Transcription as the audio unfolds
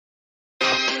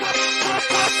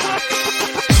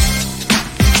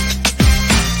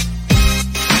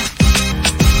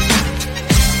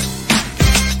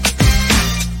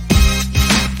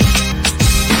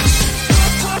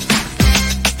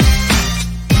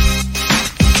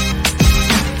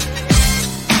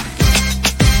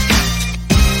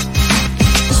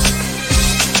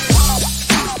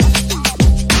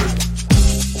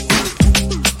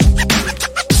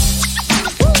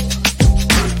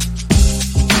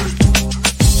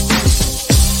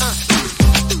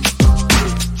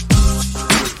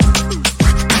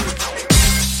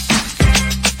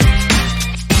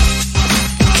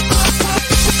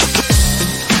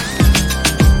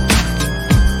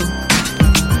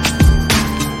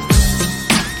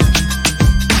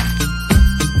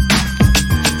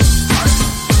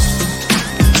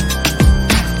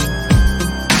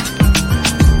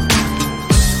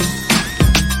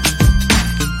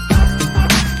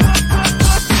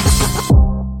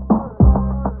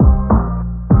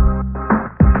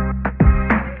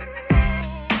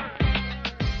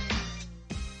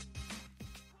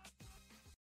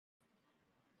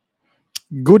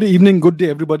Good evening, good day,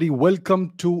 everybody.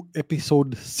 Welcome to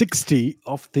episode 60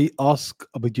 of the Ask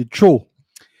Abhijit show.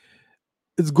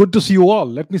 It's good to see you all.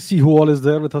 Let me see who all is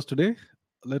there with us today.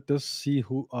 Let us see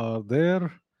who are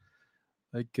there.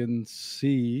 I can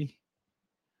see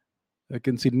I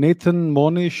can see Nathan,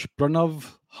 Monish, Pranav,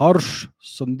 Harsh,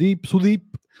 Sandeep,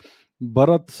 Sudeep,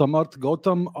 Bharat, Samarth,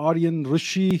 Gautam, Aryan,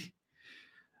 Rishi,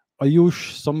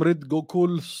 Ayush, Samrit,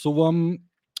 Gokul, Suvam,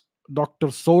 Dr.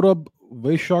 Saurabh,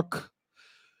 Vaishak,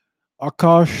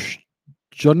 Akash,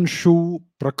 Janshu,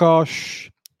 Prakash,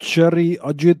 Cherry,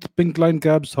 Ajit, Pink Line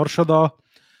Cabs, Harshada,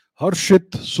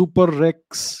 Harshit, Super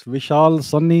Rex, Vishal,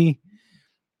 Sunny,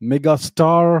 Mega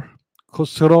Star,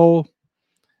 Khusro,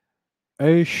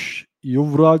 Aish,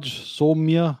 Yuvraj,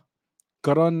 Somya,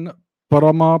 Karan,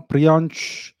 Parama,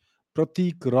 Priyansh,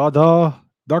 Pratik, Radha,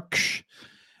 Daksh,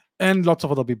 and lots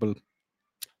of other people.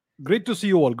 Great to see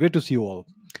you all. Great to see you all.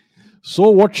 So,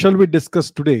 what shall we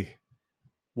discuss today?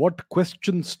 What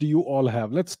questions do you all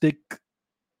have? Let's take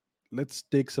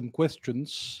some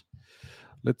questions.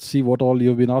 Let's see what all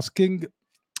you've been asking.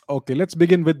 Okay, let's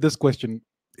begin with this question.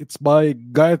 It's by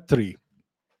Gayatri.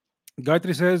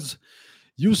 Gayatri says,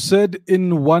 you said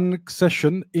in one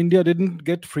session India didn't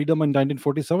get freedom in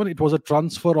 1947, it was a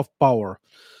transfer of power.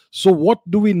 So what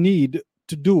do we need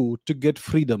to do to get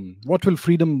freedom? What will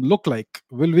freedom look like?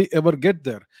 Will we ever get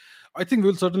there? I think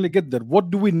we'll certainly get there.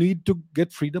 What do we need to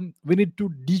get freedom? We need to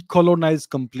decolonize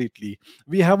completely.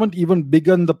 We haven't even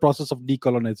begun the process of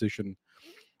decolonization.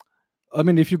 I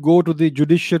mean, if you go to the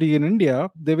judiciary in India,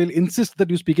 they will insist that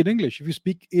you speak in English. If you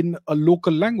speak in a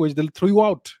local language, they'll throw you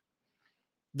out.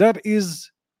 That is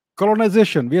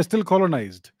colonization. We are still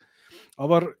colonized.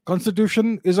 Our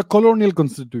constitution is a colonial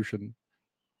constitution,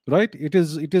 right? It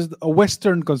is a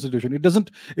Western constitution.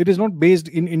 It is not based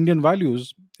in Indian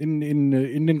values, in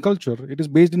Indian culture. It is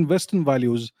based in Western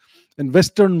values and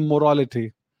Western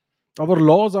morality. Our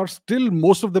laws are still,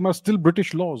 most of them are still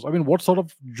British laws. I mean, what sort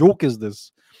of joke is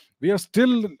this? We are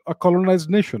still a colonized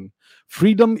nation.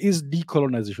 Freedom is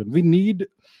decolonization. We need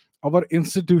our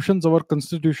institutions, our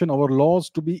constitution, our laws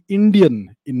to be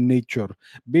Indian in nature,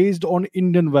 based on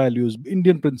Indian values,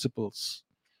 Indian principles,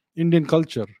 Indian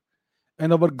culture.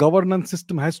 And our governance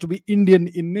system has to be Indian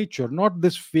in nature, not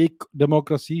this fake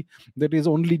democracy that is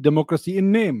only democracy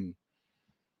in name.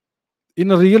 In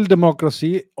a real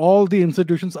democracy, all the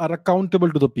institutions are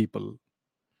accountable to the people.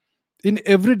 In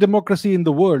every democracy in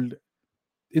the world,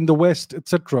 in the West,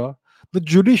 etc., the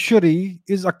judiciary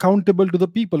is accountable to the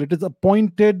people. It is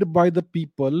appointed by the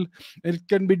people, and it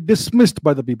can be dismissed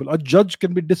by the people. A judge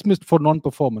can be dismissed for non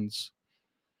performance.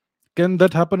 Can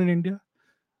that happen in India?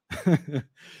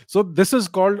 So, this is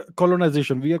called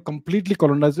colonization. We are completely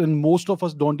colonized, and most of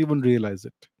us don't even realize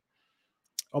it.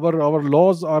 Our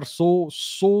laws are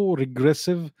so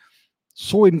regressive,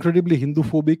 so incredibly Hindu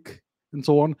phobic, and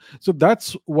so on. So,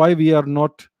 that's why we are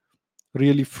not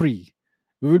really free.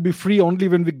 We will be free only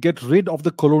when we get rid of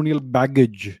the colonial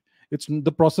baggage.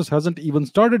 The process hasn't even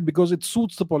started because it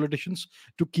suits the politicians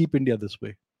to keep India this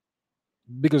way.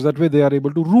 Because that way they are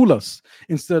able to rule us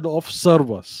instead of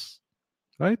serve us.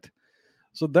 Right?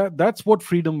 So that's what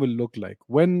freedom will look like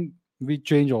when we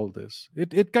change all this.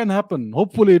 It can happen.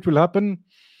 Hopefully it will happen.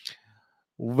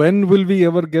 When will we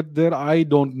ever get there? I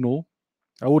don't know.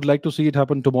 I would like to see it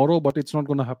happen tomorrow, but it's not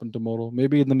going to happen tomorrow.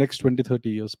 Maybe in the next 20, 30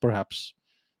 years, perhaps.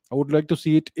 I would like to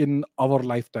see it in our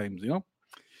lifetimes.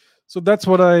 So that's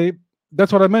what I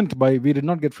meant by we did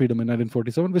not get freedom in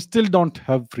 1947. We still don't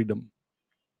have freedom.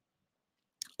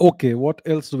 Okay, what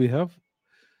else do we have?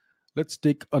 Let's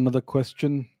take another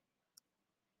question.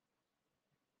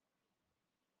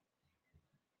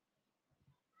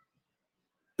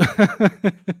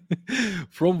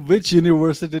 From which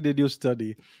university did you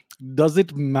study? Does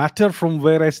it matter from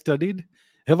where I studied?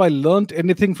 Have I learned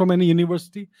anything from any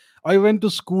university? I went to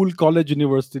school, college,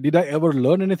 university. Did I ever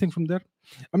learn anything from there?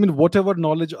 I mean, whatever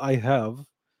knowledge I have,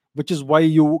 which is why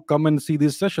you come and see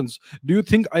these sessions, do you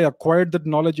think I acquired that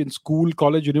knowledge in school,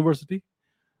 college, university?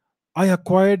 I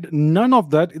acquired none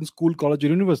of that in school, college, or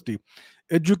university.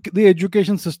 The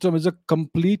education system is a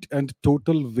complete and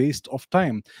total waste of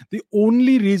time. The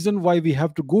only reason why we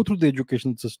have to go through the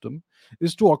education system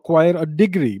is to acquire a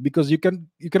degree, because you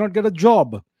cannot get a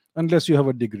job unless you have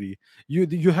a degree.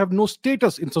 You have no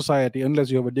status in society unless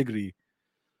you have a degree.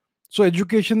 So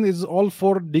education is all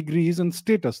for degrees and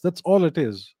status. That's all it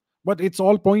is. But it's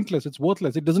all pointless. It's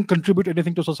worthless. It doesn't contribute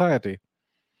anything to society.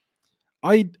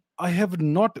 I I have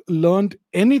not learned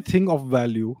anything of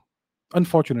value,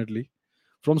 unfortunately,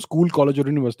 from school, college, or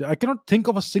university. I cannot think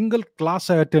of a single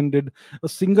class I attended, a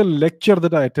single lecture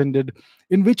that I attended,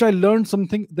 in which I learned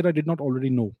something that I did not already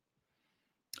know.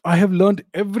 I have learned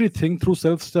everything through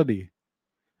self study.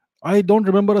 I don't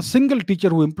remember a single teacher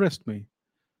who impressed me.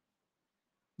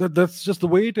 That's just the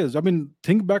way it is. I mean,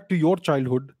 think back to your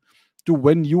childhood, to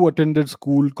when you attended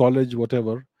school, college,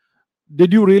 whatever.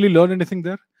 Did you really learn anything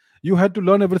there? You had to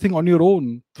learn everything on your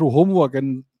own through homework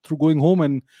and through going home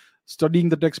and studying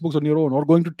the textbooks on your own, or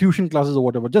going to tuition classes or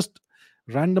whatever, just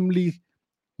randomly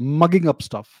mugging up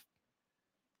stuff,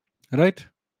 right?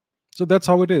 So that's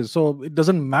how it is. So it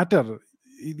doesn't matter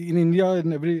in India,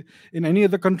 in any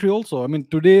other country also. I mean,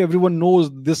 today everyone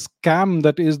knows this scam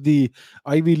that is the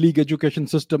Ivy League education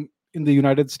system in the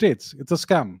United States. It's a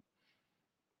scam,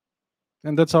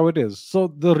 and that's how it is.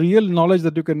 So the real knowledge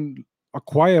that you can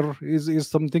acquire is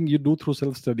something you do through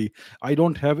self study. I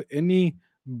don't have any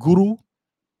guru.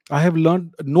 I have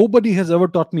learned, nobody has ever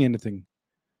taught me anything.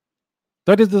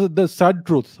 That is the sad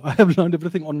truth. I have learned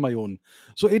everything on my own.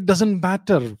 So it doesn't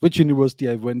matter which university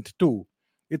I went to.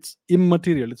 It's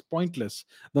immaterial. It's pointless.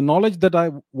 The knowledge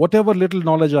that whatever little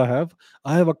knowledge I have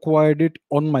acquired it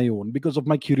on my own because of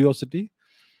my curiosity,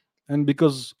 and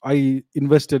because I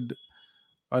invested,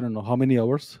 I don't know how many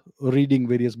hours reading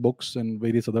various books and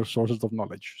various other sources of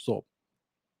knowledge. So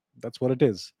that's what it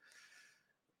is.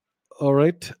 All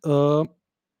right.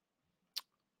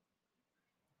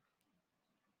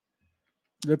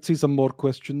 Let's see some more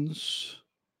questions.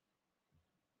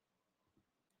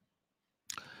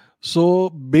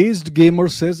 So, Based Gamer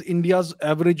says India's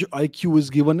average IQ is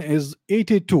given as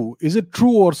 82. Is it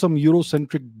true or some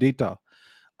Eurocentric data?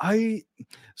 I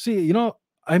see,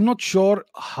 I'm not sure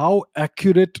how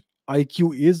accurate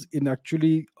IQ is in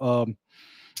actually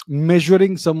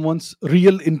measuring someone's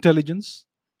real intelligence.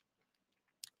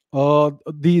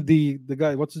 The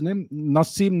guy, what's his name?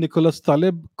 Nassim Nicholas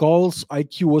Taleb calls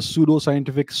IQ a pseudo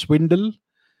scientific swindle,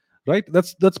 right?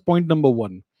 That's point number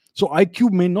one. So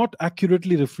IQ may not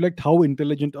accurately reflect how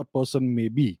intelligent a person may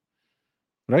be,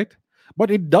 right?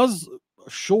 But it does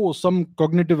show some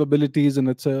cognitive abilities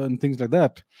and things like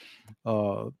that.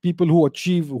 People who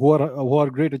are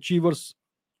great achievers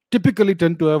typically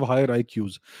tend to have higher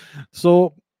IQs.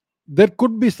 So there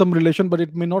could be some relation, but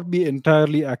it may not be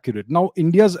entirely accurate. Now,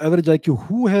 India's average IQ,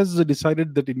 who has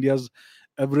decided that India's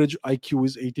average IQ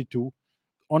is 82?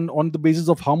 On the basis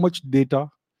of how much data,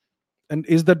 and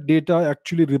is that data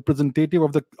actually representative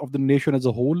of the nation as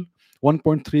a whole?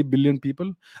 1.3 billion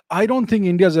people. I don't think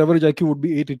India's average IQ would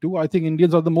be 82. I think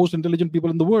Indians are the most intelligent people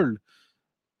in the world,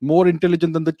 more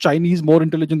intelligent than the Chinese, more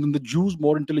intelligent than the Jews,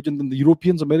 more intelligent than the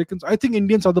Europeans, Americans. I think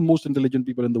Indians are the most intelligent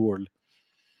people in the world.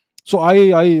 So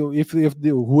I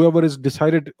whoever is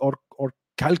decided or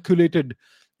calculated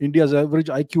India's average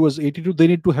IQ as 82, they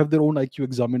need to have their own IQ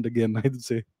examined again. I'd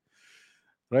say,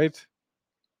 right?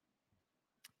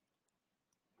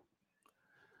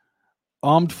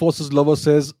 Armed Forces Lover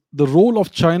says the role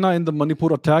of China in the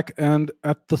Manipur attack, and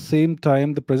at the same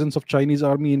time the presence of Chinese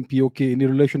army in POK, any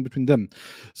relation between them.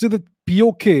 See, the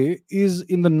POK is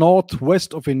in the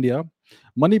northwest of India.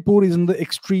 Manipur is in the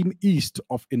extreme east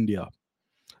of India.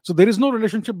 So there is no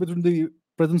relationship between the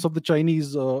presence of the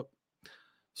Chinese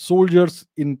soldiers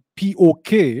in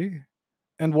POK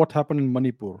and what happened in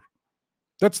Manipur.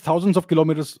 That's thousands of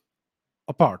kilometers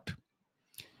apart.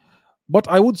 But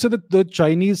I would say that the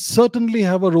Chinese certainly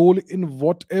have a role in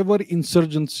whatever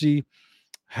insurgency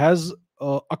has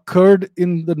occurred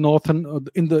in the northern,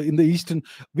 in the eastern.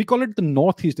 We call it the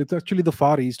northeast. It's actually the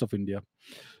far east of India.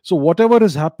 So whatever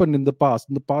has happened in the past,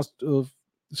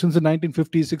 since the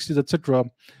 1950s, 60s, etc.,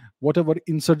 whatever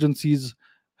insurgencies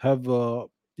have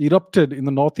erupted in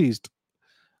the northeast,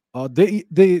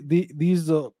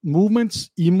 these movements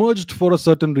emerged for a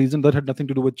certain reason that had nothing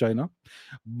to do with China,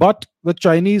 but the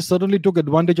Chinese certainly took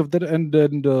advantage of that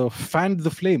and fanned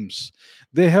the flames.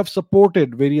 They have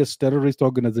supported various terrorist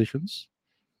organizations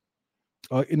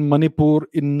in Manipur,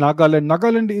 in Nagaland.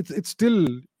 Nagaland, it's still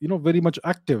very much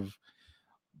active.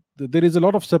 There is a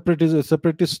lot of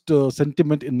separatist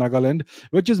sentiment in Nagaland,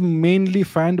 which is mainly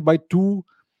fanned by two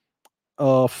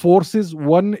forces.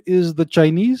 One is the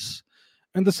Chinese,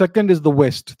 and the second is the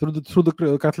West through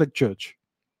the Catholic Church.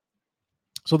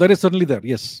 So that is certainly there.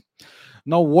 Yes.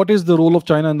 Now, what is the role of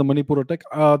China in the Manipur attack?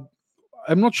 I'm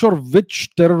not sure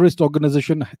which terrorist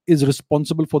organization is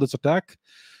responsible for this attack.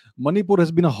 Manipur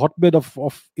has been a hotbed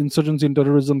of insurgency and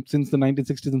terrorism since the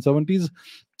 1960s and 70s.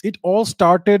 It all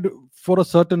started for a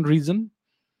certain reason,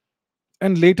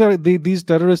 and later these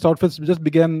terrorist outfits just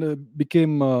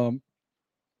became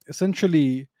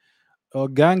essentially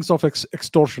gangs of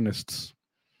extortionists,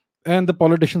 and the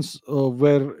politicians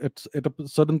were at a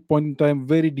certain point in time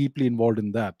very deeply involved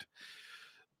in that.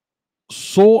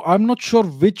 So I'm not sure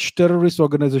which terrorist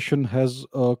organization has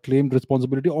claimed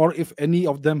responsibility, or if any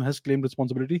of them has claimed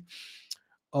responsibility.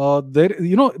 There,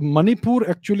 Manipur,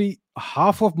 actually,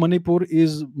 half of Manipur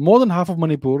is more than half of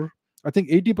Manipur. I think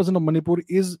 80% of Manipur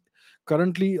is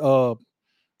currently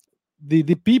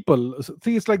the people.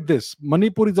 See, it's like this: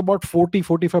 Manipur is about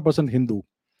 40-45% Hindu.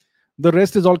 The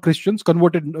rest is all Christians,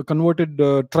 converted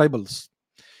tribals.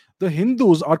 The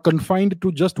Hindus are confined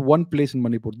to just one place in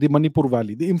Manipur, the Manipur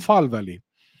Valley, the Imphal Valley.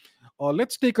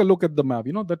 Let's take a look at the map.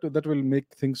 That will make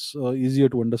things easier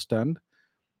to understand.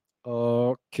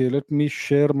 Okay, let me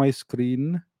share my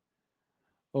screen.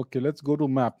 Okay, let's go to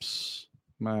maps.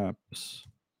 Maps.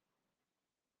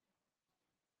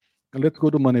 Let's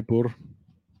go to Manipur.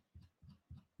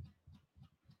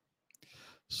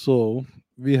 So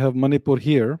we have Manipur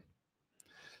here.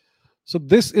 So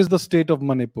this is the state of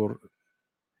Manipur,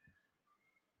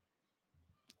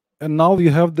 and now you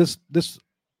have this.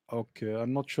 Okay,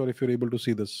 I'm not sure if you're able to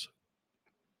see this.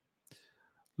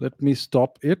 Let me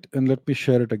stop it and let me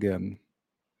share it again.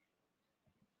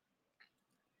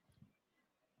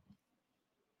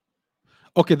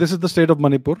 Okay, this is the state of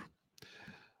Manipur.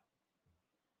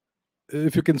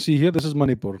 If you can see here, this is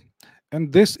Manipur.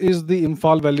 And this is the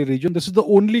Imphal Valley region. This is the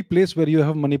only place where you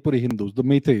have Manipuri Hindus, the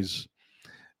Meiteis.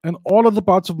 And all of the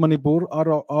parts of Manipur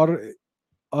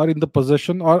are in the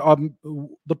possession, are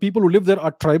the people who live there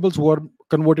are tribals who are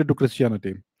converted to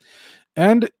Christianity.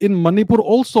 And in Manipur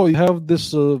also you have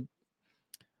this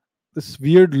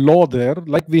weird law there,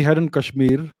 like we had in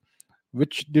Kashmir,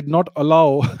 which did not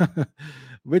allow,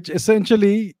 which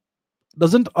essentially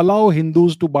doesn't allow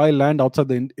Hindus to buy land outside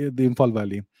the Imphal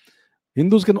Valley.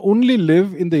 Hindus can only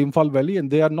live in the Imphal Valley, and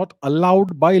they are not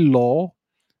allowed by law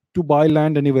to buy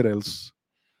land anywhere else.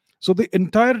 So the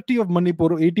entirety of Manipur,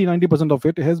 80-90% of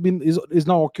it, is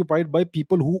now occupied by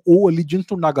people who owe allegiance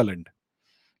to Nagaland.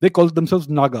 They call themselves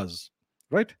Nagas,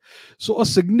 right? So a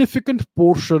significant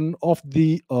portion of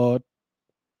the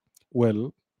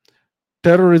well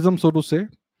terrorism, so to say,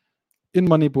 in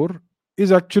Manipur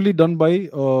is actually done by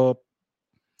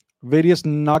various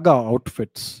Naga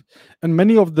outfits, and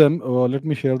many of them. Let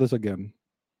me share this again.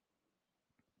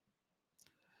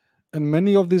 And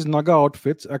many of these Naga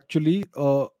outfits actually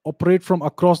operate from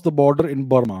across the border in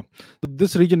Burma.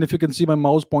 This region, if you can see my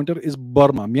mouse pointer, is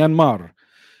Burma, Myanmar.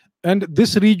 And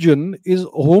this region is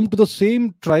home to the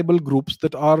same tribal groups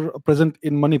that are present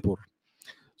in Manipur.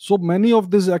 So many of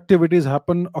these activities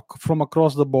happen from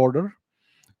across the border.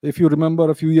 If you remember,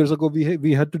 a few years ago,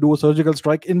 we had to do a surgical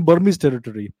strike in Burmese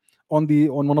territory on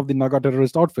one of the Naga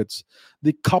terrorist outfits,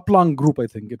 the Kaplang group, I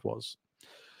think it was.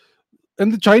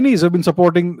 And the Chinese have been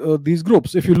supporting these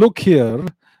groups. If you look here,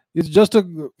 it's just a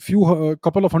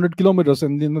couple of 100 kilometers,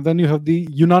 and then you have the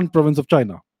Yunnan province of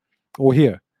China over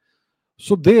here.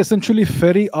 So they essentially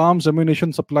ferry arms,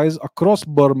 ammunition supplies across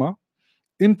Burma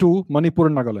into Manipur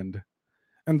and Nagaland,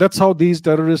 and that's how these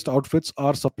terrorist outfits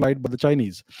are supplied by the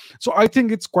Chinese. So I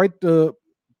think it's quite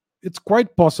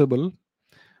possible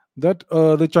that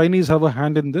the Chinese have a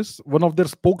hand in this. One of their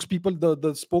spokespeople,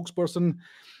 the spokesperson,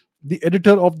 the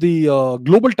editor of the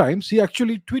Global Times, he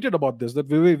actually tweeted about this, that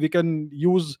we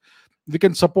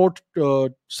can support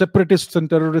separatists and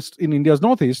terrorists in India's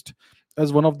northeast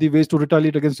as one of the ways to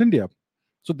retaliate against India.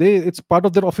 So it's part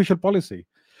of their official policy.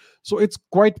 So it's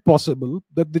quite possible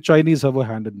that the Chinese have a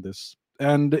hand in this.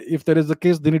 And if there is the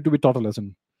case, they need to be taught a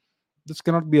lesson. This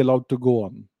cannot be allowed to go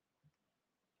on.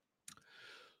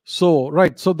 So,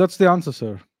 right. So that's the answer,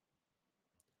 sir.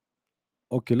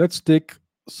 Okay, let's take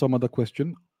some other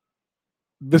question.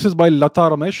 This is by Lata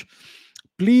Ramesh.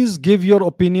 Please give your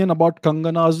opinion about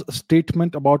Kangana's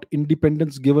statement about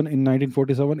independence given in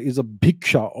 1947 is a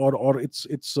bhiksha, or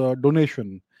it's a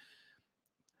donation.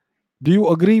 Do you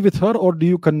agree with her, or do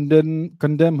you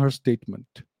condemn her statement?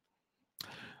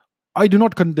 I do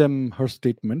not condemn her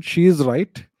statement. She is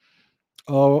right.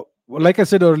 Like I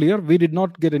said earlier, we did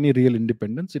not get any real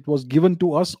independence. It was given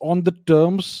to us on the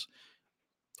terms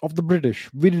of the British.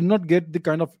 We did not get the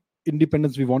kind of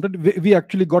independence we wanted. We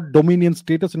actually got dominion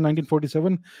status in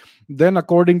 1947. Then,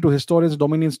 according to historians,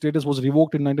 dominion status was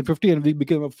revoked in 1950, and we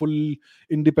became a full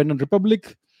independent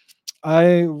republic.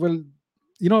 I well,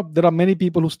 there are many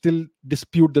people who still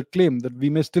dispute that claim that we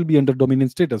may still be under dominion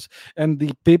status, and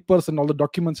the papers and all the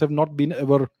documents have not been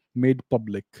ever made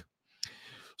public.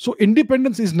 So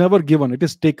independence is never given; it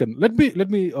is taken. Let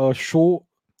me show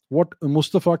what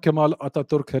Mustafa Kemal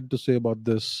Ataturk had to say about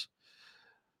this.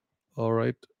 All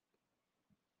right.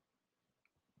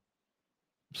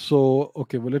 So,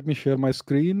 okay, well, let me share my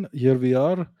screen. Here we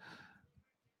are.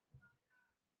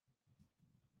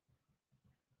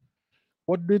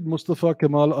 What did Mustafa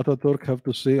Kemal Ataturk have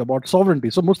to say about sovereignty?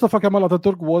 So Mustafa Kemal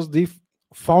Ataturk was the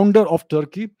founder of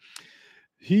Turkey.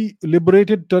 He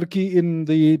liberated Turkey in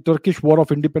the Turkish War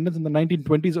of Independence in the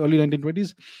 1920s, early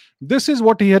 1920s. This is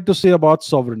what he had to say about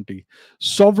sovereignty.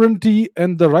 Sovereignty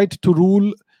and the right to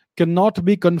rule cannot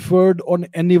be conferred on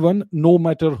anyone, no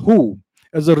matter who,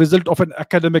 as a result of an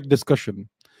academic discussion.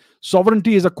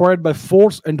 Sovereignty is acquired by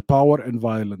force and power and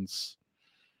violence.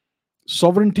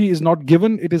 Sovereignty is not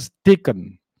given, it is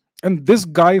taken. And this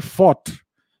guy fought.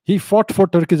 He fought for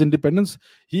Turkey's independence.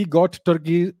 He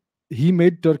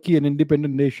made Turkey an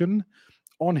independent nation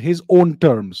on his own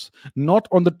terms, not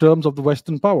on the terms of the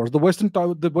Western powers. The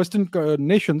Western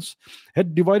nations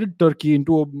had divided Turkey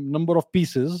into a number of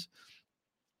pieces,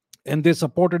 and they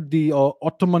supported the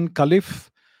Ottoman Caliph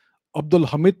Abdul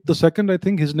Hamid II, I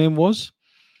think his name was.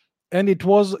 And it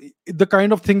was the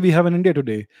kind of thing we have in India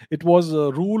today. It was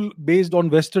a rule based on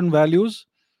Western values.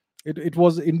 It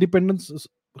was independence,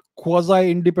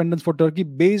 quasi independence for Turkey,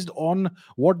 based on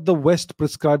what the West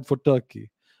prescribed for Turkey,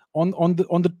 on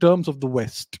the terms of the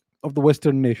West, of the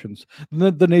Western nations,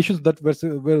 the nations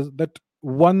that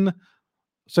won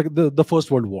the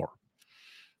First World War.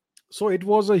 So it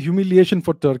was a humiliation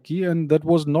for Turkey, and that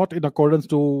was not in accordance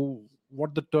to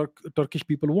what the Turkish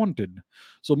people wanted.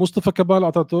 So Mustafa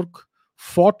Kemal Ataturk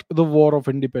fought the war of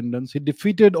independence. He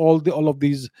defeated all of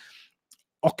these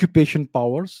occupation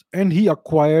powers, and he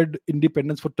acquired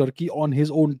independence for Turkey on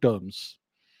his own terms.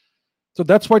 So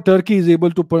that's why Turkey is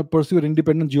able to pursue an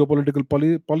independent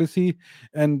geopolitical policy.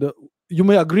 And you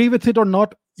may agree with it or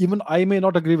not. Even I may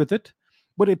not agree with it,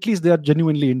 but at least they are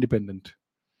genuinely independent,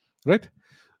 right?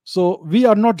 So we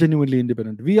are not genuinely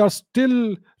independent. We are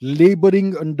still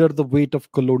laboring under the weight of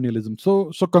colonialism.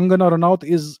 So Kangana Ranaut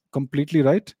is completely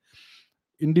right.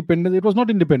 Independence, it was not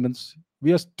independence.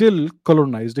 We are still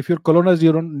colonized. If you're colonized,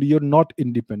 you're not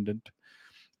independent.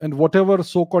 And whatever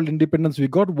so-called independence we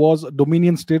got was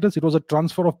dominion status. It was a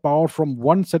transfer of power from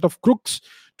one set of crooks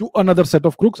to another set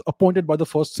of crooks appointed by the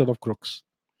first set of crooks,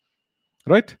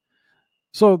 right?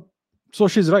 So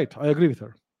she's right. I agree with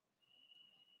her.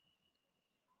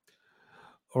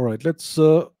 All right, let's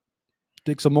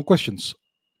take some more questions.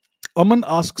 Aman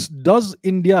asks, does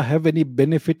India have any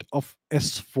benefit of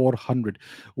S400?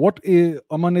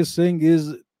 Aman is saying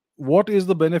is, what is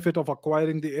the benefit of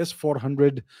acquiring the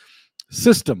S400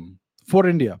 system for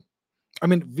India? I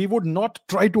mean, we would not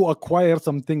try to acquire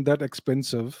something that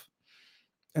expensive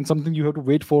and something you have to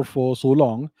wait for so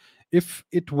long if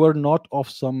it were not of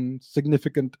some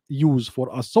significant use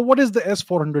for us. So, what is the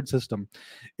S400 system?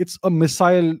 It's a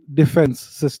missile defense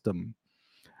system.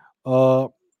 Uh,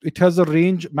 it has a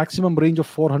maximum range of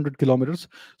 400 kilometers.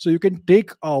 So you can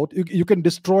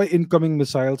destroy incoming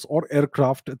missiles or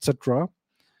aircraft, etc.,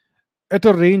 at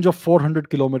a range of 400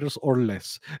 kilometers or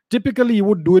less. Typically, you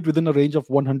would do it within a range of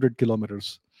 100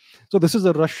 kilometers. So this is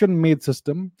a Russian-made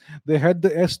system. They had the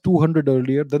S200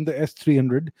 earlier, then the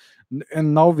S300,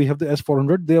 and now we have the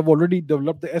S400. They have already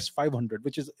developed the S500,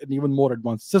 which is an even more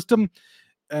advanced system,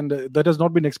 and that has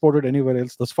not been exported anywhere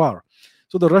else thus far.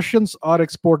 So the Russians are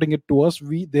exporting it to us.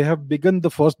 They have begun the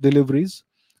first deliveries.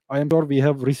 I am sure we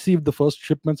have received the first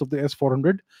shipments of the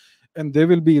S400, and they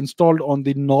will be installed on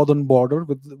the northern border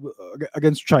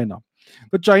against China.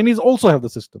 The Chinese also have the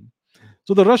system.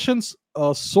 So the Russians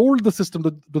sold the system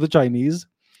to the Chinese,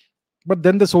 but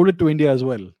then they sold it to India as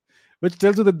well, which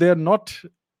tells you that they are not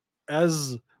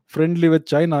as friendly with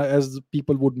China as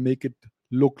people would make it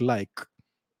look like.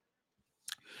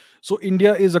 So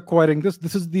India is acquiring this.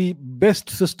 This is the best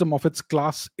system of its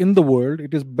class in the world.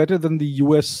 It is better than the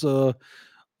US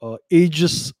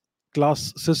Aegis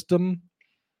class system.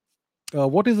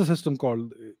 What is the system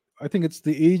called? I think it's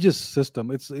the Aegis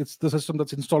system. It's the system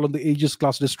that's installed on the Aegis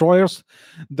class destroyers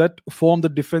that form the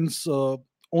defense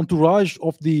entourage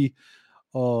of the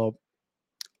uh,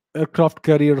 aircraft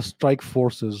carrier strike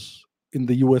forces in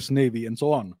the US Navy and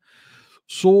so on.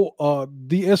 So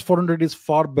the S400 is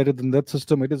far better than that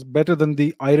system. It is better than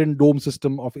the Iron Dome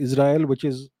system of Israel, which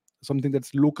is something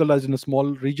that's localized in a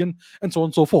small region, and so on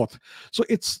and so forth. So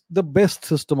it's the best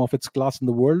system of its class in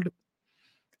the world,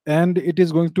 and it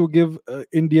is going to give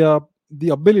India the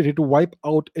ability to wipe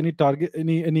out any target,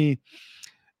 any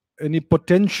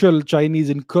potential Chinese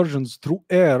incursions through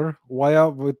air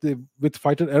with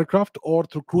fighter aircraft or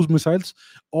through cruise missiles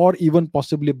or even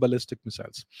possibly ballistic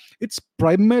missiles. It's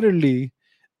primarily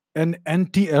an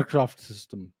anti-aircraft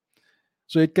system.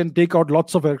 So it can take out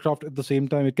lots of aircraft at the same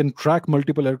time. It can track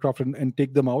multiple aircraft and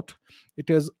take them out. It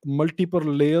has multiple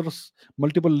layers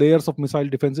of missile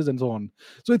defenses and so on.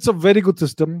 So it's a very good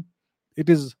system. It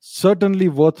is certainly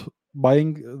worth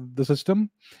buying the system.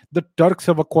 The Turks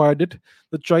have acquired it,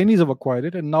 the Chinese have acquired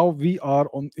it, and now we are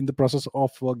on in the process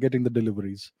of getting the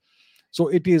deliveries. So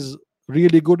it is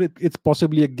really good. It's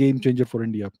possibly a game changer for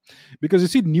India, because you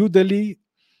see, New Delhi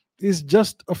is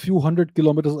just a few hundred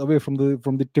kilometers away from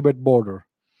the Tibet border,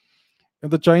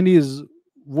 and the Chinese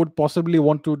would possibly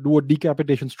want to do a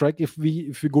decapitation strike if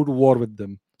we go to war with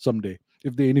them someday,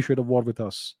 if they initiate a war with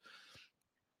us.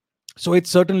 So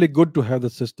it's certainly good to have the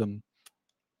system,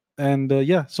 and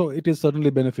yeah, so it is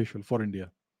certainly beneficial for India.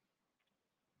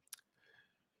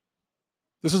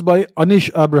 This is by Anish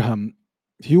Abraham,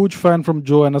 huge fan from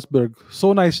Johannesburg.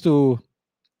 So nice to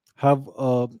have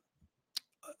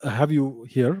you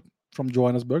here from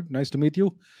Johannesburg. Nice to meet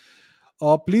you.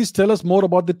 Please tell us more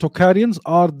about the Tokharians.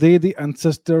 Are they the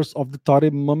ancestors of the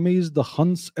Tarim mummies, the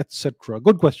Huns, etc.?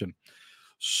 Good question.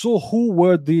 So, who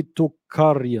were the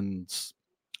Tokharians?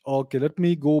 Okay, let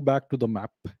me go back to the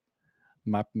map.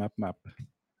 Map.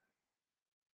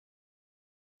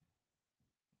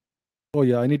 Oh,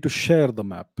 yeah, I need to share the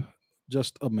map.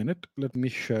 Just a minute. Let me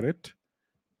share it.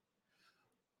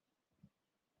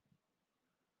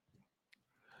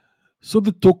 So,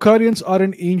 the Tokharians are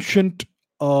an ancient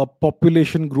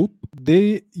population group.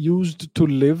 They used to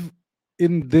live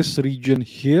in this region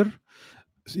here.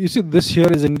 So you see, this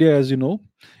here is India, as you know.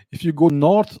 If you go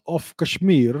north of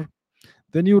Kashmir,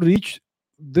 then you reach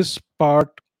this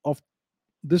part of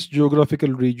this geographical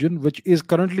region, which is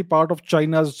currently part of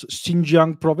China's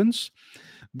Xinjiang province.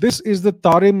 This is the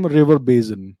Tarim River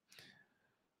Basin.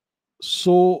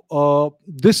 So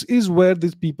this is where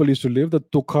these people used to live, the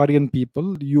Tokharian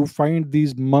people. You find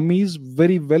these mummies,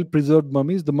 very well preserved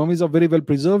mummies. The mummies are very well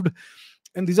preserved,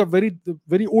 and these are very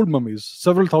old mummies,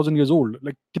 several thousand years old,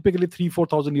 like typically 3 4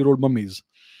 thousand year old mummies.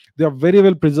 They are very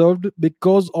well preserved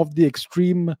because of the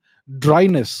extreme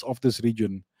dryness of this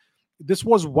region. This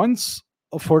was once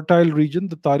a fertile region,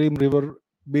 the Tarim River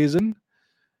Basin.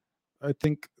 I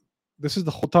think this is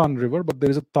the Hotan River, but there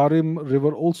is a Tarim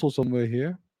River also somewhere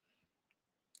here.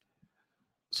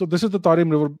 So this is the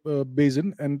Tarim River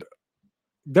Basin, and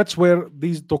that's where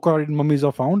these Tokharian mummies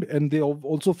are found, and they have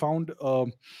also found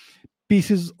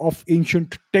pieces of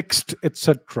ancient text,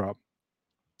 etc.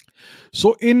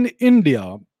 So in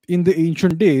India, in the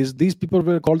ancient days, these people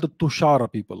were called the Tushara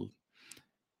people,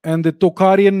 and the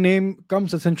Tokharian name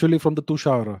comes essentially from the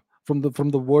Tushara, from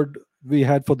the word we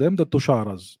had for them, the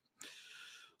Tusharas.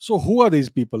 So who are these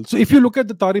people? So if you look at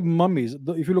the Tari mummies,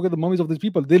 if you look at the mummies of these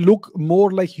people, they look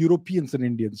more like Europeans than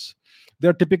Indians. They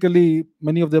are typically,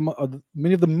 many of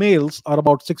the males are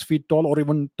about 6 feet tall or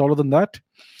even taller than that.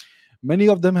 Many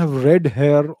of them have red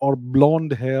hair or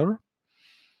blonde hair,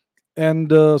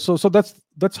 and so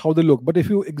that's how they look. But if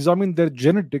you examine their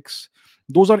genetics,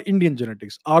 those are Indian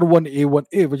genetics.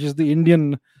 R1A1A, which is the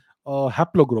Indian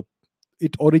haplogroup.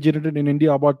 It originated in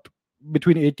India about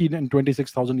between 18 and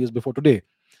 26,000 years before today.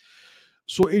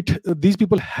 So these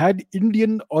people had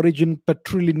Indian origin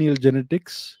patrilineal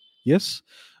genetics, yes,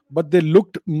 but they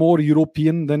looked more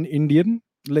European than Indian,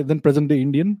 like than present day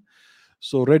Indian.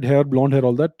 So red hair, blonde hair,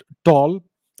 all that, tall,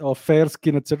 fair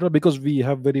skin, etc. Because we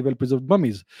have very well preserved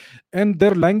mummies, and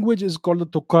their language is called the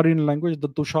Tokharian language, the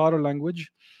Tushara language.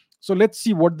 So let's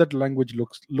see what that language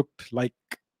looked like.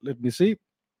 Let me see.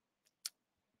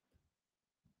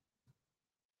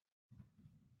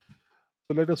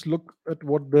 So let us look at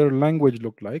what their language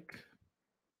looked like.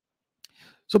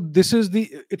 So this is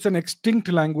it's an extinct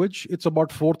language. It's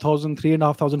about 4,000,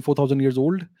 3,500, 4,000 years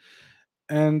old.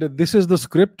 And this is the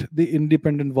script, the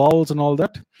independent vowels and all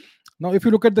that. Now, if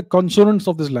you look at the consonants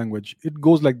of this language, it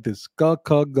goes like this: ka,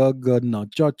 ka, ga, ga, na,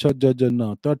 cha, cha, ja, ja,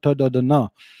 na, ta, ta, da, da, na,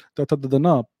 ta, ta, da, da,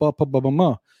 na, pa, pa, ba, ba,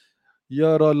 ma,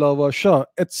 ya, ra, la, wa, sha,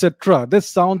 etc. This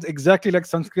sounds exactly like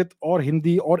Sanskrit or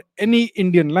Hindi or any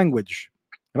Indian language,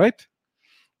 right?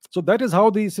 So that is how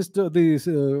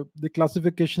the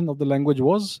classification of the language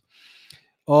was.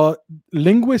 Uh,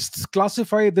 Linguists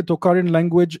classify the Tokharian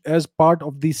language as part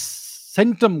of the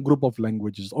centum group of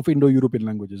languages, of Indo-European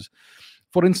languages.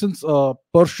 For instance,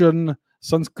 Persian,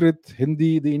 Sanskrit,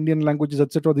 Hindi, the Indian languages,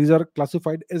 etc. These are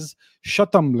classified as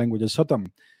Shatam languages,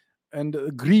 Shatam, and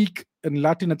Greek and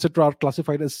Latin, etc., are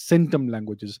classified as centum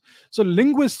languages. So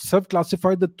linguists have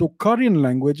classified the Tokharian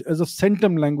language as a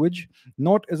centum language,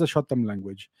 not as a Shatam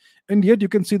language. And yet you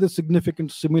can see the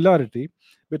significant similarity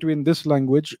between this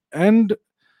language and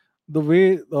the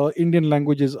way Indian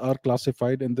languages are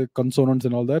classified and the consonants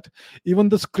and all that. Even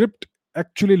the script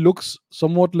actually looks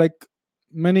somewhat like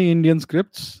many Indian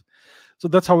scripts. So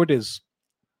that's how it is.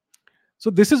 So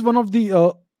this is one of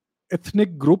the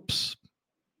ethnic groups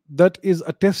that is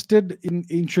attested in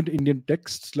ancient Indian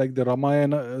texts like the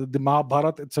Ramayana, the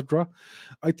Mahabharata, etc.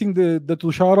 I think the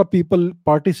Tushara people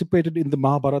participated in the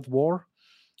Mahabharat war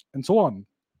and so on.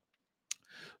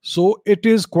 So it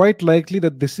is quite likely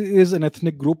that this is an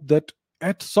ethnic group that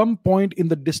at some point in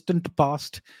the distant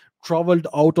past traveled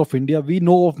out of India. We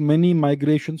know of many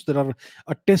migrations that are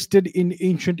attested in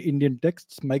ancient Indian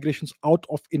texts, migrations out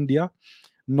of India,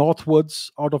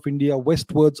 northwards out of India,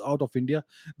 westwards out of India.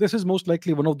 This is most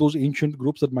likely one of those ancient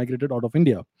groups that migrated out of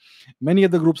India. Many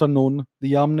other groups are known,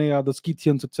 the Yamnaya, the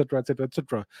Scythians, etc., etc.,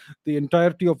 etc. The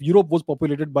entirety of Europe was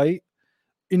populated by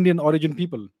Indian origin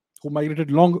people who migrated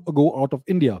long ago out of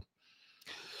India.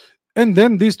 And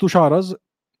then these Tusharas,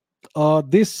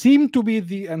 they seem to be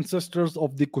the ancestors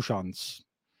of the Kushans.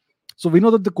 So we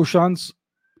know that the Kushans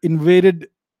invaded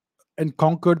and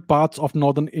conquered parts of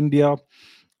northern India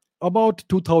about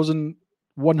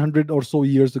 2100 or so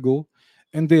years ago,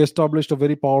 and they established a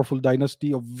very powerful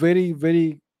dynasty, a very,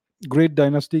 very great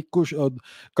dynasty.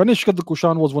 Kanishka the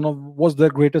Kushan was their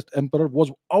greatest emperor,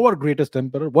 was our greatest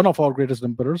emperor, one of our greatest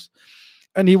emperors,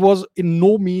 and he was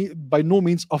by no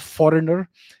means a foreigner.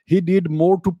 He did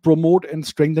more to promote and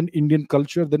strengthen Indian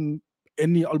culture than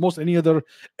almost any other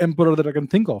emperor that I can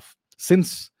think of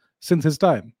since his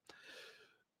time.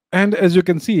 And as you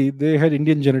can see, they had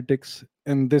Indian genetics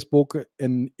and they spoke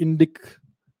an Indic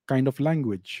kind of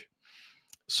language.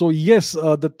 So yes,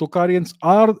 the Tokarians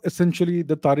are essentially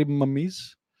the Tarim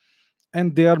mummies,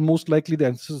 and they are most likely the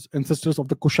ancestors of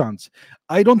the Kushans.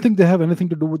 I don't think they have anything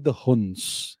to do with the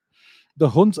Huns. The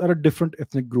Huns are a different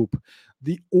ethnic group.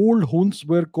 The old Huns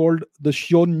were called the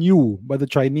Xiongnu by the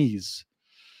Chinese,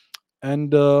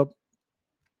 and the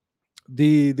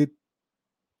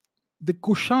the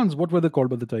Kushans, what were they called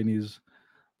by the Chinese?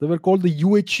 They were called the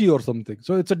Yuechi or something.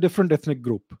 So it's a different ethnic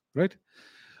group, right?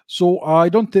 So I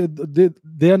don't think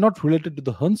they are not related to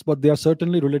the Huns, but they are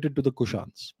certainly related to the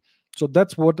Kushans. So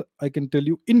that's what I can tell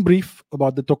you in brief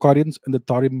about the Tokarians and the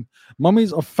Tarim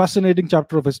mummies. A fascinating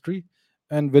chapter of history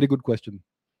and very good question.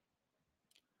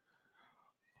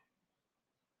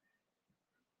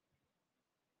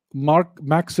 Mark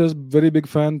Max says very big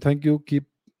fan. Thank you.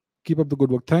 Keep up the good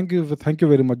work. Thank you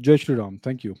very much. Jai Shri Ram.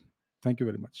 Thank you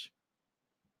very much.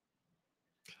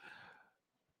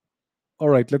 All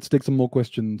right, let's take some more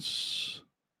questions.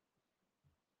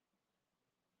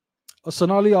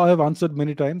 Sonali, I have answered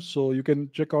many times, so you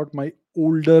can check out my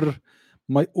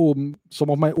some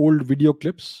of my old video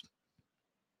clips.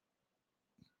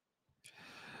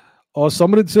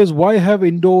 Samrit says, why have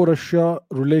Indo-Russia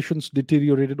relations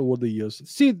deteriorated over the years?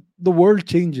 See, the world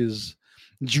changes,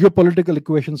 geopolitical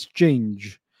equations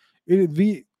change.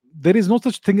 There is no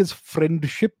such thing as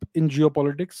friendship in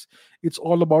geopolitics. It's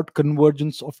all about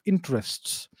convergence of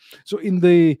interests. So,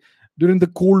 during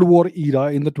the Cold War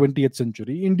era in the 20th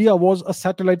century, India was a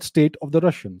satellite state of the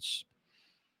Russians.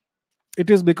 It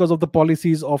is because of the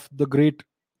policies of the great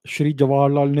Shri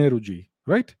Jawaharlal Nehru ji,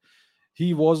 right?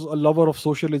 He was a lover of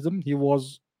socialism. He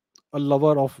was a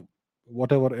lover of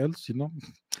whatever else,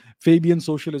 Fabian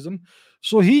socialism.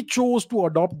 So he chose to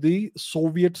adopt the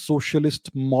Soviet socialist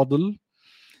model,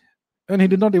 and he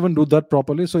did not even do that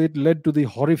properly. So it led to the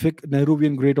horrific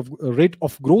Nehruvian rate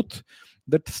of growth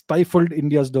that stifled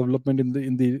India's development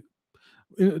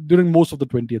during most of the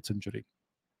 20th century.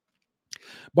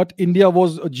 But India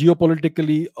was a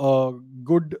geopolitically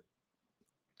good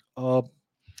uh,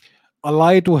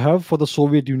 ally to have for the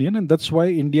Soviet Union, and that's why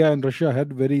India and Russia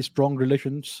had very strong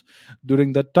relations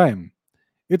during that time.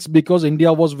 It's because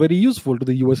India was very useful to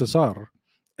the USSR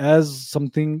as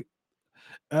something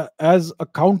as a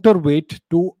counterweight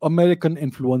to American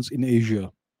influence in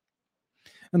Asia,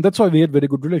 and that's why we had very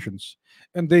good relations.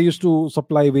 And they used to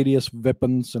supply various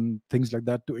weapons and things like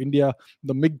that to India,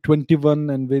 the MiG 21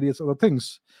 and various other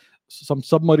things, some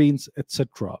submarines,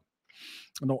 etc.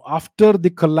 After the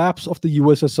collapse of the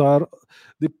USSR,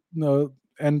 the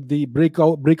and the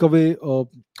breakaway of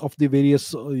the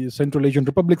various Central Asian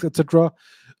republics, etc.,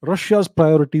 Russia's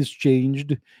priorities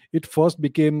changed. It first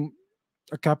became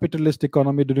a capitalist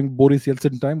economy during Boris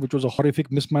Yeltsin time, which was a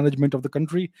horrific mismanagement of the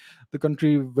country. The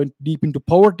country went deep into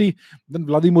poverty. Then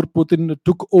Vladimir Putin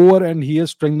took over, and he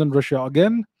has strengthened Russia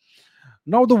again.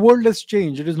 Now the world has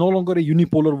changed. It is no longer a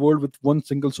unipolar world with one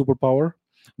single superpower.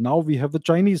 Now we have the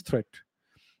Chinese threat.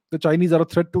 The Chinese are a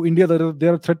threat to India.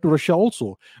 They're a threat to Russia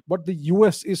also. But the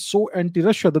US is so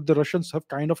anti-Russia that the Russians have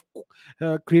kind of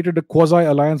created a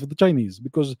quasi-alliance with the Chinese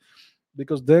because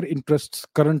their interests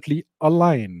currently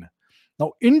align.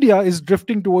 Now India is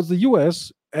drifting towards the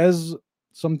US as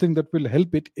something that will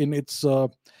help it in its to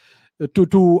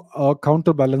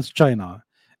counterbalance China,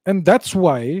 and that's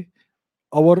why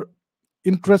our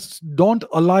interests don't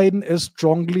align as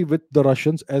strongly with the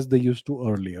Russians as they used to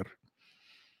earlier.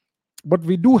 But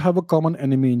we do have a common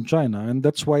enemy in China, and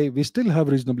that's why we still have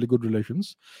reasonably good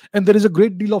relations. And there is a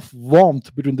great deal of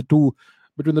warmth between the two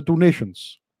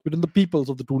nations, between the peoples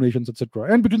of the two nations,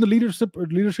 etc., and between the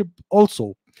leadership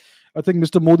also. I think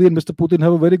Mr. Modi and Mr. Putin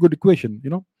have a very good equation,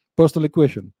 personal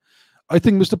equation. I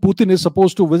think Mr. Putin is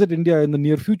supposed to visit India in the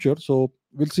near future, so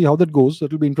we'll see how that goes.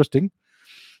 It'll be interesting.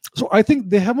 So I think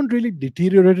they haven't really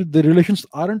deteriorated. The relations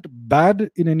aren't bad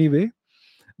in any way,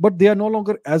 but they are no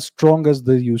longer as strong as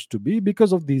they used to be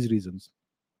because of these reasons.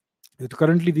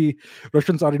 Currently, the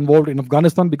Russians are involved in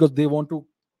Afghanistan because they want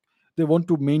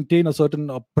to maintain a certain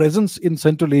presence in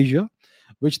Central Asia,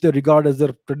 which they regard as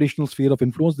their traditional sphere of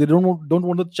influence. They don't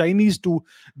want the Chinese to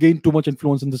gain too much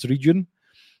influence in this region,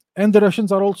 and the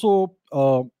Russians are also,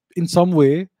 in some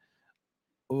way,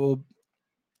 uh,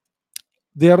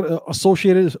 they are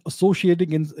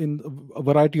associating in a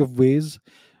variety of ways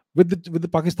with the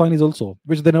Pakistanis also,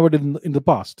 which they never did in the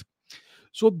past.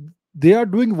 So they are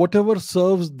doing whatever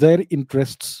serves their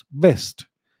interests best,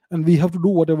 and we have to do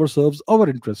whatever serves our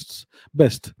interests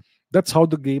best. That's how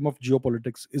the game of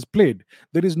geopolitics is played.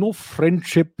 There is no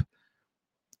friendship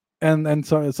and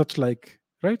such like,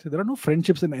 right? There are no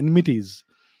friendships and enmities.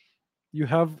 You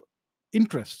have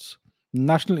interests,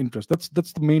 national interest. That's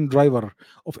the main driver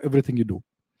of everything you do.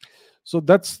 So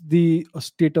that's the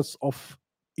status of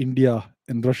India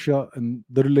and Russia and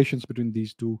the relations between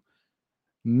these two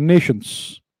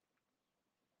nations.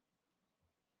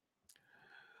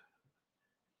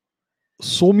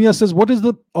 Somia says, "What is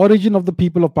the origin of the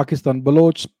people of Pakistan?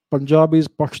 Baloch, Punjabis,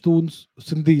 Pashtuns,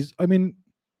 Sindhis." I mean,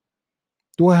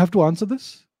 do I have to answer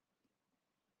this?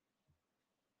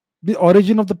 The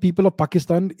origin of the people of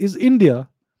Pakistan is India.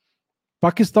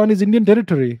 Pakistan is Indian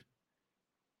territory.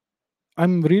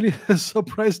 I'm really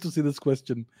surprised to see this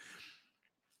question.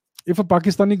 If a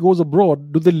Pakistani goes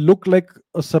abroad, do they look like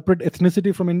a separate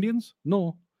ethnicity from Indians?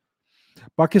 No.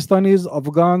 Pakistanis,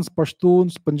 Afghans,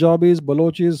 Pashtuns, Punjabis,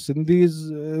 Balochis, Sindhis,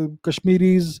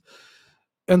 Kashmiris,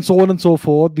 and so on and so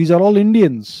forth. These are all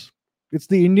Indians. It's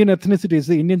the Indian ethnicity, it's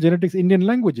the Indian genetics, Indian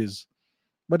languages.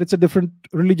 But it's a different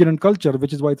religion and culture,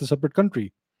 which is why it's a separate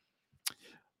country.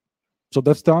 So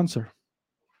that's the answer.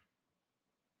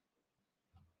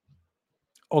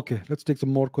 Okay, let's take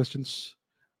some more questions.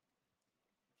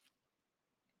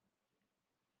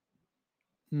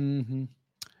 hmm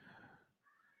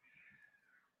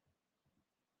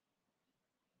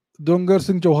Dongar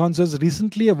Singh Chauhan says,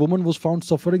 recently a woman was found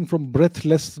suffering from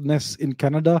breathlessness in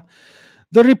Canada.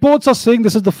 The reports are saying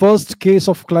this is the first case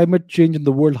of climate change in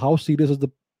the world. How serious is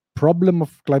the problem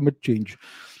of climate change?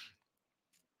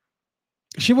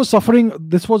 She was suffering,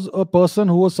 this was a person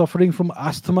who was suffering from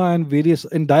asthma and various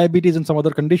and diabetes and some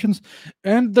other conditions,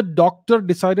 and the doctor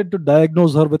decided to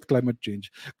diagnose her with climate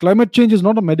change. Climate change is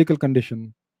not a medical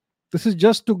condition. This is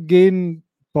just to gain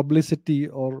publicity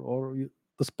or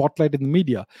the spotlight in the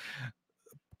media.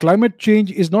 Climate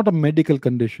change is not a medical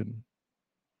condition,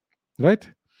 right?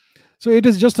 So it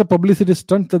is just a publicity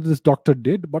stunt that this doctor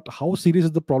did. But how serious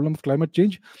is the problem of climate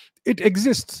change? It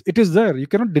exists. It is there. You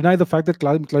cannot deny the fact that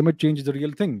climate change is a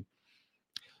real thing.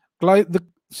 The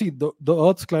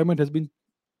Earth's climate has been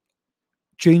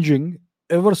changing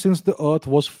ever since the Earth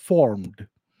was formed.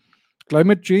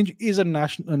 Climate change is a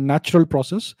natural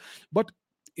process, but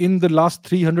in the last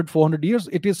 300, 400 years,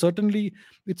 it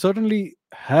certainly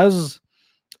has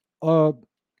a,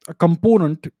 a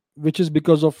component which is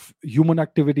because of human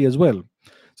activity as well.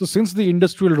 So since the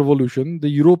Industrial Revolution, the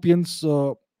Europeans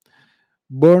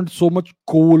burned so much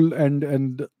coal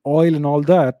and oil and all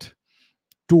that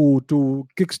to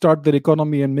kickstart their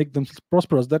economy and make them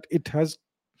prosperous, that it has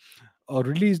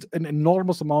released an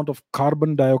enormous amount of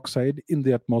carbon dioxide in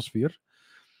the atmosphere.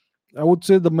 I would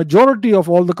say the majority of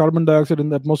all the carbon dioxide in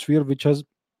the atmosphere, which has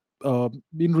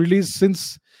been released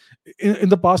since in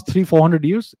the past 300-400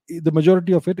 years, the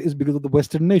majority of it is because of the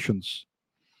Western nations.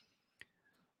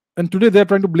 And today they're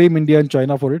trying to blame India and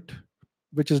China for it,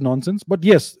 which is nonsense. But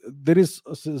yes, there is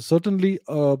certainly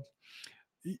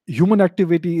human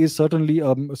activity is certainly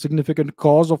a significant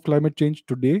cause of climate change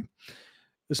today,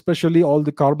 especially all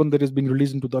the carbon that is being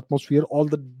released into the atmosphere, all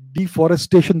the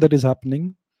deforestation that is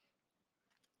happening,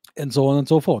 and so on and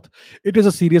so forth. It is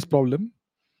a serious problem.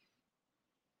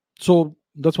 So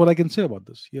that's what I can say about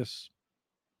this. Yes.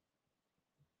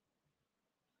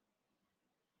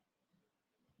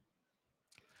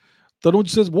 Tanuj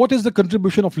says, what is the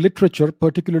contribution of literature,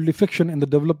 particularly fiction, in the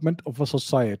development of a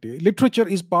society? Literature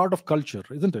is part of culture,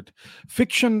 isn't it?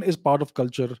 Fiction is part of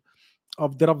culture.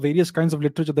 There are various kinds of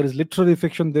literature. There is literary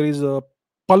fiction, there is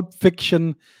pulp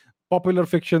fiction, popular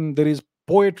fiction, there is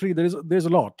poetry. There's a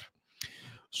lot.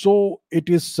 So it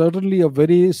is certainly a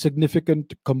very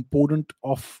significant component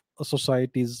of a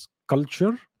society's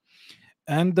culture,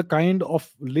 and the kind of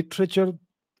literature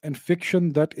and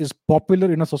fiction that is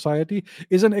popular in a society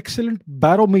is an excellent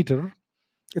barometer.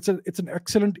 It's an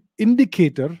excellent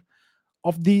indicator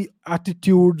of the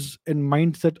attitudes and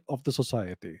mindset of the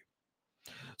society.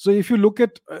 So if you look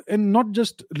at and not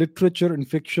just literature and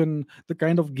fiction, the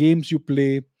kind of games you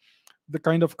play, the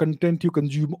kind of content you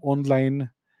consume online,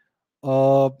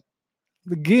 uh,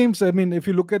 the games. I mean, if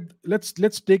you look at, let's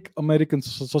take American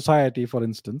society for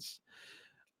instance.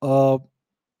 uh,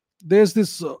 there's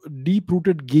this deep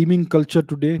rooted gaming culture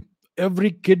today.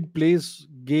 Every kid plays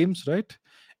games, right?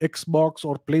 Xbox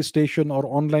or PlayStation or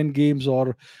online games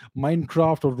or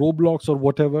Minecraft or Roblox or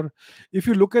whatever. If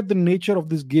you look at the nature of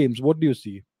these games, what do you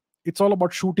see? It's all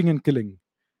about shooting and killing.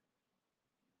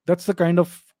 That's the kind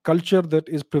of culture that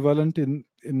is prevalent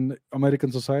in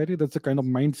American society. That's the kind of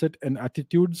mindset and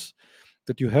attitudes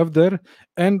that you have there.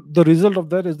 And the result of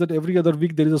that is that every other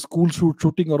week there is a school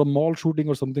shooting or a mall shooting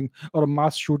or something, or a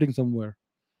mass shooting somewhere.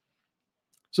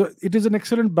 So it is an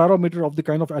excellent barometer of the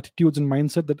kind of attitudes and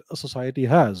mindset that a society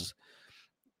has.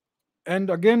 And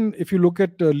again, if you look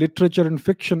at literature and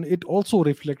fiction, it also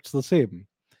reflects the same.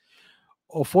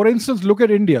 For instance, look at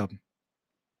India.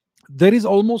 There is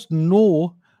almost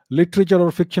no literature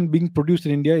or fiction being produced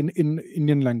in India in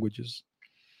Indian languages.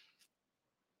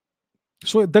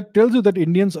 So that tells you that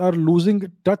Indians are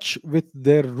losing touch with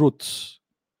their roots,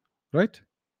 right?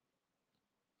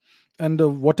 And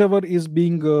whatever is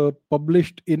being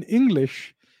published in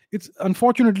English, it's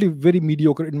unfortunately very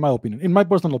mediocre in my opinion, in my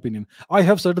personal opinion. I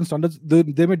have certain standards.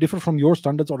 They may differ from your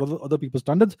standards or other people's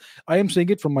standards. I am saying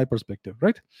it from my perspective,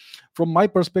 right? From my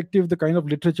perspective, the kind of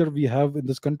literature we have in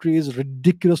this country is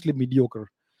ridiculously mediocre.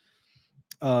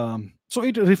 So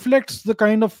it reflects the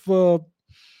kind of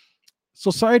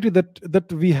society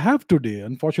that we have today.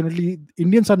 Unfortunately,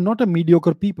 Indians are not a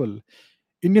mediocre people.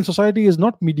 Indian society is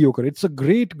not mediocre. It's a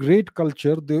great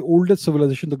culture, the oldest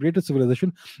civilization, the greatest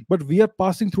civilization. But we are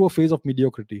passing through a phase of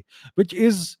mediocrity, which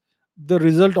is the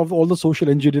result of all the social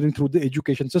engineering through the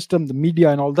education system, the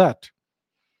media, and all that.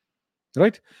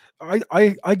 Right?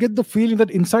 I get the feeling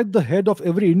that inside the head of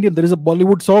every Indian there is a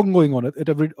Bollywood song going on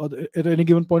at any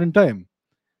given point in time.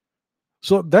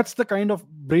 So that's the kind of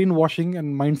brainwashing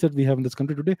and mindset we have in this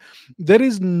country today. There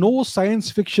is no science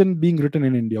fiction being written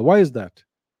in India. Why is that?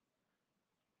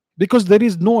 Because there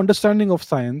is no understanding of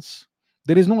science.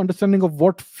 There is no understanding of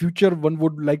what future one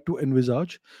would like to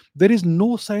envisage. There is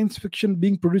no science fiction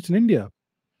being produced in India.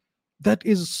 That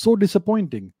is so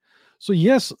disappointing. So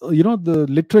yes, the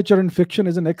literature and fiction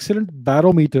is an excellent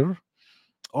barometer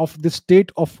of the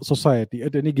state of society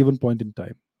at any given point in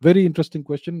time. Very interesting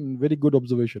question, very good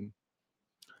observation.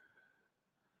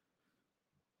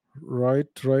 Right.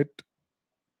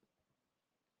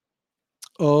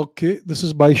 Okay, this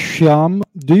is by Shyam.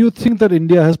 Do you think that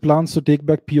India has plans to take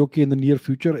back POK in the near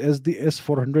future as the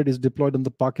S-400 is deployed on the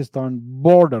Pakistan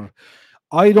border?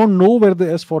 I don't know where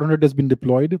the S-400 has been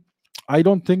deployed. I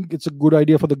don't think it's a good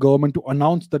idea for the government to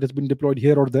announce that it's been deployed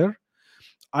here or there.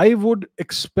 I would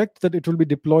expect that it will be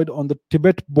deployed on the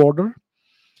Tibet border.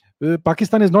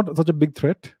 Pakistan is not such a big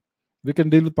threat. We can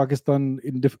deal with Pakistan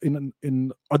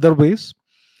in other ways.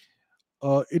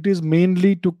 It is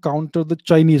mainly to counter the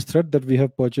Chinese threat that we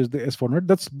have purchased the S-400.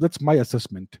 That's my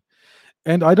assessment,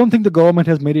 and I don't think the government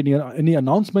has made any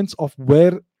announcements of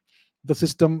where the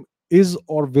system is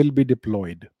or will be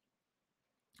deployed.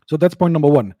 So that's point number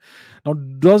one. Now,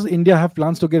 does India have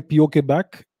plans to get POK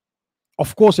back?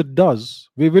 Of course, it does.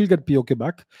 We will get POK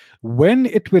back. When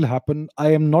it will happen,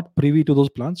 I am not privy to those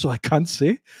plans, so I can't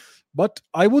say. But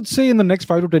I would say in the next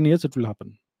 5 to 10 years, it will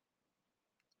happen.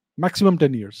 Maximum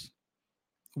 10 years,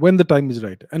 when the time is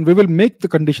right, and we will make the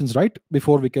conditions right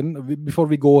before we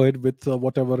go ahead with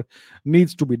whatever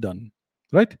needs to be done,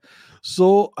 right?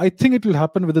 So I think it will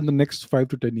happen within the next 5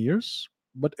 to 10 years.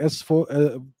 But as far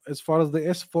as the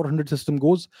S-400 system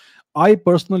goes, I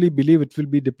personally believe it will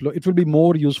be deployed, it will be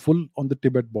more useful on the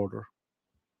Tibet border.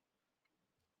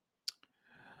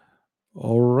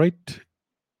 All right.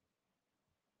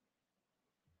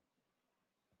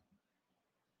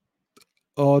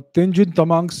 Tenjin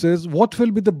Tamang says, what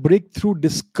will be the breakthrough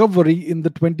discovery in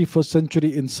the 21st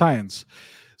century in science?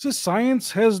 So,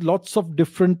 science has lots of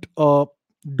different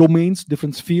domains,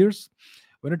 different spheres.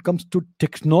 When it comes to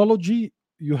technology,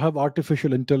 you have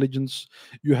artificial intelligence,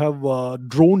 you have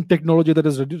drone technology that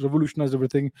has revolutionized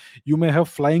everything. You may have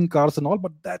flying cars and all,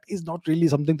 but that is not really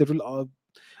something that will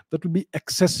be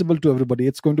accessible to everybody.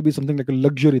 It's going to be something like a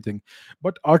luxury thing.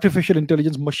 But artificial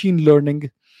intelligence, machine learning,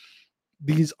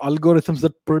 these algorithms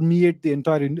that permeate the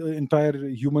entire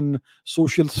human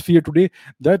social sphere today,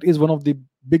 that is one of the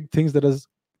big things that has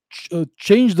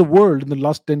changed the world in the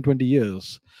last 10, 20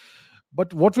 years.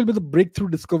 But what will be the breakthrough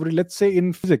discovery? Let's say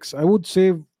in physics, I would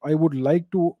say I would like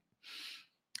to.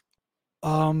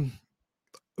 Um,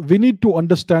 we need to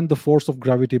understand the force of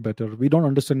gravity better. We don't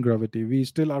understand gravity. We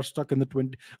still are stuck in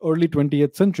the early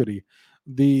 20th century.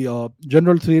 The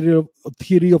general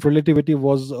theory of relativity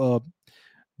was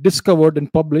discovered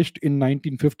and published in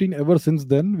 1915. Ever since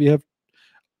then, we have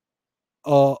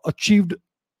achieved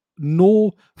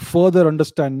no further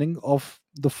understanding of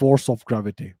the force of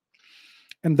gravity,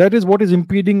 and that is what is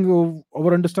impeding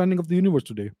our understanding of the universe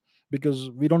today, because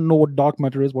we don't know what dark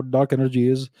matter is, what dark energy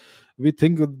is. We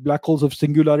think black holes have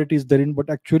singularities therein, but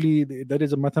actually there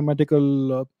is a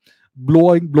mathematical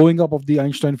blowing up of the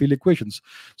Einstein field equations.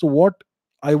 So what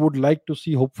I would like to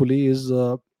see, hopefully, is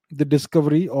the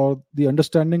discovery or the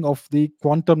understanding of the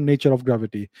quantum nature of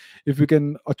gravity. If we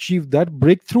can achieve that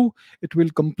breakthrough, it will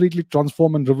completely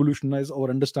transform and revolutionize our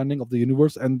understanding of the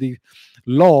universe and the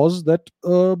laws that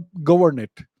govern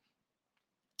it.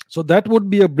 So that would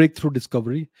be a breakthrough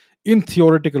discovery in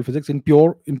theoretical physics, in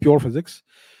pure physics.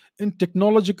 In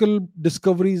technological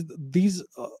discoveries, these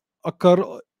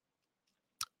occur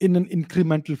in an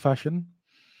incremental fashion.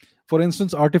 For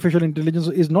instance, artificial intelligence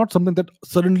is not something that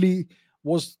suddenly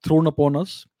was thrown upon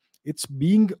us. It's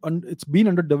been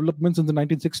under development since the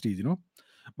 1960s,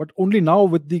 but only now,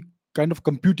 with the kind of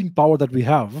computing power that we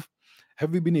have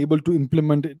we been able to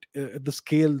implement it at the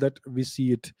scale that we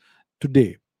see it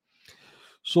today.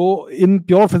 So in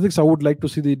pure physics, I would like to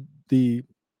see the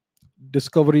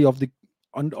discovery of the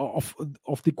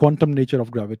quantum nature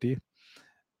of gravity.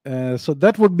 So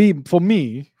that would be, for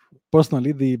me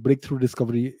personally, the breakthrough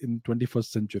discovery in 21st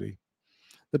century.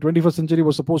 The 21st century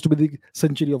was supposed to be the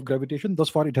century of gravitation. Thus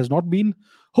far, it has not been.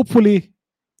 Hopefully,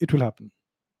 it will happen.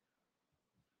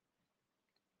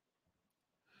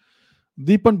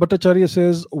 Deepan Bhattacharya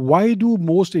says, why do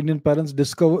most Indian parents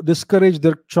discourage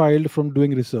their child from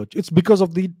doing research? It's because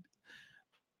of the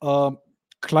uh,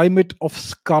 climate of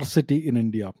scarcity in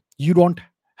India. You don't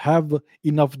have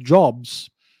enough jobs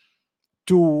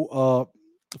to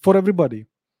for everybody,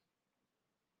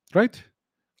 right?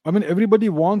 I mean, everybody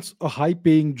wants a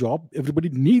high-paying job. Everybody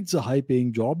needs a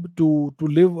high-paying job to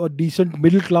live a decent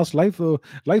middle-class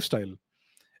lifestyle.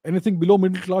 Anything below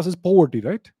middle class is poverty,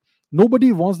 right?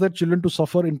 Nobody wants their children to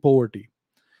suffer in poverty,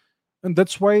 and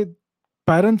that's why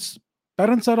parents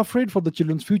parents are afraid for the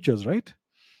children's futures, right?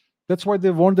 That's why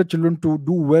they want the children to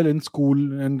do well in school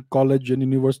and college and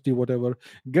university, whatever,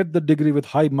 get the degree with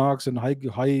high marks and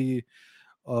high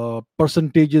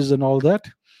percentages and all that,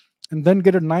 and then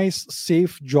get a nice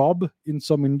safe job in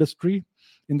some industry,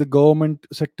 in the government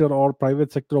sector or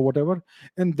private sector or whatever,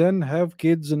 and then have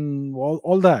kids and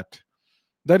all that.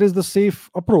 That is the safe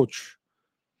approach.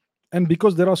 And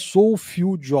because there are so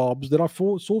few jobs, there are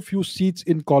so few seats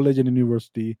in college and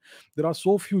university, there are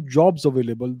so few jobs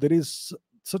available, there is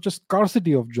such a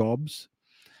scarcity of jobs.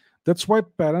 That's why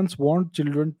parents want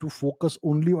children to focus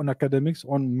only on academics,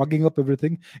 on mugging up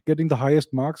everything, getting the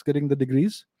highest marks, getting the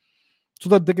degrees, so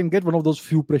that they can get one of those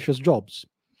few precious jobs.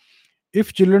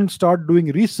 If children start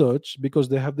doing research because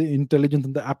they have the intelligence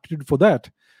and the aptitude for that,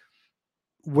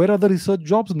 where are the research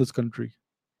jobs in this country?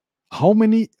 How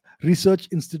many research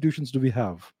institutions do we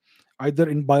have, either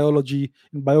in biology,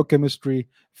 in biochemistry,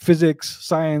 physics,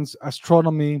 science,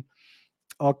 astronomy,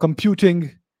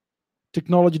 computing,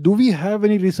 technology? Do we have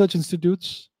any research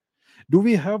institutes? Do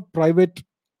we have private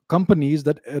companies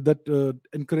that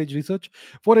encourage research?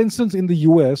 For instance, in the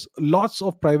US, lots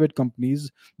of private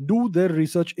companies do their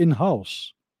research in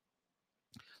house.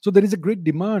 So there is a great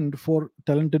demand for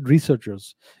talented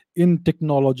researchers in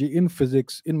technology, in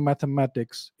physics, in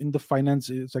mathematics, in the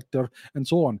finance sector, and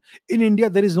so on. In India,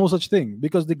 there is no such thing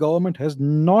because the government has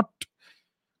not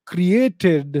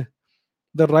created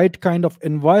the right kind of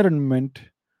environment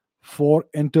for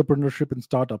entrepreneurship and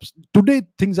startups. Today,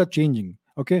 things are changing.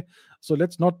 Okay, so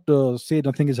let's not say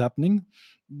nothing is happening,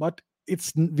 but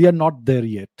we are not there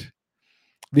yet.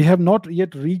 We have not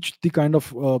yet reached the kind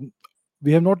of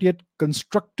we have not yet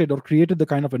constructed or created the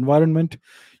kind of environment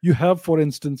you have, for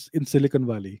instance, in Silicon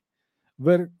Valley,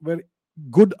 where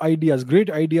great ideas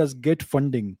get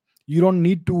funding. You don't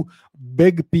need to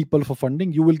beg people for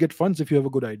funding. You will get funds if you have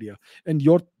a good idea, and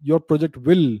your project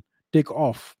will take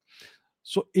off.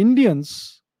 So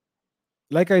Indians,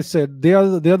 like I said, they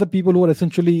are the people who are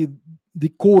essentially the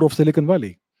core of Silicon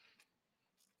Valley.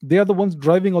 They are the ones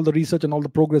driving all the research and all the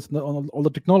progress and all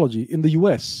the technology in the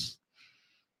US.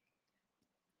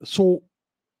 So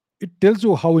it tells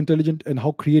you how intelligent and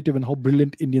how creative and how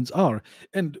brilliant Indians are.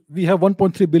 And we have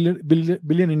 1.3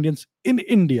 billion Indians in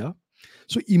India.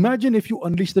 So imagine if you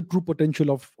unleash the true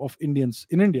potential of Indians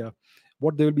in India,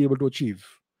 what they will be able to achieve.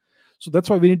 So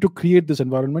that's why we need to create this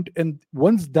environment. And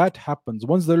once that happens,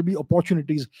 once there will be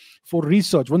opportunities for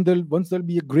research, once there'll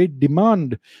be a great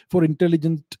demand for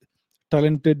intelligent,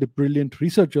 talented, brilliant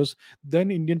researchers, then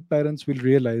Indian parents will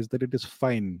realize that it is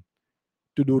fine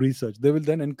to do research. They will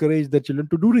then encourage their children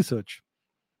to do research,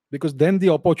 because then the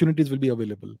opportunities will be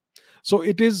available. So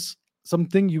it is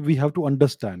something we have to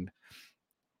understand.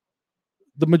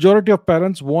 The majority of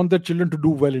parents want their children to do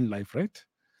well in life, right?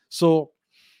 So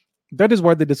that is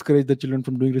why they discourage their children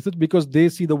from doing research, because they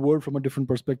see the world from a different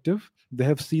perspective. They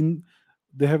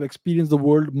have experienced the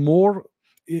world more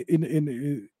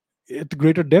at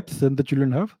greater depth than the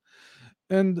children have.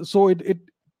 And so it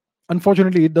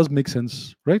unfortunately it does make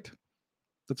sense, right?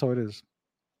 That's how it is.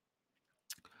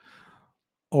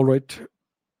 All right.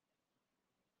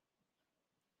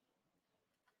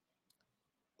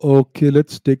 Okay,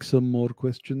 let's take some more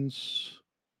questions.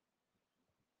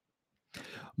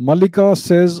 Malika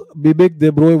says, Bibek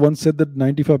Debroy once said that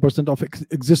 95% of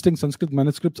existing Sanskrit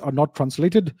manuscripts are not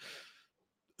translated.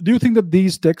 Do you think that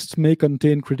these texts may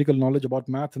contain critical knowledge about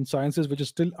math and sciences which is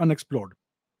still unexplored?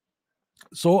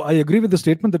 So I agree with the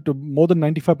statement that more than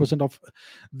 95% of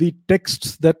the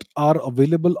texts that are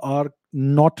available are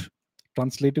not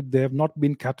translated. They have not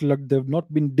been cataloged. They have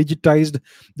not been digitized.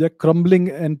 They're crumbling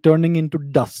and turning into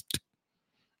dust.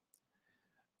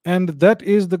 And that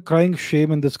is the crying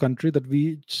shame in this country, that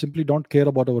we simply don't care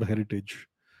about our heritage.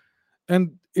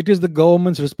 And it is the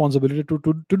government's responsibility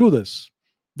to do this.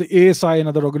 The ASI and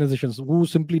other organizations who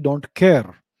simply don't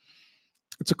care.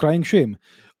 It's a crying shame.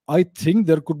 I think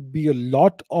there could be a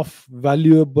lot of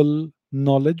valuable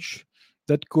knowledge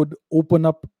that could open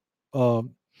up uh,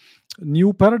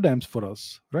 new paradigms for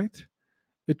us, right?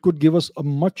 It could give us a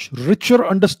much richer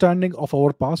understanding of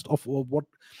our past, of what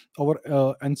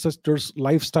our ancestors'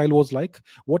 lifestyle was like,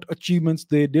 what achievements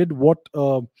they did, what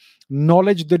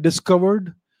knowledge they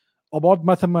discovered about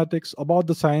mathematics, about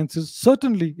the sciences.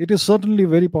 Certainly, it is certainly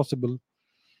very possible.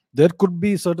 There could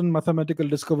be certain mathematical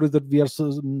discoveries that we are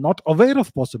not aware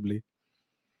of, possibly.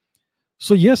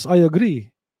 So, yes, I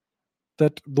agree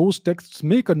that those texts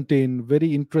may contain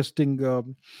very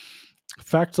interesting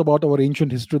facts about our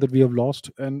ancient history that we have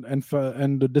lost, and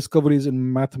the discoveries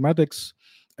in mathematics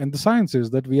and the sciences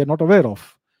that we are not aware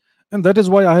of. And that is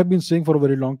why I have been saying for a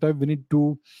very long time, we need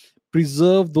to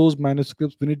preserve those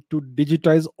manuscripts. We need to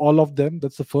digitize all of them.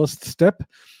 That's the first step.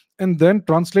 And then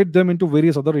translate them into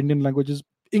various other Indian languages,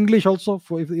 English also,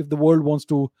 for if the world wants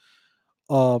to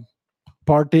uh,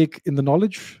 partake in the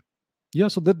knowledge. Yeah,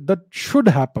 so that should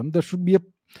happen. There should be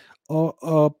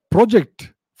a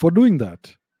project for doing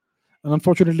that. And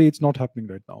unfortunately, it's not happening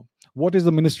right now. What is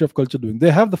the Ministry of Culture doing?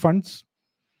 They have the funds.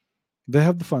 They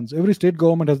have the funds. Every state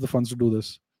government has the funds to do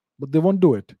this, but they won't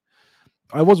do it.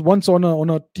 I was once on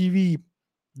a TV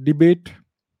debate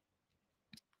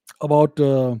about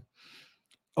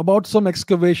some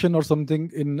excavation or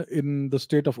something in the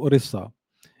state of Orissa,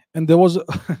 and there was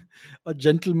a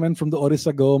gentleman from the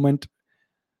Orissa government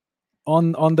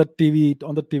on the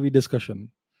TV discussion,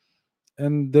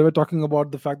 and they were talking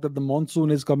about the fact that the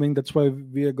monsoon is coming. That's why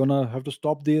we are gonna have to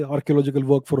stop the archaeological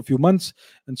work for a few months,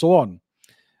 and so on.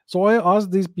 So I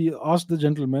asked the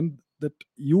gentleman that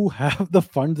you have the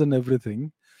funds and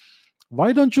everything.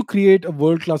 Why don't you create a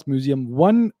world class museum,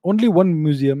 only one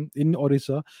museum in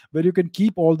Orissa, where you can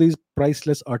keep all these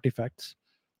priceless artifacts,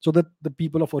 so that the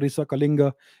people of Orissa,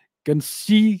 Kalinga, can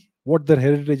see what their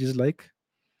heritage is like?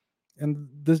 And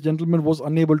this gentleman was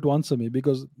unable to answer me,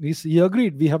 because he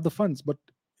agreed we have the funds, but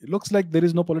it looks like there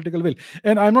is no political will.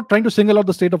 And I'm not trying to single out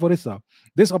the state of Orissa.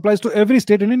 This applies to every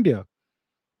state in India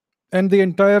and the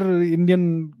entire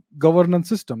Indian governance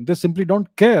system. They simply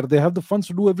don't care. They have the funds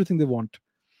to do everything they want.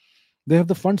 They have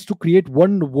the funds to create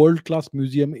one world class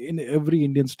museum in every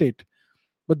Indian state,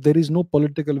 but there is no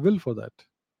political will for that,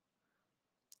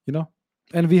 you know.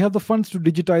 And we have the funds to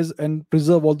digitize and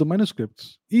preserve all the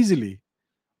manuscripts easily,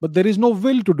 but there is no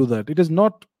will to do that. It is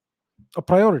not a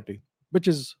priority, which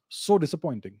is so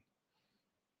disappointing.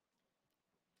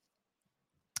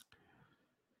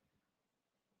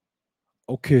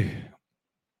 Okay.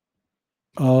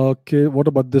 Okay, what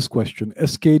about this question?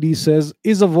 SKD says,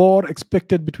 is a war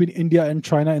expected between India and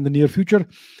China in the near future?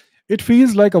 It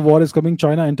feels like a war is coming,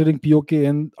 China entering POK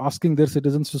and asking their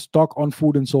citizens to stock on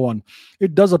food and so on.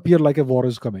 It does appear like a war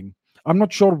is coming. I'm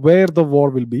not sure where the war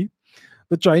will be.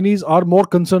 The Chinese are more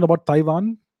concerned about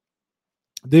Taiwan.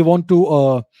 They want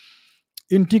to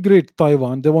integrate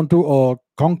Taiwan. They want to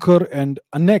conquer and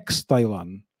annex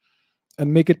Taiwan.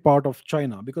 and make it part of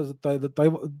China, because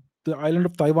the island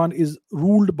of Taiwan is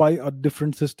ruled by a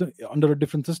different system, under a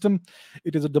different system.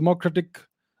 It is a democratic,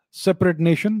 separate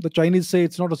nation. The Chinese say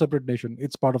it's not a separate nation;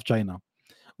 it's part of China.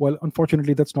 Well,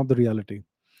 unfortunately, that's not the reality.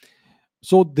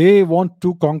 So they want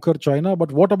to conquer China,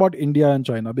 but what about India and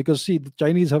China? Because see, the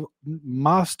Chinese have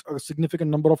massed a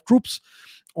significant number of troops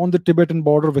on the Tibetan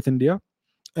border with India,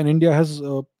 and India has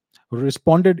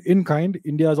responded in kind.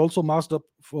 India has also massed up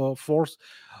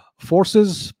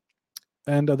forces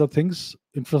and other things,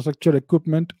 infrastructure,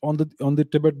 equipment on the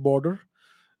Tibet border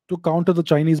to counter the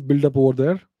Chinese buildup over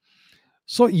there.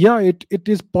 So yeah, it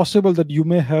is possible that you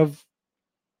may have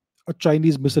a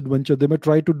Chinese misadventure. They may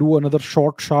try to do another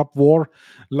short, sharp war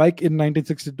like in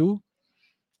 1962.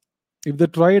 If they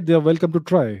try it, they are welcome to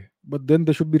try, but then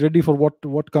they should be ready for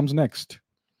what comes next.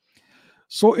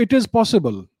 So it is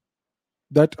possible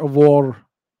that a war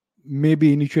may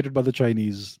be initiated by the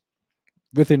Chinese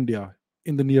with India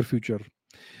in the near future.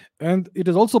 And it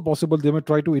is also possible they may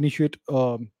try to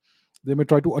they may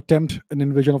try to attempt an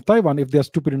invasion of Taiwan if they are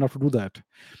stupid enough to do that.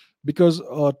 Because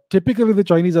typically the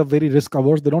Chinese are very risk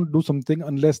averse. They don't do something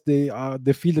unless they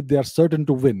feel that they are certain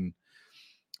to win.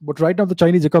 But right now the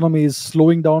Chinese economy is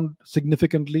slowing down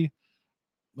significantly.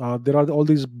 There are all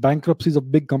these bankruptcies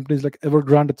of big companies like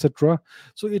Evergrande, etc.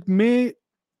 So it may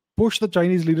push the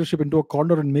Chinese leadership into a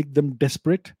corner and make them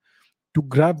desperate to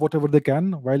grab whatever they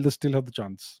can while they still have the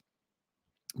chance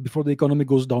before the economy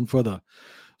goes down further.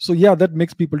 So yeah, that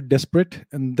makes people desperate,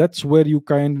 and that's where you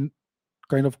kind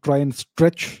of try and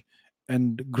stretch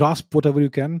and grasp whatever you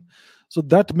can. So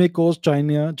that may cause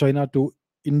China to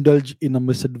indulge in a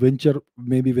misadventure,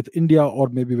 maybe with India or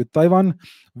maybe with Taiwan.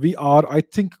 We are, I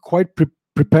think, quite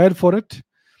prepared for it,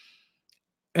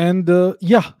 and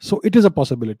yeah, so it is a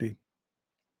possibility.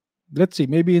 Let's see,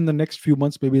 maybe in the next few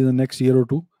months, maybe in the next year or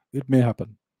two, it may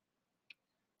happen.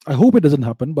 I hope it doesn't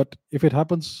happen, but if it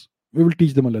happens, we will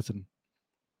teach them a lesson.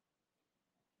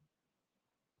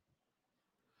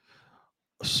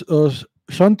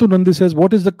 Shantu Nandi says,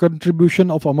 what is the contribution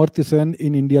of Amartya Sen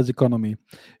in India's economy?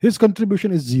 His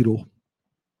contribution is zero.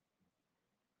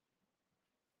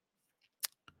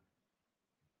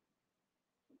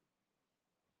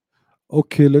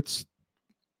 Okay, let's.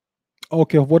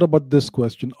 Okay, what about this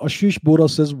question? Ashish Bora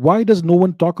says, why does no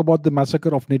one talk about the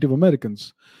massacre of Native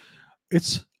Americans?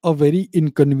 It's a very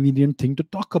inconvenient thing to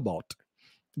talk about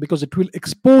because it will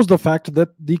expose the fact that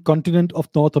the continent of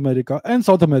North America and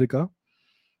South America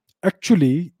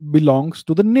actually belongs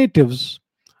to the natives,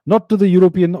 not to the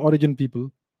European origin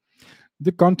people.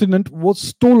 The continent was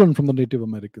stolen from the Native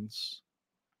Americans.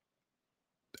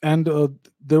 And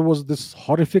there was this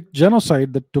horrific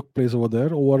genocide that took place over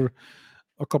there over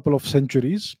a couple of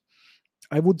centuries.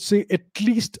 I would say at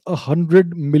least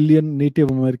 100 million Native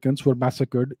Americans were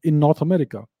massacred in North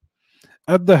America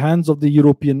at the hands of the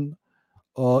European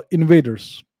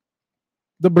invaders,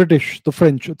 the British, the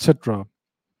French, etc.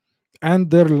 And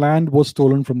their land was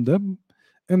stolen from them.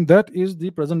 And that is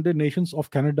the present day nations of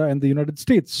Canada and the United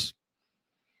States.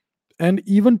 And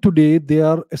even today, they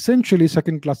are essentially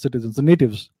second class citizens, the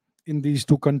natives in these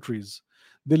two countries.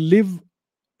 They live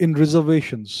in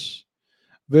reservations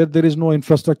where there is no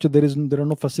infrastructure, there are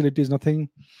no facilities, nothing.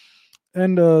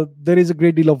 And there is a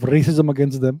great deal of racism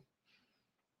against them.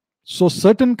 So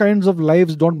certain kinds of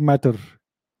lives don't matter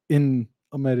in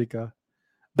America.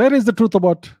 That is the truth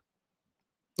about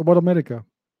America,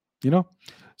 you know.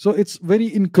 So it's very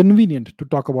inconvenient to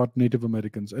talk about Native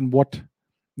Americans and what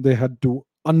they had to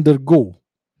undergo.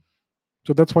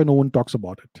 So that's why no one talks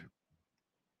about it.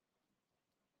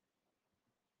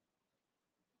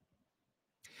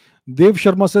 Dev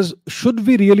Sharma says, should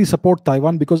we really support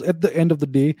Taiwan? Because at the end of the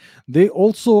day, they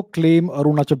also claim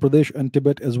Arunachal Pradesh and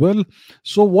Tibet as well.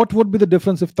 So, what would be the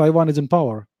difference if Taiwan is in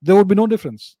power? There would be no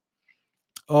difference.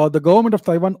 The government of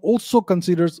Taiwan also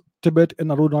considers Tibet and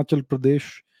Arunachal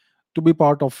Pradesh to be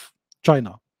part of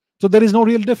China. So, there is no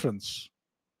real difference.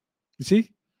 You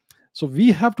see? So,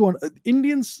 we have to,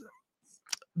 Indians,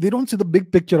 they don't see the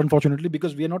big picture, unfortunately,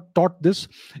 because we are not taught this.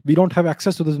 We don't have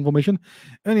access to this information.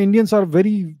 And Indians are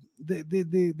very,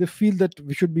 they feel that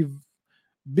we should be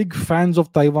big fans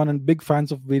of Taiwan and big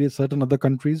fans of various certain other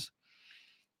countries.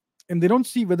 And they don't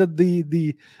see whether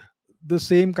the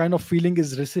same kind of feeling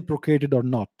is reciprocated or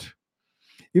not.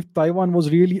 If Taiwan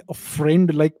was really a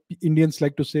friend, like Indians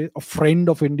like to say, a friend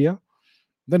of India,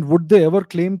 then would they ever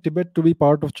claim Tibet to be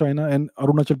part of China and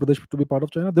Arunachal Pradesh to be part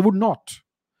of China? They would not.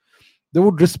 They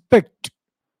would respect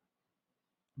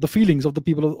the feelings of the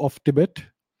people of Tibet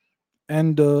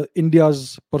and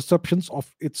India's perceptions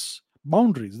of its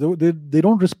boundaries. They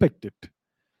don't respect it.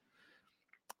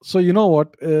 So you know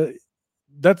what?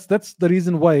 That's the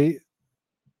reason why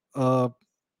uh,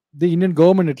 the Indian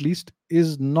government, at least,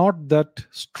 is not that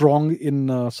strong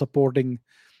in supporting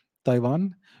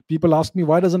Taiwan. People ask me,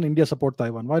 why doesn't India support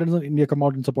Taiwan? Why doesn't India come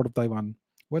out in support of Taiwan?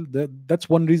 Well, that's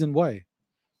one reason why.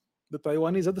 The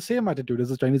Taiwanese have the same attitude as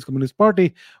the Chinese Communist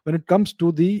Party when it comes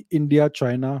to the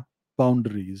India-China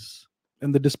boundaries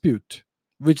and the dispute,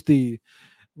 which the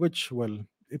which well,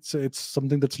 it's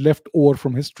something that's left over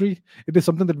from history. It is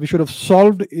something that we should have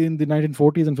solved in the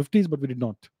 1940s and 50s, but we did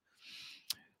not.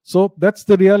 So that's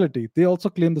the reality. They also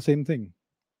claim the same thing.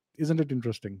 Isn't it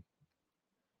interesting?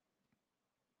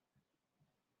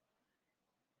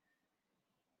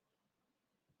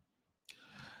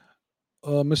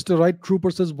 Mr. Wright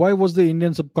Trooper says, why was the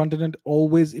Indian subcontinent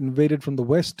always invaded from the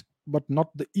west but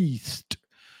not the east?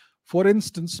 For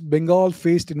instance, Bengal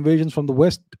faced invasions from the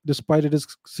west despite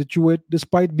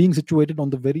being situated on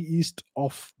the very east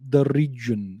of the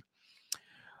region.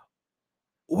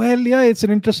 Well, yeah, it's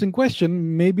an interesting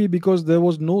question. Maybe because there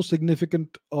was no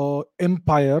significant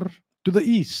empire to the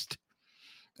east,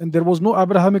 and there was no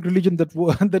Abrahamic religion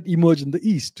that emerged in the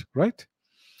east, right?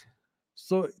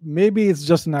 So maybe it's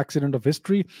just an accident of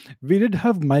history. We did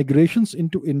have migrations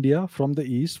into India from the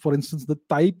east. For instance, the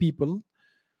Thai people,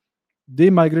 they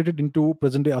migrated into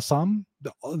present day Assam.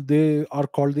 They are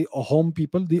called the Ahom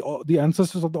people, the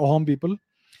ancestors of the Ahom people.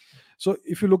 So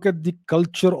if you look at the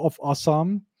culture of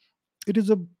Assam, it is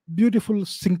a beautiful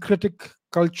syncretic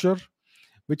culture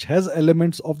which has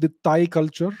elements of the Thai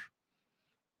culture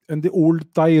and the old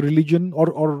Thai religion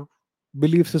or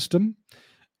belief system,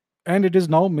 and it is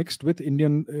now mixed with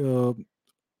Indian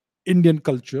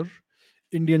culture,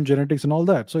 Indian genetics, and all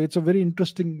that. So it's a very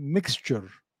interesting mixture.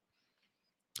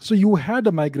 So you had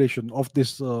a migration of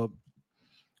this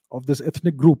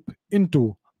ethnic group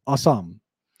into Assam.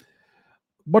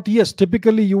 But yes,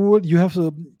 typically you have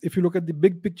if you look at the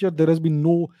big picture, there has been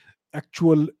no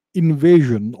actual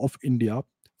invasion of India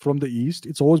from the east.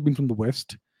 It's always been from the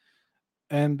west,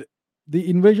 and the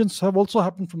invasions have also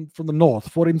happened from the north.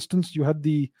 For instance, you had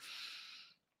the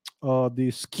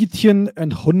Scythian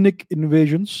and Hunnic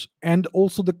invasions, and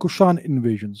also the Kushan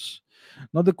invasions.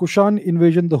 Now, the Kushan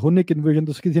invasion, the Hunnic invasion,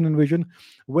 the Scythian invasion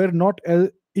were not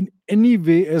in any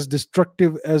way as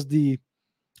destructive as the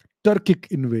Turkic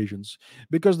invasions,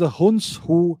 because the Huns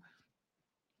who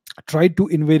tried to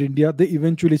invade India, they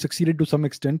eventually succeeded to some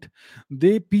extent.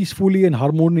 They peacefully and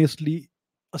harmoniously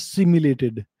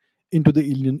assimilated into the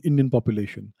Indian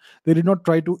population. They did not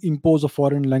try to impose a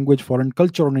foreign language, foreign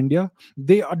culture on India.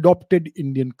 They adopted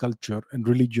Indian culture and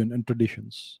religion and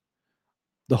traditions.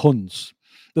 The Huns.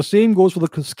 The same goes for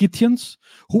the Scythians,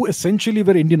 who essentially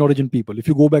were Indian origin people, if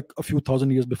you go back a few thousand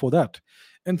years before that.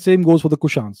 And same goes for the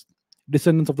Kushans,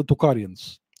 descendants of the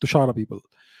Tukarians, Tushara people.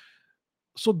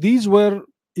 So these were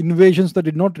invasions that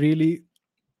did not really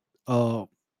uh,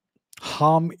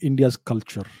 harm India's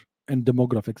culture and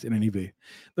demographics in any way.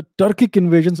 The Turkic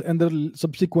invasions and the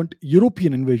subsequent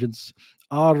European invasions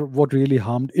are what really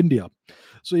harmed India.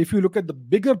 So, if you look at the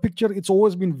bigger picture, it's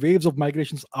always been waves of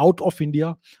migrations out of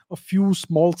India, a few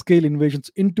small scale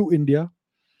invasions into India.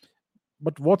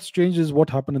 But what's changed is what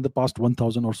happened in the past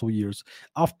 1000 or so years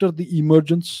after the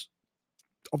emergence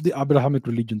of the Abrahamic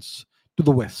religions to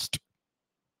the West.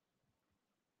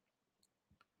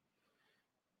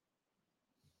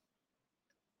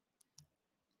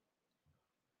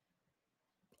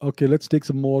 Okay, let's take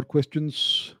some more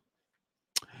questions.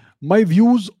 My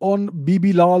views on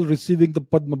Bibi Lal receiving the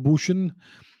Padma Bhushan.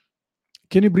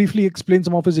 Can you briefly explain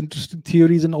some of his interesting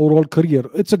theories and overall career?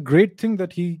 It's a great thing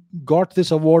that he got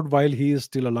this award while he is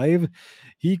still alive.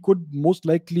 He could most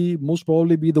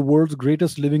probably be the world's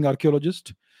greatest living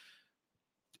archaeologist.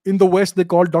 In the West, they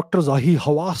call Dr. Zahi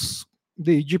Hawass,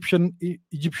 the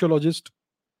Egyptologist,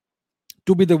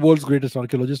 to be the world's greatest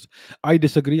archaeologist. I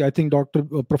disagree. I think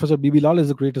Professor Bibi Lal is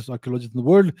the greatest archaeologist in the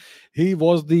world. He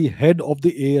was the head of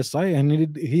the ASI,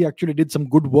 and he actually did some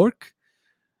good work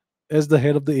as the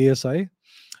head of the ASI.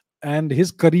 And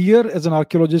his career as an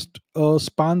archaeologist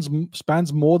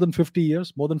spans more than 50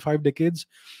 years, more than 5 decades.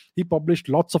 He published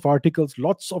lots of articles,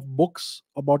 lots of books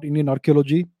about Indian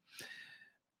archaeology,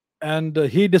 and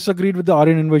he disagreed with the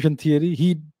Aryan invasion theory.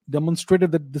 He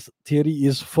demonstrated that this theory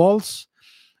is false,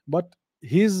 but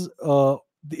his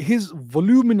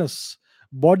voluminous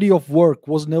body of work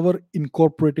was never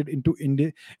incorporated into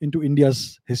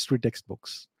India's history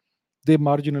textbooks. They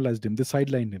marginalized him, they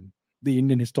sidelined him, the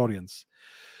Indian historians.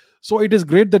 So it is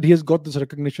great that he has got this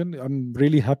recognition. I'm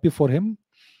really happy for him.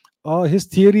 His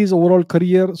theories, overall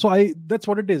career. So I that's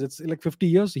what it is. It's like 50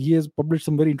 years. He has published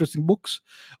some very interesting books.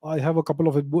 I have a couple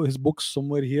of his books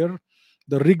somewhere here.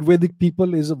 The Rig Vedic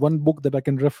People is one book that I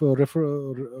can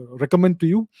recommend to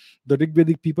you. The Rig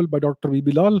Vedic People by Dr.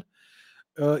 V.B. Lal.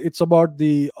 It's about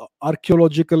the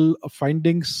archaeological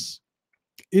findings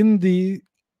in the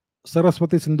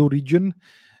Saraswati Sindhu region.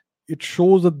 It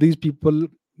shows that these people,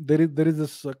 there is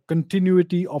this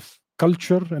continuity of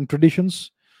culture and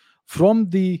traditions from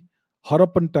the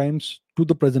Harappan times to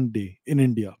the present day in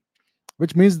India,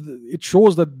 which means it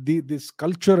shows that this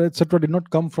culture, etc., did not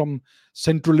come from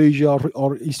Central Asia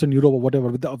or Eastern Europe or whatever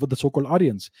with the so-called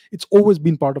Aryans. It's always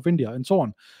been part of India and so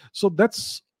on. So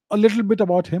that's a little bit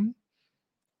about him.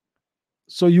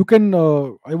 So you can,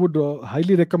 I would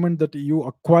highly recommend that you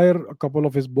acquire a couple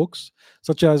of his books,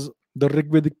 such as The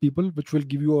Rigvedic People, which will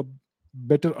give you a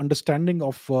better understanding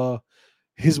of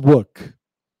his work.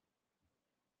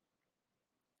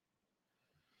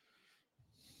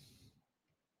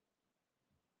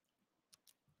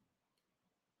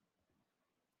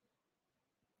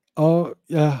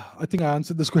 Yeah, I think I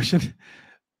answered this question.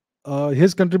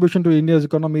 His contribution to India's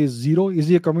economy is zero. Is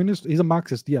he a communist? He's a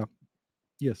Marxist. Yeah.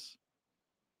 Yes.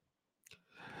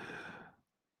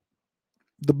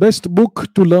 The best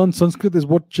book to learn Sanskrit is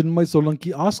what Chinmay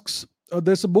Solanki asks.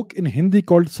 There's a book in Hindi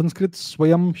called Sanskrit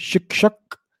Swayam Shikshak.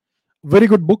 Very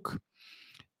good book.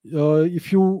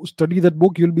 If you study that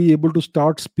book, you'll be able to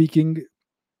start speaking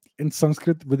in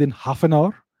Sanskrit within half an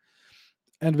hour.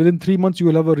 And within 3 months, you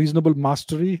will have a reasonable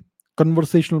mastery,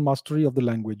 conversational mastery of the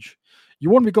language. You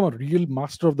won't become a real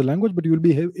master of the language, but you will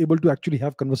be able to actually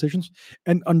have conversations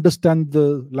and understand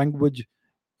the language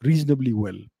reasonably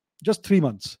well. Just 3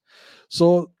 months.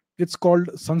 So it's called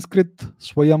Sanskrit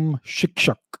Swayam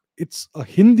Shikshak. It's a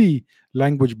Hindi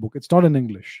language book. It's not in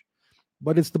English,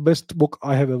 but it's the best book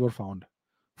I have ever found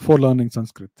for learning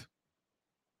Sanskrit.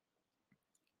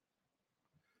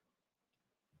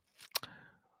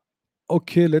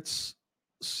 Okay, let's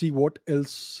see what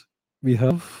else we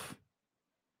have.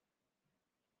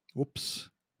 Oops.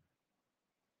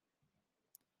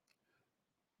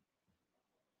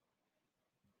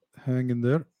 Hang in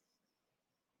there.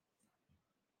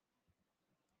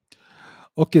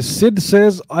 Okay, Sid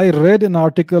says, I read an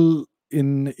article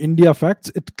in India Facts.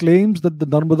 It claims that the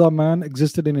Narmada man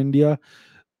existed in India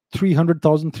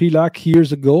 300,000, 3 lakh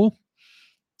years ago,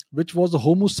 which was the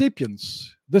Homo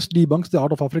sapiens. This debunks the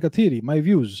out of Africa theory. My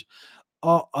views.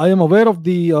 I am aware of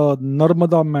the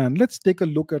Narmada man. Let's take a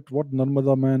look at what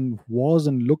Narmada man was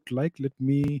and looked like.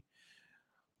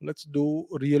 Let's do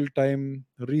real time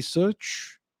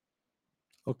research.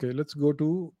 Okay, let's go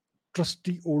to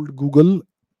trusty old Google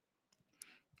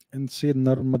and say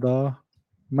Narmada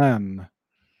man.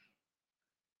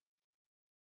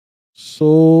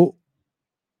 So,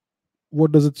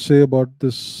 what does it say about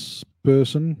this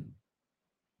person?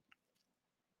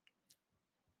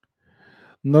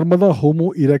 Narmada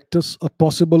Homo erectus, a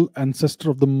possible ancestor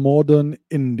of the modern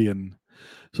Indian.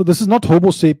 So, this is not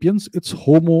Homo sapiens, it's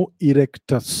Homo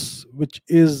erectus, which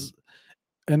is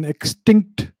an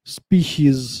extinct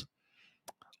species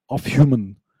of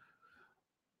human.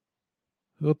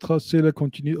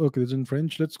 Continue. Okay, it's in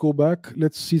French. Let's go back.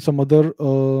 Let's see some other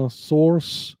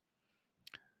source.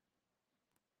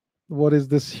 What is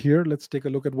this here? Let's take a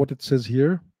look at what it says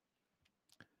here.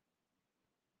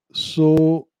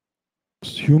 So,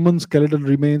 human skeletal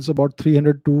remains about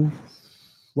 300 to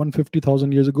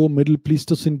 150,000 years ago, Middle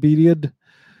Pleistocene period.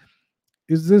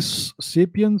 Is this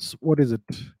sapiens? What is it?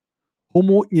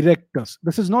 Homo erectus.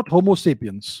 This is not Homo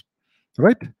sapiens,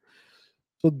 right?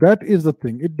 So that is the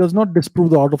thing. It does not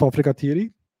disprove the out of Africa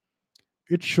theory.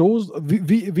 It shows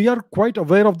we are quite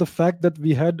aware of the fact that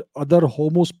we had other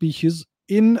Homo species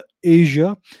in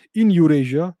Asia, in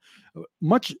Eurasia,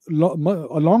 a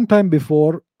long time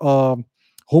before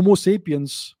Homo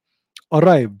sapiens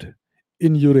arrived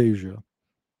in Eurasia.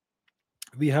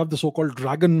 We have the so-called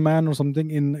dragon man or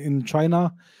something in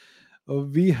China.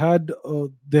 They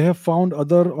have found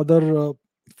other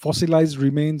fossilized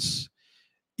remains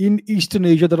in Eastern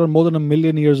Asia that are more than 1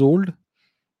 million years old.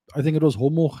 I think it was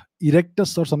Homo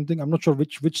erectus or something. I'm not sure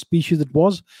which species it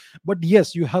was, but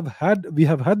yes, we have had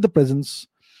the presence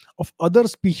of other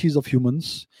species of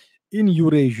humans in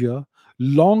Eurasia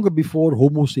long before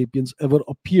Homo sapiens ever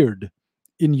appeared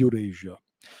in Eurasia.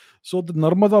 So the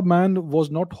Narmada man was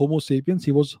not Homo sapiens;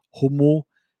 he was Homo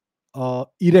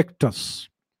erectus,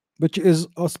 which is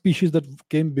a species that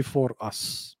came before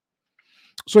us.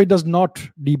 So it does not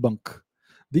debunk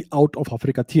the out of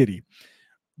Africa theory.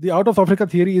 The out of Africa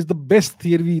theory is the best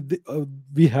theory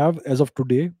we have as of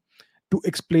today to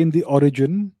explain the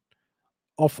origin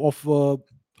of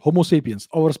Homo sapiens,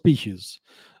 our species.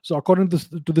 So, according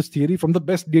to this theory, from the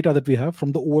best data that we have,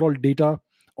 from the overall data,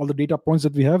 all the data points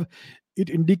that we have,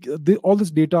 all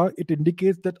this data, it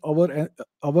indicates that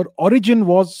our origin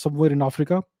was somewhere in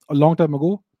Africa a long time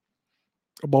ago.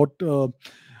 About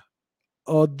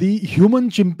the human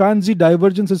chimpanzee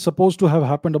divergence is supposed to have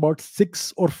happened about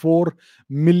 6 or 4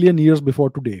 million years before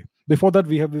today. Before that,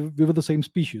 we were the same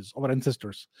species, our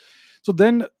ancestors. So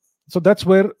then, so that's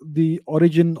where the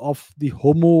origin of the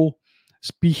Homo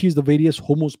species, the various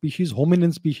Homo species,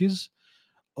 hominin species,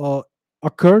 uh,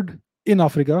 occurred in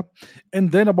Africa.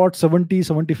 And then about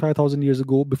 75,000 years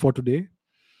ago, before today,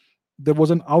 there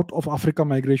was an out of Africa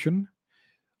migration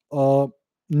uh,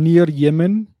 near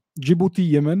Yemen, Djibouti,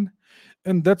 Yemen,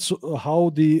 and that's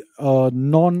how the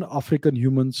non-African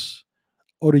humans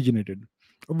originated,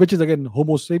 which is again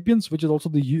Homo sapiens, which is also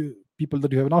the people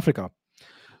that you have in Africa.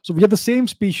 So we are the same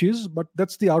species, but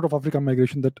that's the out of Africa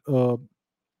migration that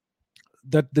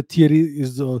the theory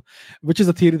is, which is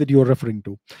the theory that you are referring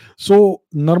to. So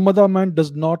Narmada man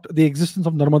does not, the existence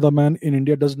of Narmada man in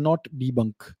India does not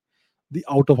debunk the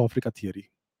out of Africa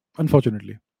theory,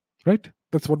 unfortunately, right?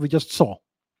 That's what we just saw.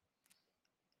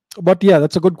 But yeah,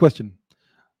 that's a good question.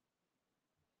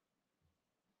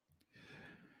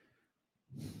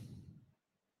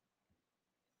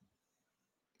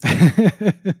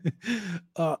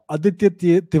 Aditya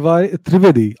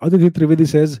Trivedi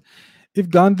says, if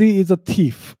Gandhi is a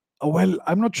thief, well,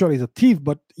 I'm not sure he's a thief,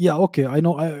 but yeah, okay, I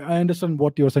know, I understand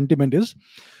what your sentiment is.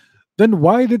 Then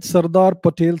why did Sardar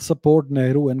Patel support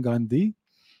Nehru and Gandhi?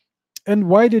 And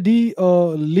why did he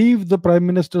leave the prime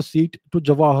minister seat to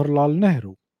Jawaharlal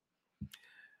Nehru?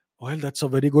 Well, that's a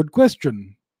very good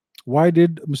question. Why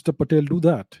did Mr. Patel do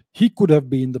that? He could have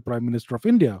been the prime minister of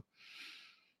India.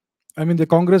 I mean, the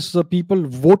Congress people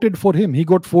voted for him. He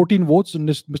got 14 votes, and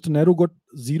Mr. Nehru got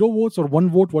 0 votes or 1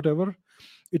 vote, whatever.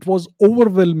 It was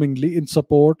overwhelmingly in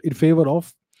support, in favor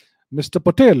of Mr.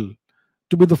 Patel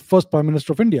to be the first Prime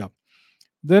Minister of India.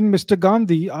 Then Mr.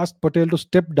 Gandhi asked Patel to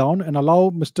step down and allow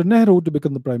Mr. Nehru to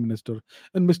become the Prime Minister,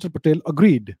 and Mr. Patel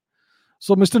agreed.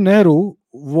 So Mr. Nehru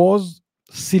was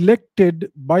selected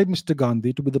by Mr.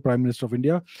 Gandhi to be the Prime Minister of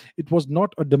India. It was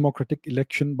not a democratic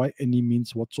election by any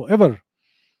means whatsoever.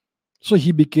 So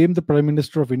he became the Prime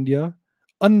Minister of India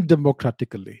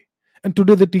undemocratically. And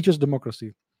today they teach us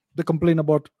democracy. They complain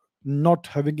about not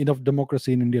having enough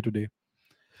democracy in India today.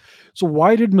 So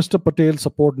why did Mr. Patel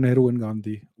support Nehru and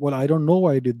Gandhi? Well, I don't know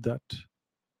why he did that.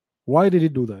 Why did he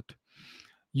do that?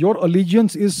 Your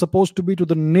allegiance is supposed to be to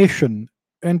the nation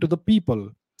and to the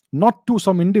people, not to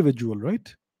some individual,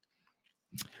 right?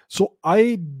 So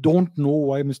I don't know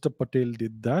why Mr. Patel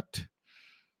did that.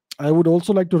 I would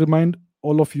also like to remind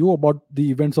all of you about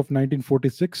the events of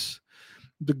 1946,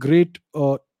 the great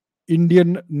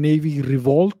Indian Navy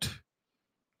revolt,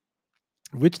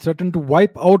 which threatened to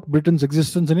wipe out Britain's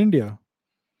existence in India.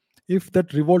 If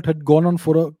that revolt had gone on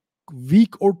for a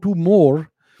week or two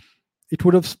more, it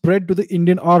would have spread to the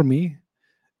Indian army,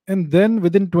 and then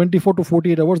within 24 to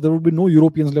 48 hours, there would be no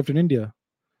Europeans left in India.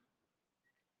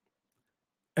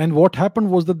 And what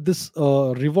happened was that this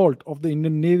revolt of the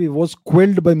Indian Navy was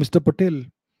quelled by Mr. Patel,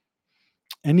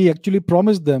 and he actually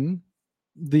promised them,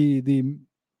 the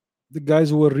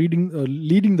guys who were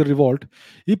leading the revolt,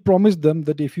 he promised them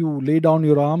that if you lay down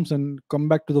your arms and come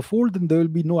back to the fold, then there will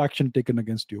be no action taken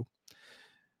against you.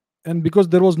 And because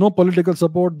there was no political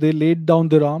support, they laid down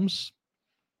their arms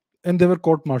and they were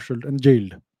court-martialed and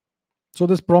jailed. So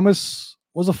this promise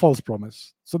was a false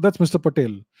promise. So that's Mr.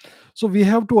 Patel. So we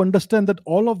have to understand that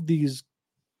all of these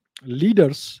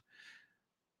leaders,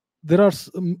 there are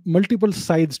multiple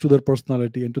sides to their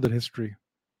personality and to their history.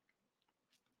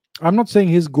 I'm not saying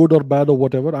he's good or bad or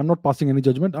whatever. I'm not passing any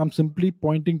judgment. I'm simply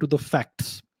pointing to the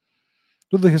facts,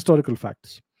 to the historical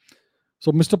facts.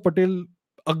 So Mr. Patel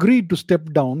agreed to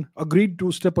step down, agreed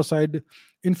to step aside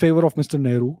in favor of Mr.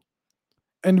 Nehru.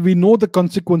 And we know the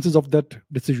consequences of that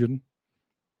decision.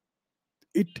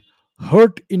 It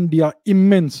hurt India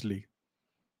immensely.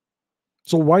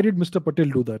 So why did Mr. Patel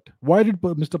do that? Why did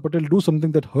Mr. Patel do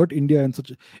something that hurt India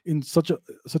in such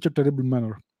a terrible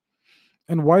manner?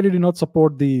 And why did he not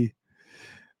support the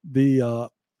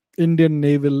Indian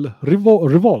naval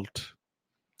revolt?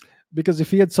 Because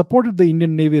if he had supported the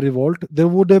Indian Navy revolt, there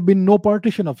would have been no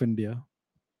partition of India,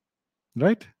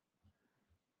 right?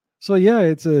 So yeah,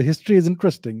 it's history is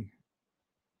interesting,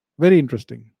 very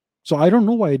interesting. So I don't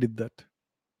know why he did that.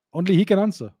 Only he can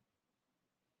answer.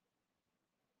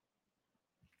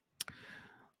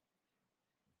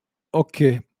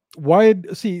 Okay, why?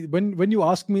 See, when you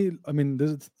ask me, I mean,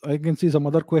 I can see some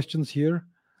other questions here.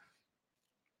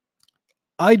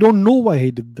 I don't know why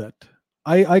he did that.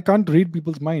 I can't read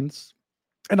people's minds,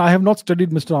 and I have not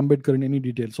studied Mr. Ambedkar in any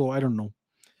detail, so I don't know.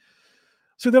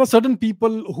 So there are certain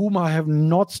people whom I have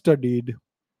not studied.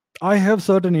 I have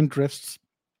certain interests,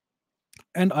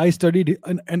 and I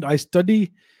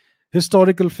study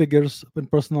historical figures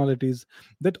and personalities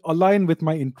that align with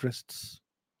my interests.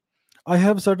 I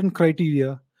have certain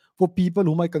criteria for people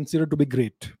whom I consider to be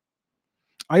great.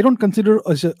 I don't consider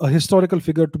a historical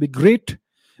figure to be great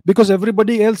because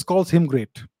everybody else calls him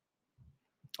great.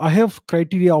 I have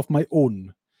criteria of my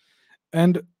own.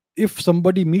 And if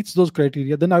somebody meets those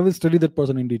criteria, then I will study that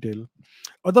person in detail.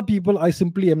 Other people I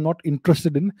simply am not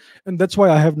interested in. And that's why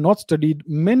I have not studied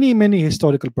many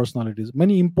historical personalities,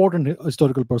 many important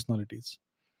historical personalities.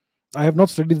 I have not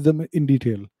studied them in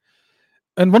detail.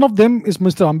 And one of them is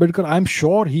Mr. Ambedkar. I'm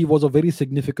sure he was a very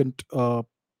significant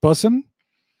person.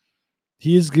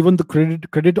 He is given the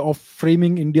credit of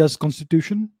framing India's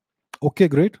constitution. Okay,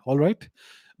 great, all right.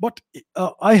 But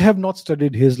I have not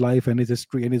studied his life and his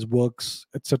history and his works,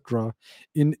 etc.,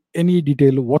 in any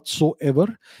detail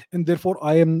whatsoever, and therefore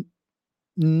I am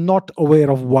not aware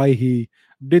of why he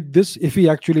did this, if he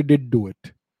actually did do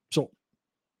it. So,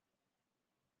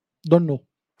 don't know.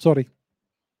 Sorry.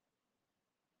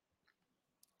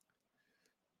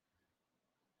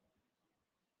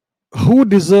 Who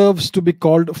deserves to be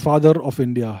called Father of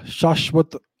India?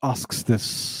 Shashwat asks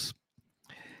this.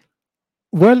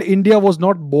 Well, India was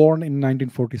not born in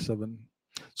 1947.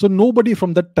 So nobody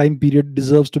from that time period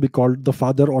deserves to be called the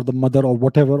father or the mother or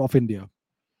whatever of India.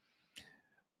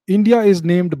 India is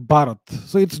named Bharat.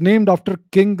 So it's named after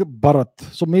King Bharat.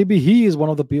 So maybe he is one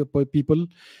of the people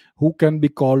who can be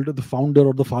called the founder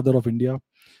or the father of India.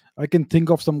 I can think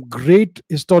of some great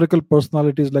historical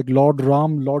personalities like Lord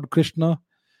Ram, Lord Krishna,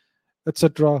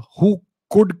 etc., who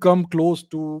could come close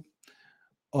to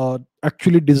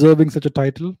actually deserving such a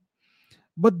title.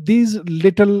 But these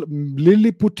little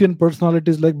Lilliputian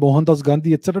personalities like Mohandas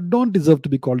Gandhi, etc., don't deserve to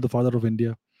be called the father of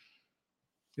India.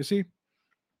 You see,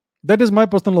 that is my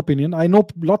personal opinion. I know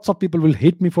lots of people will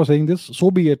hate me for saying this.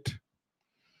 So be it.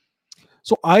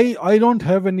 So I don't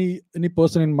have any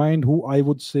person in mind who I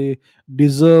would say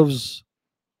deserves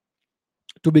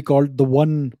to be called the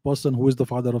one person who is the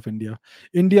father of India.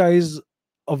 India is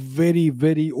a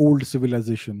very old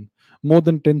civilization, more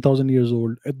than 10,000 years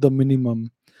old at the minimum.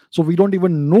 So we don't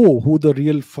even know who the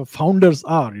real founders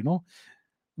are.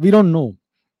 We don't know.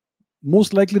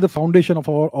 Most likely the foundation of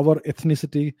our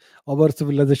ethnicity, our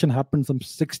civilization happened some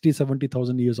 60,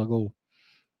 70,000 years ago,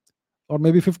 or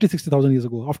maybe 50, 60,000 years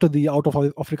ago, after the out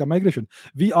of Africa migration.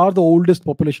 We are the oldest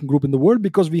population group in the world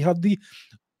because we have the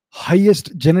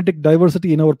highest genetic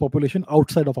diversity in our population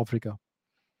outside of Africa,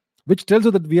 which tells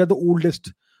you that we are the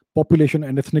oldest population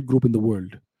and ethnic group in the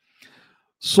world.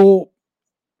 So,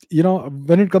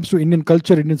 when it comes to Indian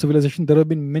culture, Indian civilization, there have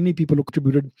been many people who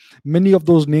contributed. Many of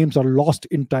those names are lost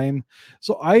in time.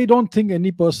 So I don't think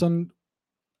any person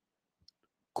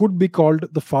could be called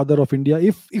the father of India.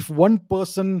 If one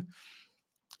person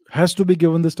has to be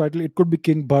given this title, it could be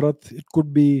King Bharat, it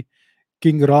could be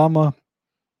King Rama,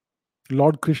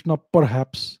 Lord Krishna,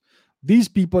 perhaps. These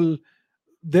people,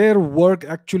 their work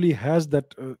actually has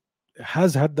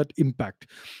had that impact.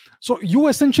 So you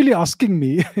essentially asking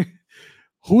me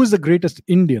who is the greatest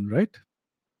Indian, right?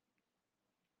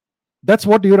 That's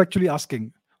what you're actually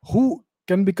asking. Who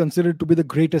can be considered to be the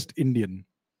greatest Indian?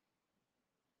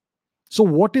 So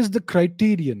what is the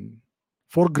criterion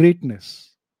for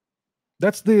greatness?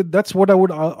 That's what I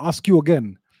would ask you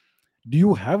again. Do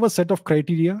you have a set of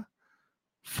criteria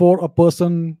for a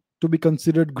person to be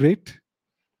considered great?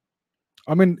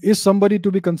 I mean, is somebody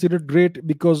to be considered great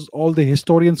because all the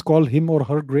historians call him or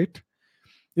her great?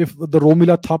 If the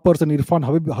Romila Thapars and Irfan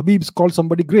Habibs call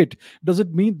somebody great, does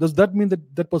that mean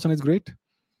that that person is great?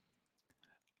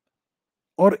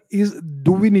 Or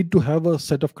do we need to have a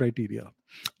set of criteria?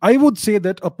 I would say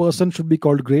that a person should be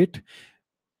called great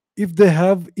if they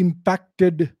have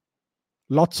impacted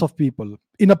lots of people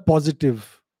in a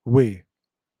positive way.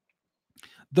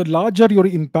 The larger your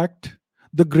impact,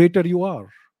 the greater you are.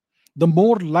 The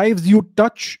more lives you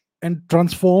touch and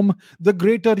transform, the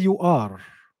greater you are.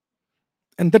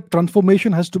 And that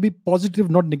transformation has to be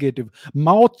positive, not negative.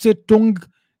 Mao Zedong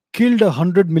killed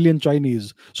 100 million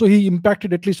Chinese. So he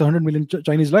impacted at least 100 million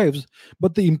Chinese lives,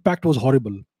 but the impact was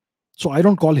horrible. So I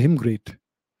don't call him great.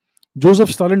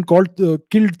 Joseph Stalin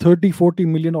killed 30, 40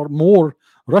 million or more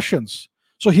Russians.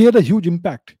 So he had a huge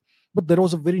impact, but there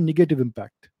was a very negative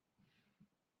impact.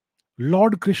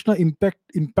 Lord Krishna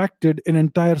impacted an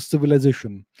entire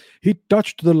civilization. He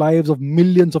touched the lives of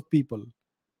millions of people.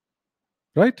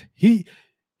 Right? He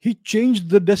changed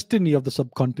the destiny of the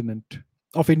subcontinent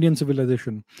of Indian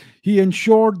civilization. He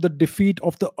ensured the defeat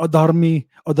of the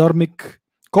adharmic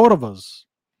Kauravas.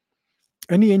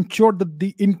 and he ensured that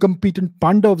the incompetent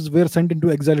Pandavas were sent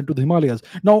into exile into the Himalayas.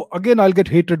 Now, again, I'll get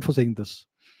hatred for saying this.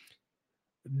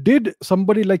 Did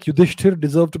somebody like Yudhishthir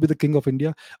deserve to be the king of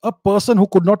India? A person who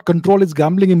could not control his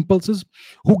gambling impulses,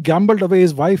 who gambled away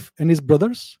his wife and his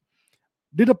brothers?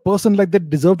 Did a person like that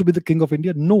deserve to be the king of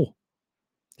India? No.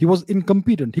 He was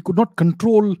incompetent. He could not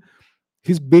control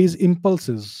his base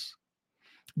impulses.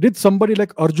 Did somebody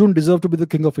like Arjun deserve to be the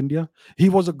king of India? He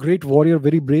was a great warrior,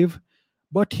 very brave,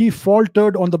 but he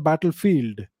faltered on the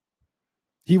battlefield.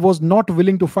 He was not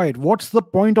willing to fight. What's the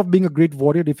point of being a great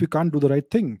warrior if you can't do the right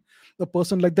thing? A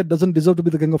person like that doesn't deserve to be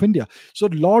the king of India. So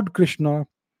Lord Krishna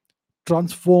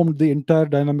transformed the entire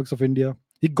dynamics of India.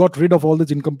 He got rid of all these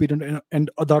incompetent and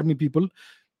adharmi people,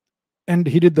 and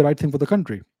he did the right thing for the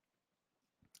country.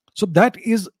 So that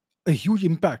is a huge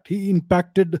impact. He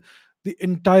impacted the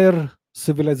entire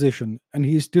civilization, and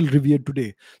he is still revered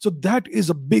today. So that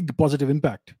is a big positive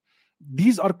impact.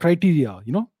 These are criteria,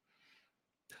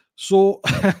 So,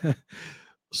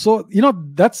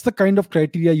 that's the kind of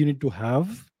criteria you need to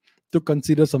have to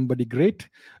consider somebody great.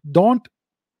 Don't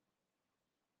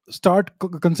start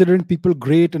considering people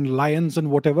great and lions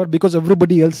and whatever because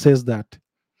everybody else says that.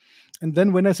 And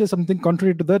then when I say something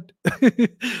contrary to that,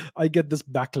 I get this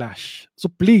backlash. So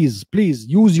please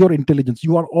use your intelligence.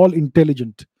 You are all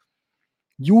intelligent.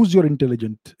 Use your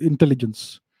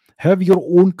intelligence. Have your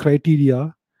own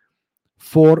criteria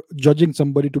for judging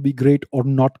somebody to be great or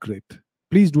not great.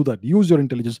 Please do that. Use your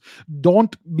intelligence.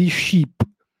 Don't be sheep.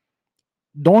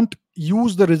 Don't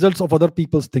use the results of other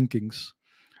people's thinkings.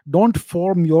 Don't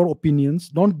form your opinions.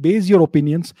 Don't base your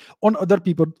opinions on other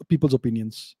people's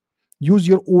opinions. Use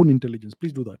your own intelligence.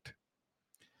 Please do that.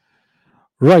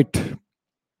 Right.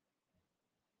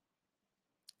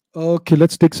 Okay,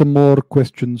 let's take some more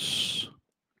questions.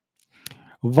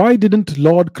 Why didn't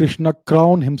Lord Krishna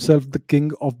crown himself the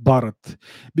king of Bharat?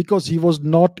 Because he was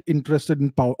not interested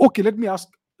in power. Okay, let me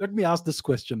ask this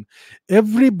question.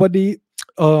 Everybody,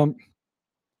 so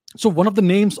one of the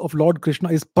names of Lord Krishna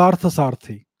is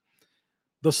Parthasarthi,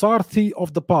 the Sarthi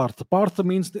of the Parth. Parth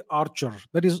means the archer.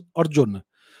 That is Arjun.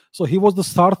 So he was the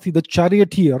Sarthi, the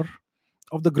charioteer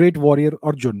of the great warrior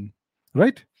Arjun,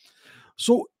 right?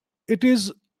 So it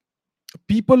is,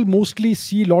 people mostly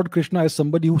see Lord Krishna as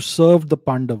somebody who served the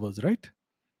Pandavas, right?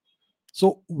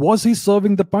 So was he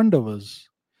serving the Pandavas?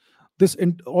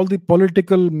 All the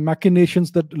political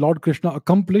machinations that Lord Krishna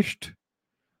accomplished,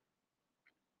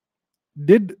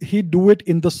 did he do it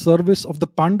in the service of the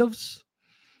Pandavas?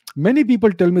 Many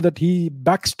people tell me that he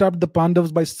backstabbed the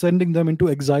Pandavas by sending them into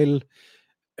exile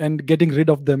and getting rid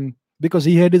of them because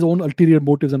he had his own ulterior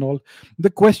motives and all. The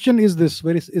question is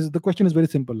very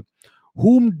simple.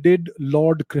 Whom did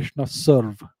Lord Krishna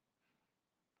serve?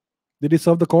 Did he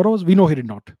serve the Kauravas? We know he did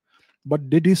not. But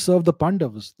did he serve the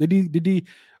Pandavas? Did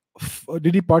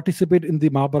he participate in the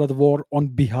Mahabharata war on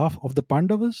behalf of the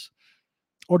Pandavas?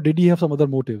 Or did he have some other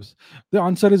motives? The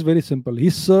answer is very simple. He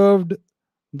served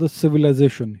the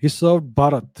civilization. He served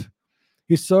Bharat.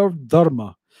 He served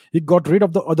Dharma. He got rid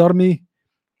of the Adharmi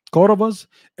Kauravas.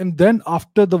 And then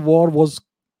after the war was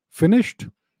finished,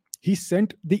 he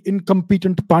sent the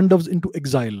incompetent Pandavas into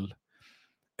exile.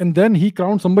 And then he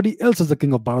crowned somebody else as the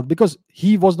king of Bharat because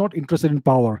he was not interested in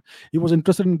power. He was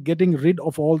interested in getting rid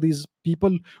of all these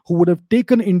people who would have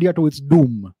taken India to its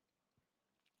doom.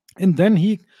 And then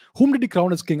whom did he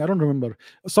crown as king? I don't remember.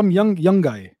 Some young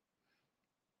guy.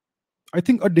 I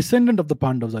think a descendant of the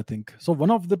Pandavas, I think. So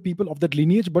one of the people of that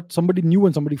lineage, but somebody new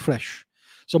and somebody fresh.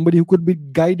 Somebody who could be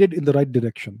guided in the right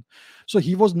direction. So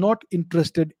he was not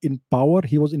interested in power.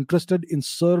 He was interested in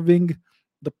serving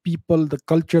the people, the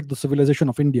culture, the civilization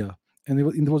of India. And he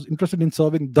was interested in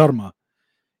serving Dharma.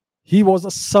 He was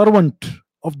a servant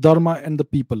of Dharma and the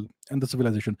people and the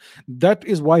civilization. That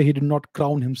is why he did not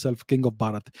crown himself king of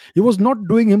Bharat. He was not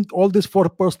doing all this for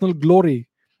personal glory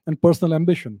and personal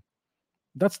ambition.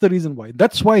 That's the reason why.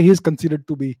 That's why he is considered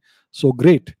to be so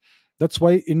great. That's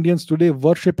why Indians today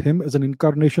worship him as an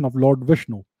incarnation of Lord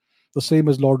Vishnu, the same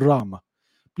as Lord Ram.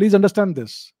 Please understand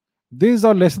this. These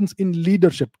are lessons in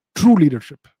leadership, true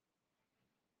leadership.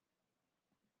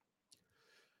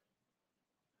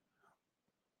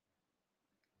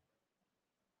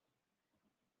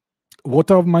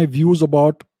 What are my views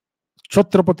about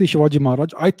Chhatrapati Shivaji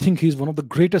Maharaj? I think he's one of the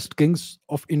greatest kings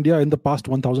of India in the past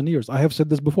 1000 years. I have said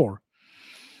this before.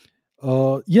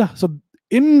 So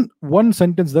in one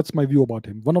sentence, that's my view about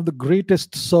him. One of the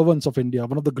greatest servants of India,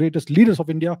 one of the greatest leaders of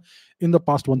India in the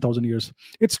past 1000 years.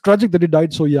 It's tragic that he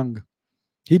died so young.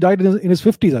 He died in his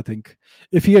 50s, I think.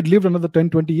 If he had lived another 10,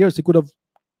 20 years, he could have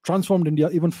transformed India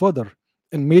even further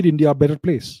and made India a better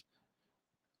place.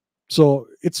 So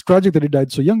it's tragic that he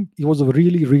died so young. He was a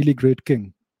really, really great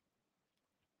king.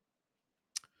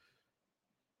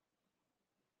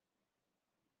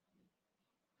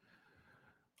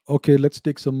 Okay, let's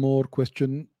take some more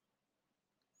question.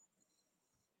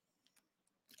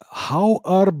 How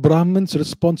are Brahmins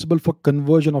responsible for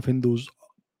conversion of Hindus?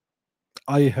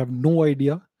 I have no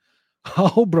idea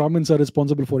how Brahmins are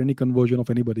responsible for any conversion of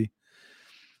anybody.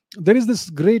 There is this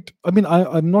great. I mean,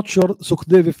 I'm not sure,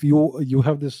 Sukhdev, if you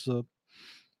have this,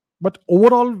 but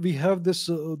overall we have this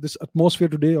atmosphere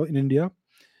today in India,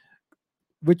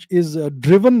 which is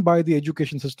driven by the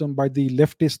education system, by the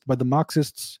leftists, by the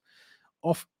Marxists,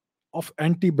 of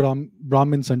anti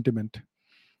Brahmin sentiment.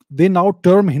 They now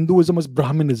term Hinduism as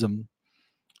Brahminism,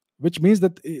 which means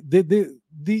that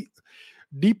the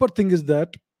deeper thing is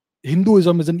that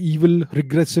Hinduism is an evil,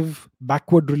 regressive,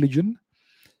 backward religion,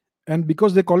 and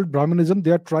because they call it Brahminism,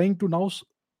 they are trying to now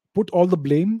put all the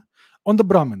blame on the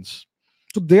Brahmins.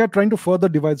 So they are trying to further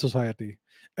divide society.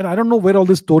 And I don't know where all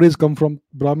these stories come from.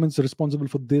 Brahmins are responsible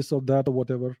for this or that or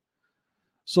whatever.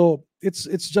 So it's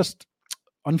just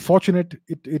unfortunate.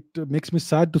 It makes me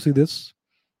sad to see this.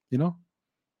 You know.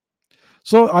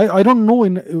 So I don't know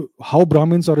in how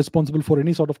Brahmins are responsible for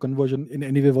any sort of conversion in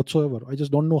any way whatsoever. I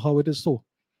just don't know how it is so.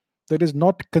 That is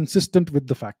not consistent with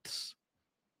the facts.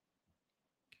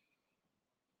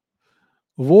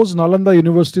 Was Nalanda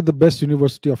University the best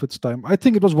university of its time? I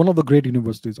think it was one of the great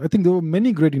universities. I think there were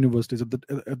many great universities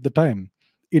at the time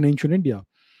in ancient India.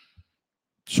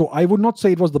 So I would not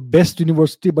say it was the best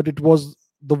university, but it was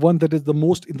the one that is the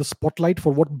most in the spotlight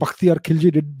for what Bakhtiyar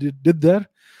Khilji did there.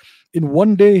 In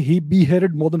one day, he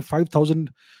beheaded more than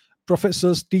 5,000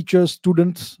 professors, teachers,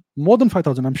 students, more than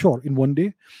 5,000, I'm sure, in one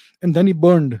day. And then he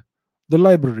burned the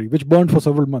library, which burned for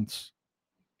several months.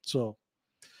 So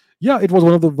yeah, it was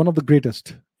one of the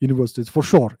greatest universities for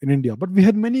sure in India. But we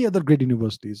had many other great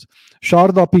universities.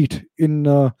 Sharda Peeth in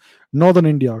northern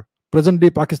India, present day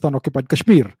Pakistan occupied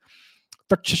Kashmir.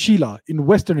 Takshashila in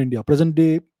western India, present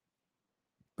day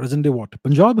what?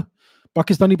 Punjab,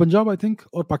 Pakistani Punjab, I think,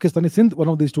 or Pakistani Sindh, one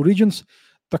of these two regions.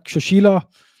 Takshashila,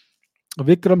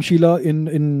 Vikramshila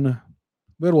in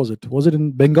where was it? Was it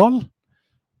in Bengal?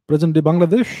 Present day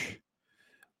Bangladesh.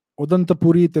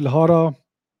 Odantapuri, Tilhara.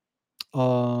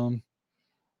 Um,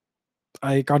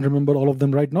 I can't remember all of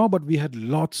them right now, but we had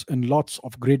lots and lots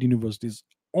of great universities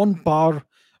on par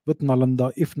with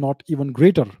Nalanda, if not even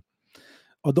greater.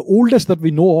 The oldest that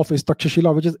we know of is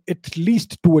Takshashila, which is at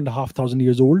least 2,500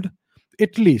 years old.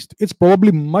 At least. It's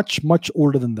probably much, much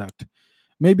older than that.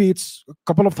 Maybe it's a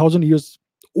couple of thousand years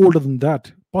older than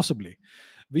that, possibly.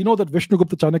 We know that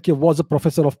Vishnugupta Chanakya was a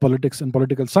professor of politics and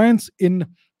political science in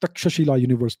Takshashila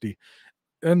University.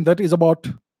 And that is about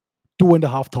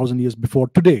 2,500 years before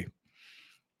today.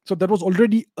 So that was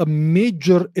already a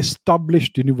major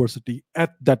established university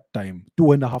at that time,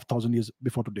 2,500 years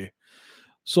before today.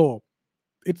 So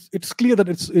it's clear that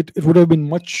it would have been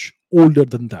much older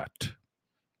than that.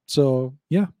 So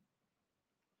yeah.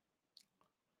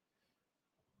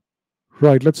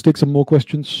 Right, let's take some more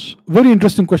questions. Very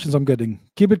interesting questions I'm getting.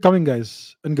 Keep it coming,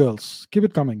 guys and girls. Keep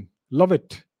it coming. Love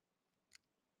it.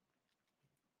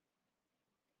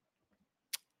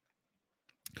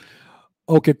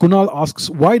 Okay, Kunal asks,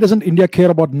 why doesn't India care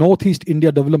about Northeast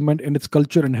India development and its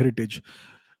culture and heritage?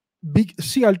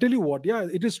 See, I'll tell you what. Yeah,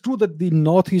 it is true that the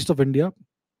northeast of India,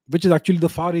 which is actually the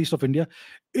far east of India,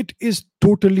 it is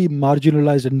totally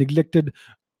marginalized and neglected.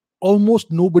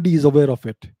 Almost nobody is aware of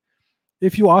it.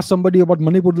 If you ask somebody about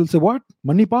Manipur, they'll say, "What?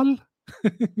 Manipal?"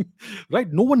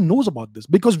 Right? No one knows about this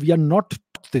because we are not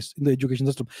taught this in the education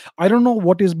system. I don't know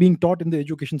what is being taught in the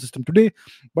education system today,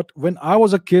 but when I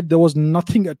was a kid, there was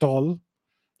nothing at all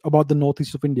about the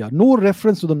northeast of India. No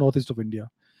reference to the northeast of India.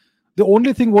 The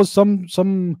only thing was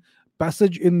some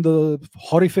passage in the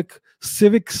horrific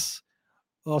civics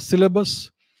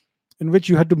syllabus in which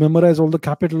you had to memorize all the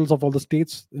capitals of all the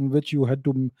states in which you had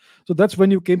to. So that's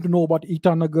when you came to know about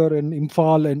Itanagar and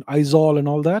Imphal and Aizawl and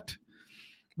all that.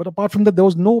 But apart from that, there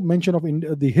was no mention of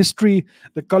the history,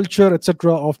 the culture,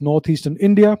 etc. of northeastern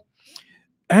India.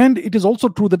 And it is also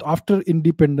true that after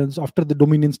independence, after the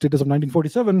dominion status of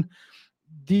 1947,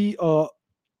 the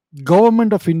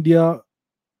government of India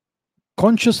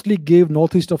consciously gave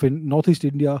northeast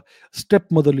India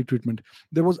stepmotherly treatment.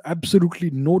 There was absolutely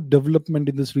no development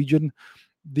in this region.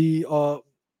 The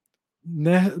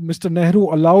Mr.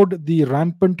 Nehru allowed the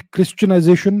rampant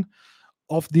Christianization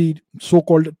of the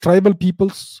so-called tribal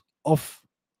peoples of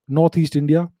northeast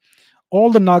India.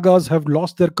 All the Nagas have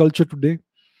lost their culture today.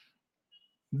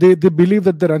 They believe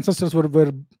that their ancestors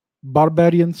were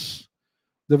barbarians,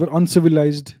 they were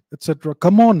uncivilized, etc.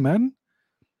 Come on, man.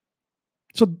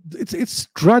 So it's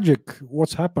tragic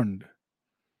what's happened.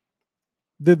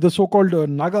 The so-called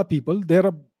Naga people,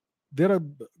 they're a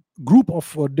group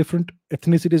of different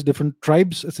ethnicities, different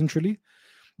tribes. Essentially,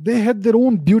 they had their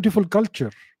own beautiful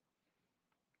culture,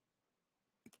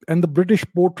 and the British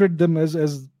portrayed them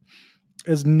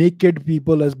as naked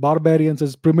people, as barbarians,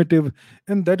 as primitive,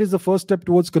 and that is the first step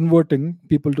towards converting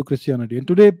people to Christianity. And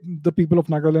today, the people of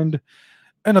Nagaland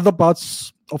and other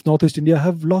parts of Northeast India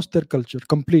have lost their culture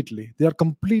completely. They are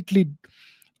completely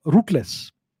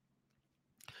rootless.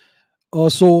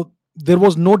 So there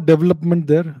was no development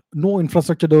there, no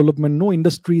infrastructure development, no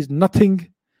industries,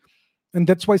 nothing, and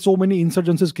that's why so many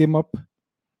insurgencies came up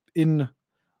in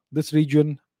this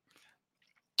region.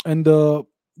 And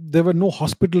there were no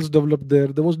hospitals developed there.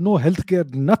 There was no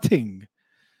healthcare, nothing.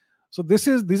 So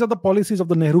these are the policies of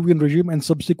the Nehruvian regime and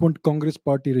subsequent Congress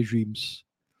party regimes.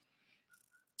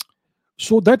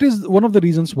 So that is one of the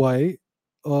reasons why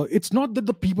it's not that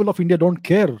the people of India don't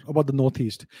care about the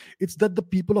Northeast. It's that the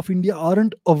people of India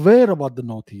aren't aware about the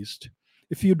Northeast.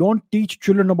 If you don't teach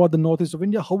children about the Northeast of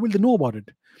India, how will they know about it?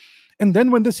 And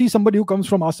then when they see somebody who comes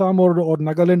from Assam or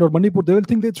Nagaland or Manipur, they will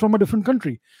think that it's from a different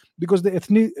country because the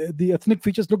ethnic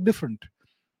features look different.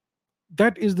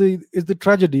 That is the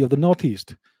tragedy of the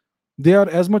Northeast. They are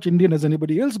as much Indian as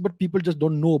anybody else, but people just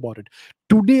don't know about it.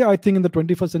 Today, I think in the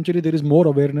 21st century, there is more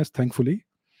awareness, thankfully.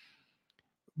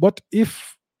 But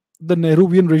if the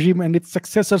Nehruvian regime and its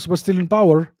successors were still in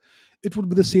power, it would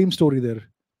be the same story there: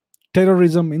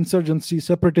 terrorism, insurgency,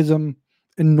 separatism,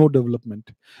 and no development.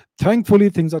 Thankfully,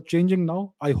 things are changing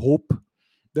now. I hope.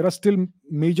 There are still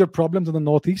major problems in the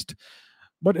Northeast,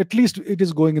 but at least it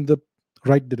is going in the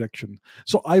right direction.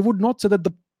 So I would not say that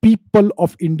the people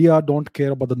of India don't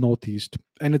care about the Northeast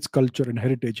and its culture and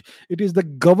heritage. It is the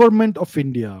government of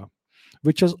India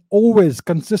which has always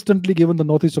consistently given the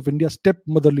Northeast of India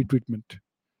stepmotherly treatment.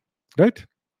 Right?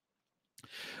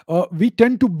 We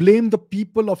tend to blame the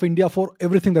people of India for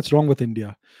everything that's wrong with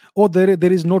India. Oh, there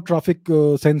is no traffic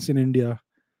sense in India.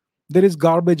 There is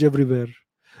garbage everywhere.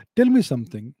 Tell me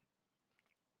something.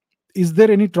 Is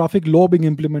there any traffic law being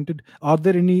implemented? Are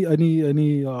there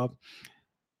any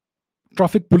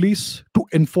traffic police to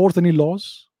enforce any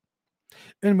laws?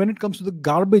 And when it comes to the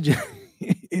garbage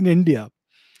in India,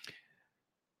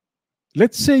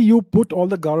 let's say you put all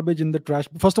the garbage in the trash.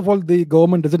 First of all, the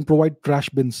government doesn't provide trash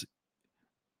bins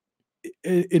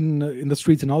in the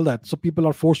streets and all that, so people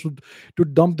are forced to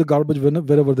dump the garbage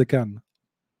wherever they can.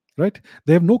 Right?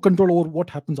 They have no control over what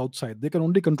happens outside. They can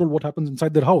only control what happens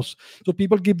inside their house. So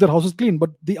people keep their houses clean, but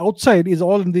the outside is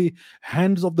all in the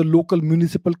hands of the local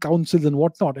municipal councils and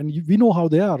whatnot. And we know how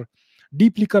they are: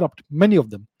 deeply corrupt, many of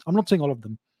them. I'm not saying all of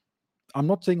them. I'm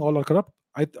not saying all are corrupt.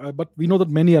 But we know that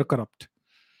many are corrupt,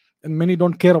 and many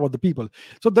don't care about the people.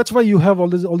 So that's why you have all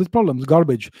these problems.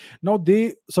 Garbage. Now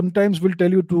they sometimes will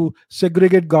tell you to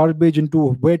segregate garbage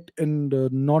into wet and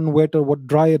non-wet, or what,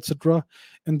 dry, etc.,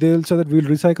 and they'll say that we'll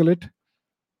recycle it.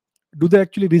 Do they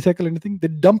actually recycle anything? They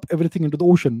dump everything into the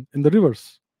ocean, in the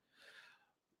rivers.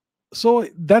 So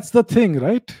that's the thing,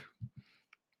 right?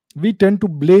 We tend to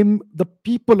blame the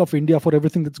people of India for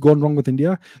everything that's gone wrong with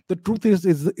India. The truth is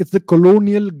it's the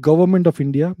colonial government of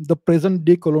India, the present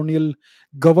day colonial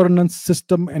governance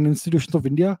system and institutions of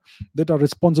India, that are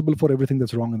responsible for everything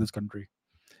that's wrong in this country.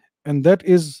 And that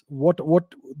is what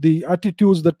the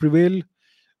attitudes that prevail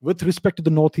with respect to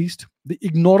the Northeast, the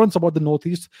ignorance about the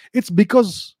Northeast. It's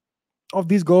because of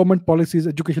these government policies,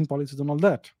 education policies, and all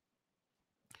that.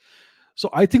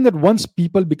 So I think that once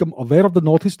people become aware of the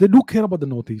Northeast, they do care about the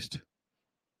Northeast.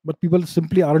 But people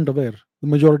simply aren't aware, the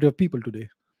majority of people today.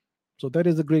 So that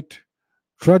is the great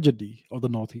tragedy of the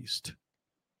Northeast.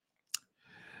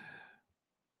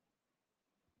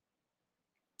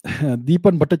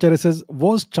 Deepan Bhattacharya says,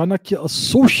 was Chanakya a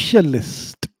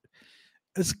socialist,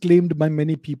 as claimed by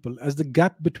many people, as the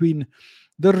gap between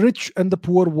the rich and the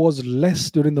poor was less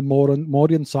during the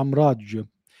Mauryan Samraj?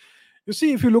 You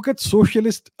see, if you look at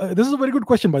socialist, this is a very good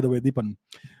question, by the way, Deepan.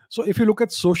 So if you look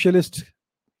at socialist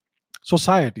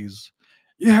societies,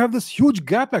 you have this huge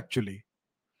gap actually.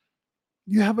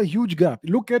 You have a huge gap.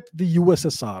 Look at the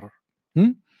USSR.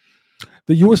 Hmm?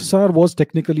 The USSR was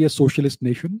technically a socialist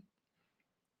nation,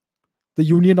 the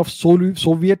Union of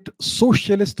Soviet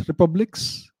Socialist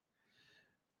Republics.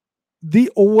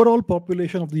 The overall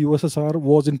population of the USSR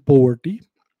was in poverty,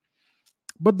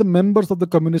 but the members of the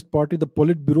Communist Party, the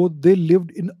Politburo, they lived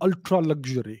in ultra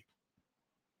luxury.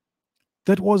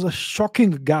 That was a shocking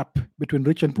gap between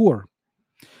rich and poor.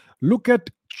 Look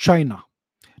at China.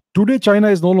 Today, China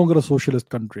is no longer a socialist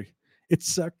country.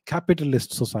 It's a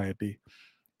capitalist society.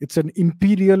 It's an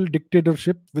imperial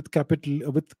dictatorship with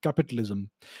capitalism.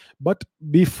 But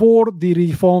before the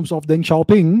reforms of Deng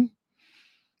Xiaoping,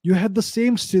 you had the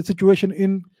same situation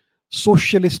in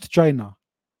socialist China.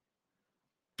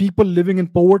 People living in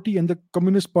poverty and the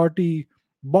Communist Party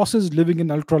bosses living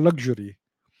in ultra luxury.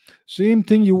 Same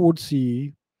thing you would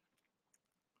see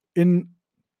in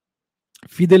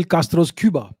Fidel Castro's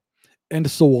Cuba, and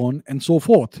so on and so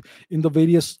forth, in the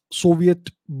various Soviet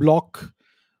bloc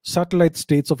satellite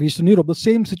states of Eastern Europe. The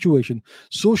same situation.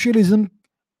 Socialism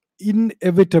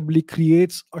inevitably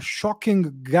creates a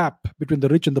shocking gap between the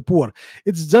rich and the poor.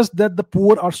 It's just that the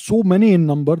poor are so many in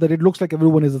number that it looks like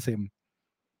everyone is the same.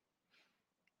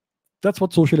 That's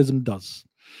what socialism does.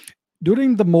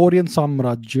 During the Mauryan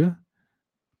Samrajya,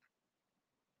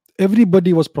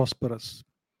 everybody was prosperous.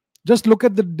 Just look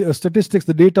at the statistics,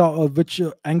 the data which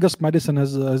Angus Madison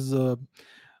has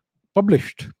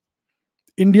published.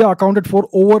 India accounted for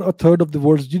over a third of the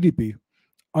world's GDP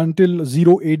until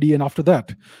 0 AD and after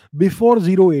that. Before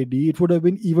 0 AD, it would have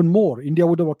been even more. India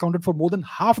would have accounted for more than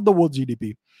half the world's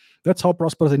GDP. That's how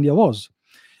prosperous India was.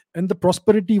 And the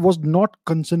prosperity was not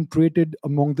concentrated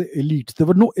among the elites. There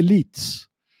were no elites,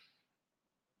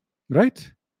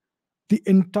 right? The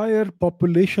entire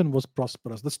population was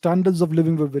prosperous. The standards of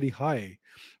living were very high.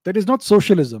 That is not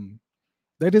socialism.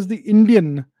 That is the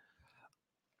Indian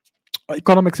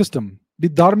economic system, the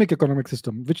dharmic economic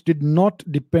system, which did not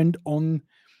depend on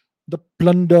the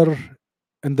plunder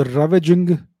and the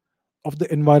ravaging of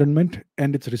the environment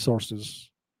and its resources.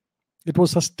 It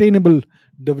was sustainable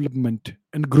development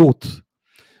and growth.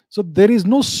 So there is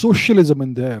no socialism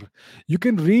in there. You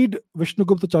can read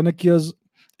Vishnugupta Chanakya's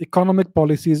economic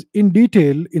policies in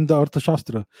detail in the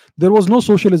Arthashastra. There was no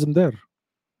socialism there.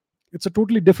 It's a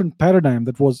totally different paradigm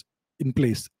that was in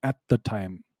place at the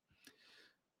time.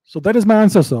 So that is my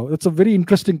answer, sir. It's a very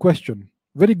interesting question.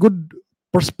 Very good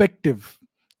perspective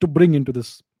to bring into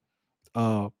this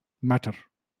matter.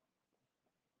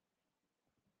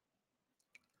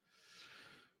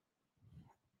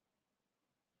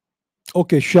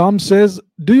 Okay, Sham says,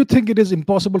 do you think it is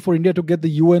impossible for India to get the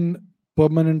UN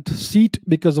permanent seat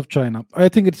because of China? I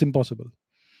think it's impossible.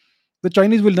 The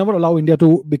Chinese will never allow India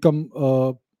to become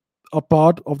a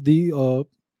part of the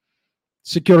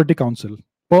Security Council,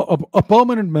 a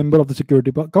permanent member of the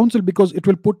Security Council, because it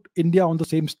will put India on the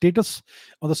same status,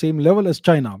 on the same level as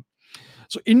China.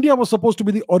 So India was supposed to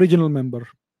be the original member,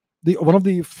 one of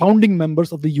the founding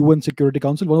members of the UN Security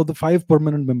Council, one of the 5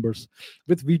 permanent members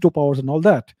with veto powers and all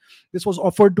that. This was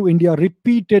offered to India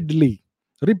repeatedly.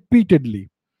 Repeatedly.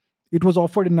 It was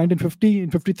offered in 1950,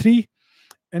 in 53,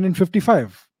 and in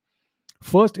 55.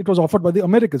 First, it was offered by the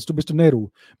Americans to Mr. Nehru.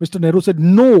 Mr. Nehru said,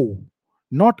 no,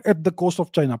 not at the cost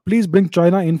of China. Please bring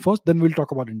China in first, then we'll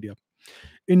talk about India.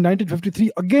 In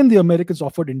 1953, again, the Americans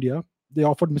offered India. They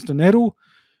offered Mr. Nehru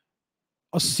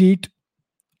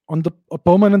a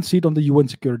permanent seat on the UN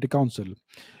Security Council.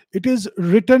 It is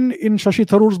written in Shashi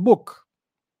Tharoor's book.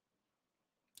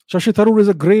 Shashi Tharoor is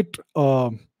a great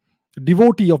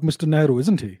devotee of Mr. Nehru,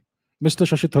 isn't he? Mr.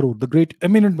 Shashi Tharoor, the great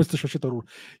eminent Mr. Shashi Tharoor.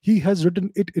 He has written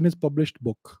it in his published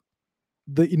book,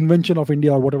 The Invention of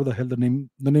India, or whatever the hell the name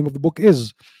of the book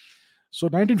is. So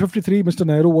 1953, Mr.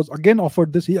 Nehru was again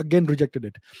offered this. He again rejected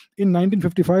it. In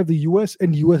 1955, the US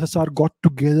and USSR got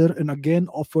together and again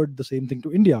offered the same thing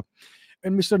to India.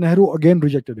 And Mr. Nehru again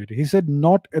rejected it. He said,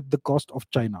 not at the cost of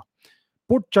China.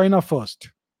 Put China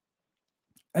first.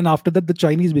 And after that, the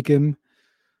Chinese became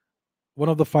one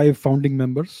of the 5 founding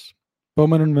members,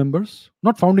 permanent members,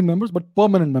 not founding members, but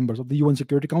permanent members of the UN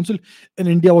Security Council. And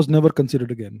India was never considered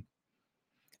again.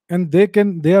 And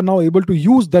they are now able to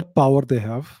use that power they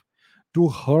have to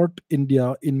hurt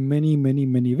India in many, many,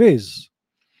 many ways.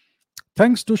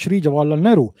 Thanks to Shri Jawaharlal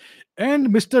Nehru. And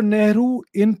Mr. Nehru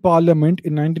in Parliament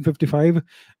in 1955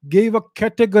 gave a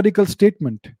categorical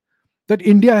statement that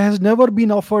India has never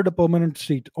been offered a permanent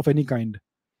seat of any kind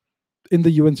in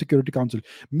the UN Security Council.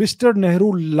 Mr.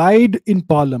 Nehru lied in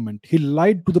Parliament. He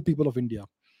lied to the people of India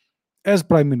as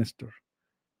Prime Minister.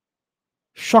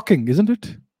 Shocking, isn't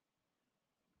it?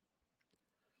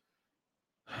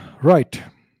 Right.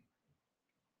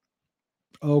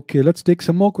 Okay, let's take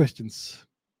some more questions.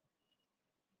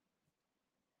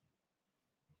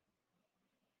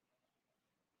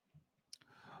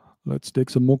 Let's take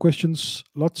some more questions.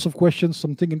 Lots of questions.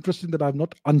 Something interesting that I've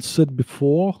not answered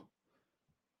before.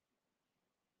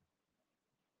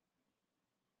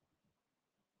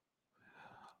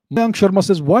 Mayank Sharma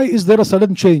says, why is there a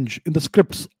sudden change in the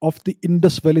scripts of the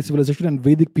Indus Valley civilization and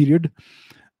Vedic period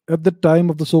at the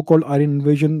time of the so-called Aryan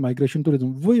invasion, migration,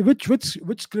 tourism?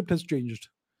 Which script has changed?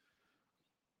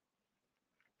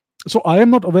 So I am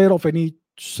not aware of any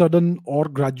sudden or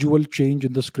gradual change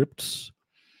in the scripts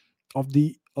of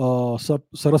the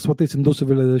Saraswati Sindhu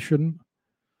civilization?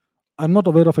 I'm not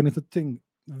aware of anything.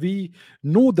 We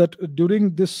know that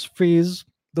during this phase,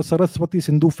 the Saraswati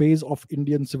Sindhu phase of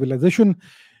Indian civilization,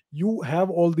 you have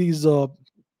all these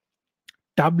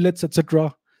tablets,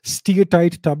 etc.,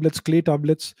 steatite tablets, clay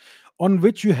tablets, on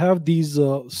which you have these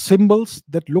symbols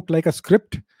that look like a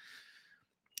script,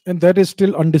 and that is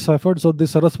still undeciphered. So the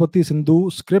Saraswati Sindhu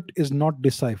script is not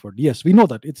deciphered. Yes, we know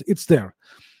that it's there.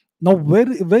 Now,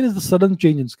 where is the sudden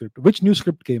change in script? Which new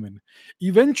script came in?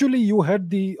 Eventually, you had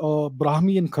the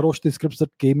Brahmi and Kharoshthi scripts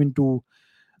that came into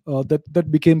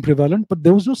that became prevalent, but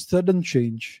there was no sudden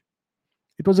change.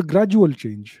 It was a gradual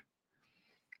change,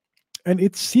 and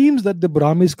it seems that the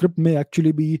Brahmi script may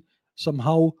actually be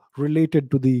somehow related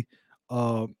to the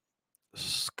uh,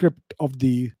 script of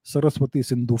the Saraswati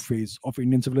Sindhu phase of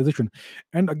Indian civilization.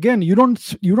 And again, you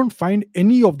don't find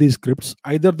any of these scripts,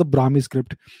 either the Brahmi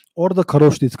script or the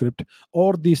Kharoshthi script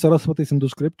or the Saraswati Sindhu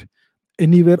script,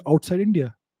 anywhere outside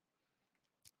India.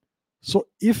 So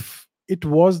if it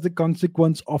was the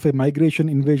consequence of a migration,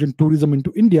 invasion, tourism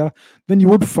into India, then you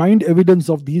would find evidence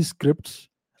of these scripts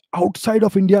outside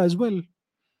of India as well,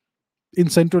 in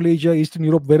Central Asia, Eastern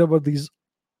Europe, wherever these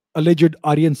alleged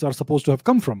Aryans are supposed to have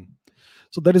come from.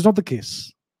 So that is not the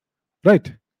case,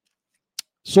 right?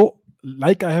 So,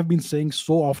 like I have been saying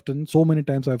so often, so many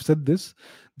times I've said this,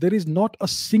 there is not a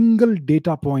single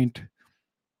data point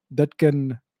that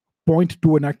can point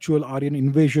to an actual Aryan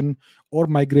invasion or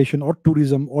migration or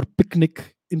tourism or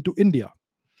picnic into India.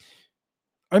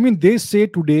 I mean, they say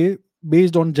today,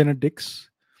 based on genetics,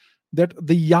 that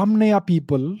the Yamnaya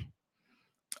people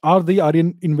are the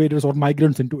Aryan invaders or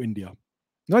migrants into India.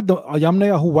 Right? The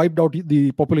Yamnaya who wiped out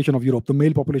the population of Europe, the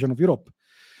male population of Europe.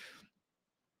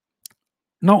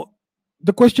 Now,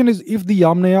 the question is, if the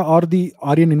Yamnaya are the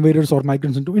Aryan invaders or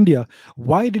migrants into India,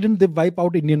 why didn't they wipe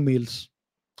out Indian males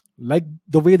like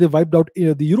the way they wiped out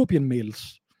the European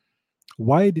males?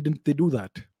 Why didn't they do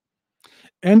that?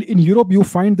 And in Europe, you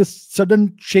find this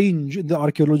sudden change in the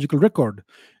archaeological record,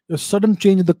 a sudden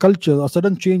change in the culture, a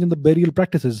sudden change in the burial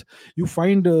practices. You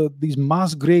find these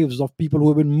mass graves of people who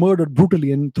have been murdered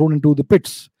brutally and thrown into the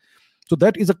pits. So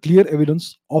that is a clear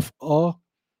evidence of a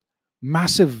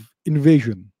massive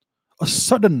invasion, a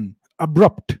sudden,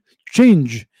 abrupt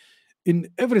change in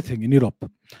everything in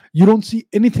Europe. You don't see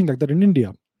anything like that in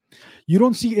India. You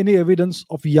don't see any evidence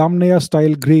of Yamnaya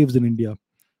style graves in India,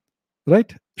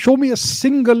 right? Show me a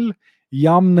single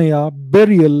Yamnaya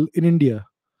burial in India,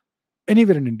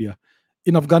 anywhere in India,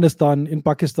 in Afghanistan, in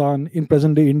Pakistan, in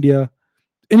present day India,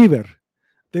 anywhere.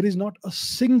 There is not a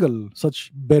single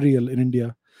such burial in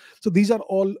India. So these are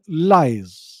all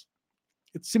lies.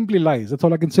 It's simply lies. That's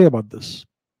all I can say about this.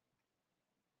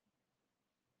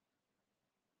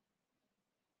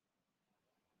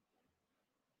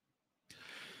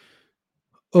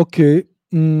 Okay.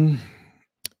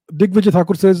 Digvijay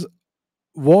Thakur says,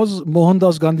 was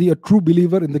Mohandas Gandhi a true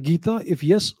believer in the Gita? If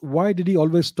yes, why did he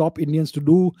always stop Indians to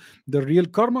do the real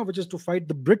karma, which is to fight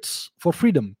the Brits for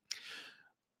freedom?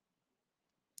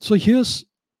 So here's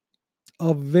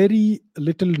a very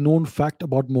little known fact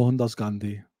about Mohandas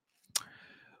Gandhi.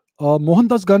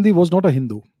 Mohandas Gandhi was not a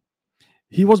Hindu.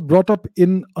 He was brought up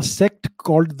in a sect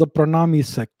called the Pranami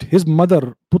sect. His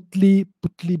mother, Putli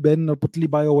Ben or Putli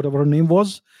Bai or whatever her name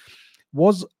was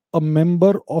a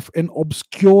member of an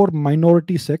obscure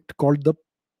minority sect called the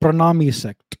Pranami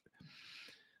sect.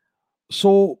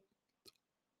 So,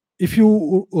 if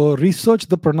you research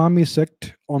the Pranami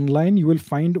sect online, you will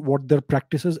find what their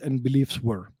practices and beliefs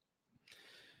were.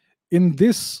 In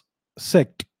this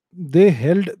sect, they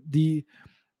held the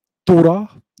Torah,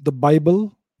 the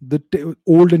Bible, the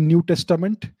Old and New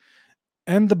Testament,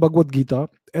 and the Bhagavad Gita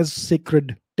as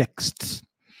sacred texts.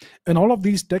 And all of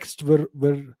these texts were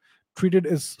treated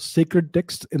as sacred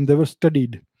texts, and they were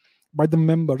studied by the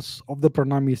members of the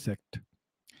Pranami sect.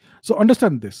 So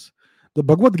understand this. The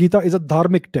Bhagavad Gita is a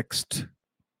dharmic text.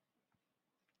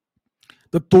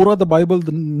 The Torah, the Bible,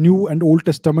 the New and Old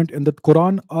Testament, and the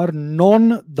Quran are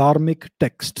non dharmic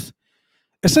texts.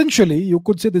 Essentially, you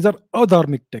could say these are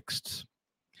adharmic texts.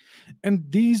 And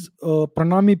these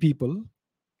Pranami people,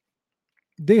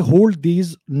 they hold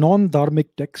these non dharmic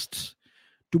texts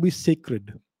to be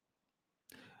sacred,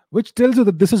 which tells you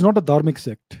that this is not a dharmic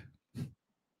sect,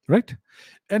 right?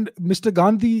 And Mr.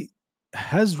 Gandhi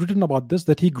has written about this,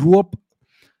 that he grew up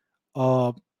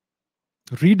uh,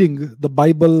 reading the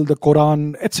Bible, the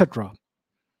Quran, etc.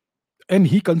 And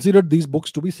he considered these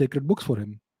books to be sacred books for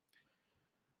him.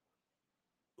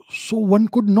 So one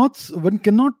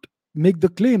cannot make the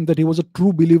claim that he was a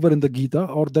true believer in the Gita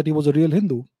or that he was a real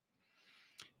Hindu.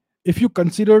 If you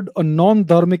considered a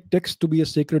non-dharmic text to be a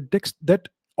sacred text, that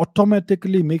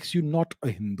automatically makes you not a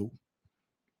Hindu.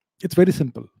 It's very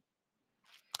simple.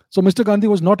 So Mr. Gandhi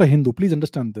was not a Hindu. Please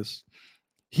understand this.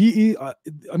 I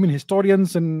mean,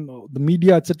 historians and the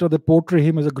media, etc., they portray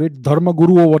him as a great dharma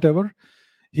guru or whatever.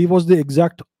 He was the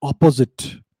exact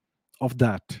opposite of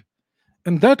that.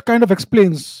 And that kind of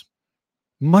explains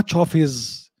much of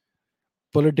his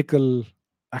political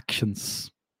actions.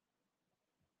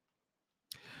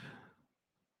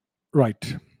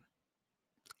 Right.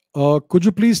 Could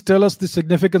you please tell us the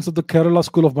significance of the Kerala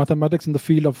School of Mathematics in the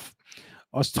field of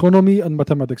astronomy and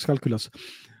mathematics, calculus?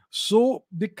 So,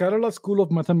 the Kerala School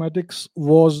of Mathematics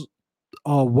was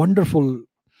a wonderful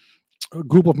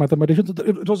group of mathematicians.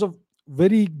 It was a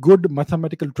very good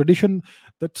mathematical tradition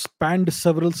that spanned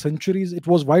several centuries. It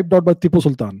was wiped out by Tipu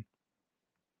Sultan,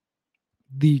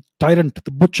 the tyrant,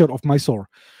 the butcher of Mysore.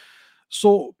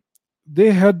 So,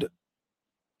 they had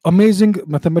amazing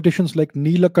mathematicians like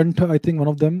Neelakantha, I think one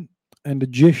of them, and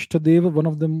Jeshtadeva, one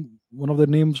of them, one of their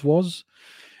names was,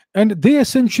 and they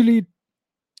essentially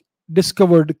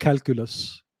discovered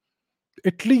calculus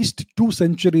at least 2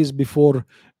 centuries before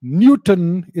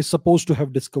Newton is supposed to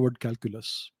have discovered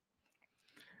calculus.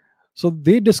 So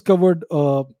they discovered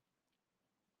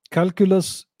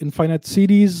calculus, infinite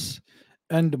series,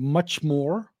 and much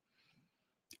more.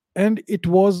 And it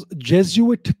was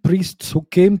Jesuit priests who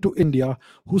came to India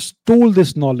who stole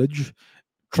this knowledge,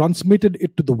 transmitted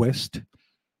it to the West,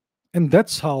 and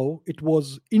that's how it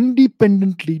was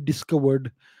independently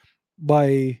discovered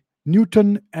by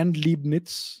Newton and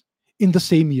Leibniz in the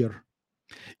same year.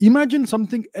 Imagine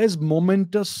something as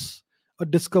momentous a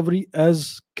discovery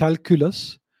as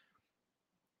calculus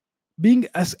being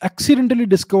as accidentally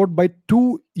discovered by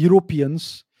two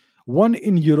Europeans, one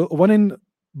in Europe, one in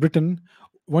Britain,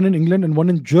 one in England, and one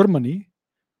in Germany,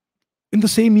 in the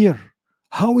same year.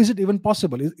 How is it even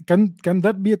possible? Can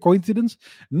that be a coincidence?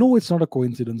 No, it's not a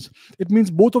coincidence. It means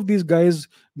both of these guys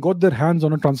got their hands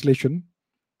on a translation,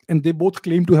 and they both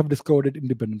claim to have discovered it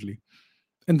independently.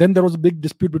 And then there was a big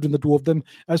dispute between the two of them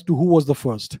as to who was the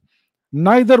first.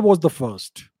 Neither was the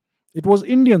first. It was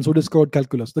Indians who discovered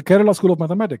calculus, the Kerala School of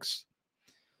Mathematics.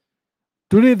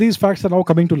 Today, these facts are now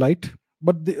coming to light,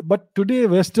 but today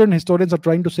Western historians are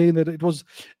trying to say that it was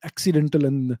accidental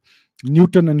and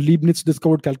Newton and Leibniz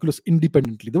discovered calculus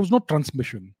independently. There was no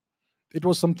transmission. It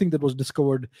was something that was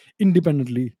discovered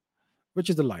independently, which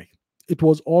is a lie. It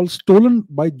was all stolen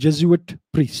by Jesuit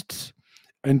priests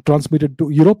and transmitted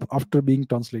to Europe after being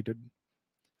translated.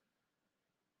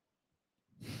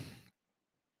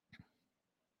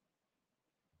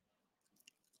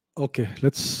 Okay,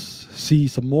 let's see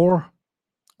some more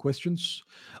questions.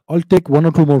 I'll take one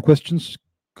or two more questions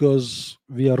because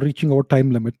we are reaching our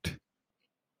time limit.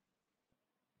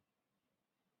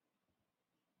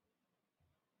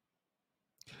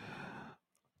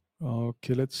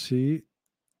 Okay, let's see.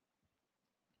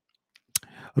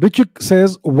 Richard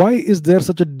says, why is there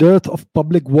such a dearth of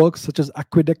public works such as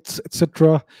aqueducts,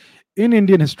 etc., in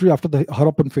Indian history after the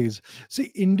Harappan phase?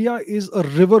 See, India is a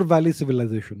river valley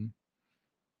civilization.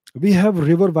 We have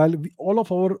river valley, all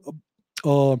of our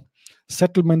uh,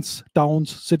 settlements, towns,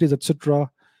 cities,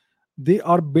 etc., they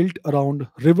are built around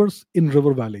rivers in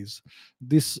river valleys.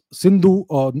 This Sindhu,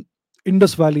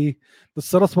 Indus Valley, the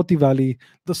Saraswati Valley,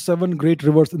 the seven great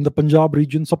rivers in the Punjab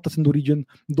region, Sapta Sindhu region,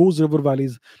 those river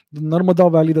valleys, the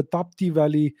Narmada Valley, the Tapti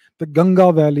Valley, the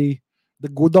Ganga Valley, the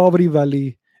Godavari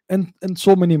Valley, and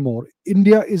so many more.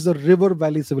 India is a river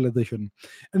valley civilization.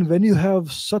 And when you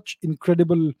have such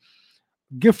incredible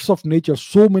gifts of nature,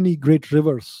 so many great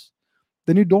rivers,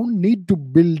 then you don't need to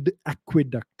build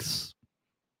aqueducts.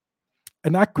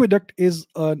 An aqueduct is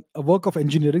a work of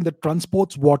engineering that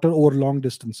transports water over long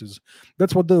distances.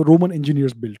 That's what the Roman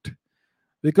engineers built.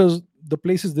 Because the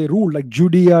places they ruled, like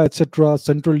Judea, etc.,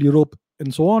 Central Europe,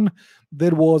 and so on,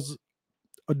 there was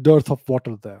a dearth of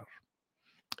water there.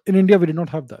 In India, we did not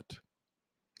have that.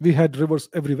 We had rivers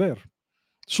everywhere.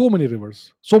 So many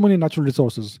rivers, so many natural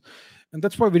resources. And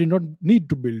that's why we did not need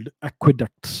to build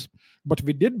aqueducts. But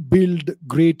we did build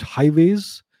great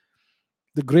highways,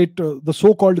 the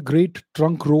so-called Great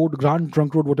Trunk Road, Grand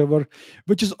Trunk Road, whatever,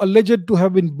 which is alleged to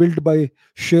have been built by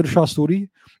Sher Shah Suri.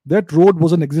 That road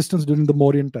was in existence during the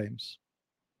Mauryan times,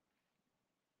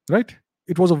 right?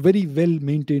 It was a very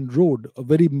well-maintained road, a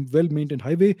very well-maintained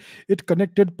highway. It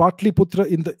connected Patliputra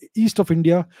in the east of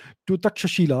India to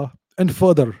Takshashila and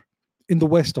further in the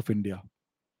west of India,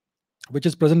 which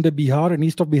is present-day Bihar and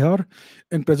east of Bihar,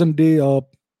 and present-day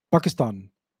Pakistan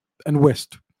and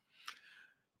west.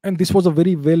 And this was a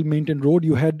very well maintained road.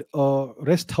 You had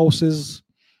rest houses,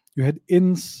 you had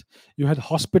inns, you had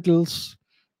hospitals,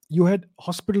 You had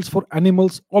hospitals for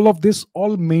animals, all of this,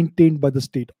 all maintained by the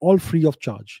state, all free of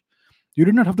charge. You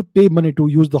did not have to pay money to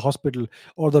use the hospital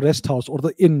or the rest house or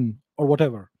the inn or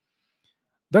whatever.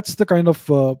 That's the kind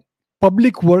of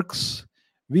public works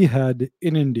we had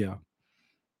in India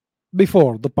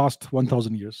before the past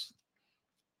 1000 years.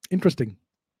 Interesting.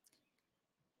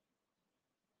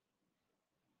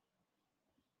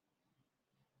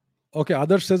 Okay,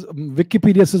 others says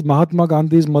Wikipedia says Mahatma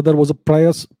Gandhi's mother was a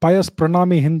pious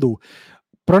Pranami Hindu.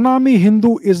 Pranami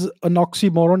Hindu is an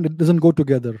oxymoron. It doesn't go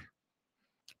together.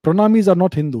 Pranamis are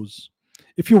not Hindus.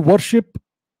 If you worship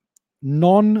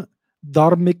non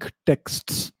dharmic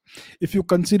texts, if you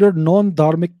consider non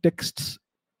dharmic texts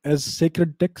as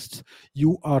sacred texts,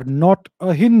 you are not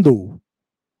a Hindu.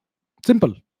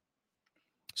 Simple.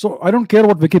 So I don't care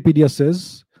what Wikipedia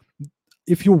says.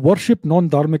 If you worship non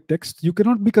dharmic texts, you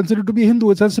cannot be considered to be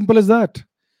Hindu. It's as simple as that.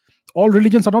 All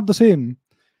religions are not the same.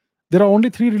 There are only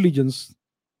three religions,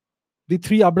 the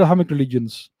three Abrahamic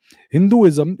religions.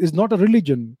 Hinduism is not a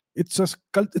religion, it's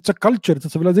a culture, it's a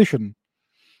civilization.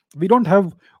 We don't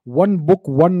have one book,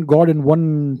 one God, and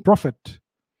one prophet,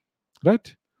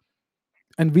 right?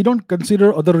 And we don't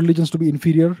consider other religions to be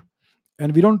inferior.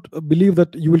 And we don't believe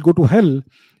that you will go to hell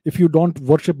if you don't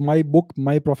worship my book,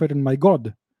 my prophet, and my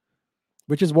God,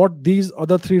 which is what these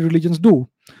other three religions do.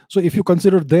 So if you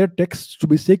consider their texts to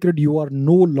be sacred, you are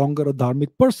no longer a dharmic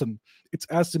person. It's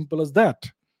as simple as that.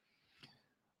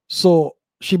 So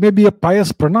she may be a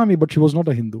pious Pranami, but she was not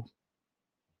a Hindu.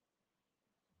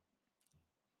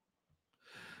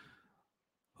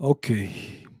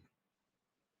 Okay.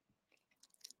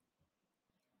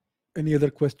 Any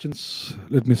other questions?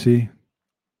 Let me see.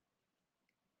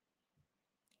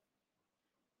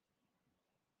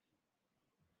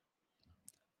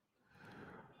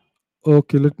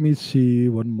 Okay, let me see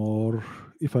one more.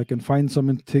 If I can find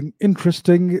something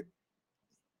interesting.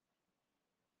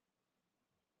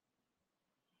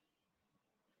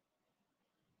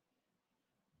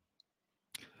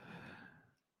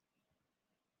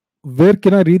 Where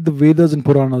can I read the Vedas and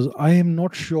Puranas? I am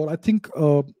not sure. I think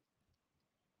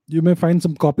you may find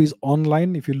some copies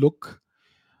online if you look.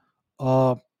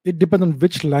 Uh, it depends on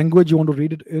which language you want to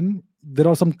read it in. There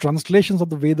are some translations of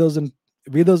the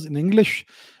Vedas in English,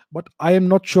 but I am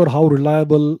not sure how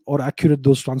reliable or accurate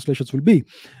those translations will be,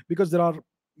 because there are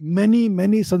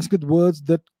many Sanskrit words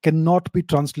that cannot be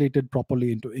translated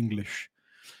properly into English.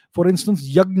 For instance,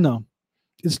 yagna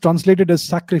is translated as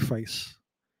sacrifice.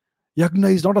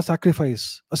 Yagna is not a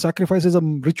sacrifice. A sacrifice is a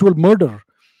ritual murder.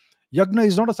 Yagna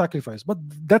is not a sacrifice, but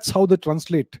that's how they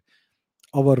translate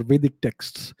our Vedic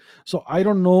texts. So I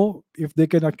don't know if they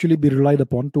can actually be relied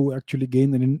upon to actually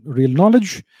gain real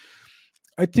knowledge.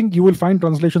 I think you will find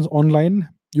translations online.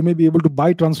 You may be able to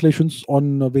buy translations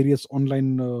on various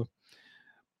online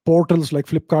portals like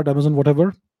Flipkart, Amazon,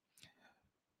 whatever.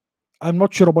 I'm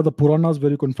not sure about the Puranas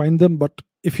where you can find them, but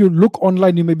if you look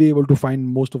online, you may be able to find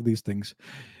most of these things.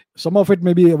 Some of it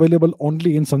may be available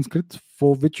only in Sanskrit,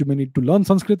 for which you may need to learn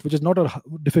Sanskrit, which is not a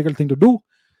difficult thing to do.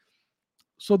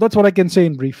 So that's what I can say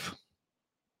in brief.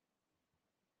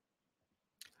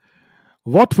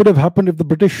 What would have happened if the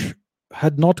British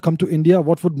had not come to India?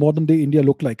 What would modern day India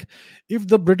look like? If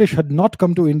the British had not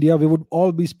come to India, we would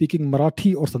all be speaking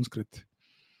Marathi or Sanskrit,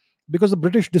 because the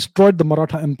British destroyed the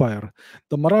Maratha Empire.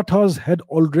 The Marathas had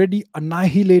already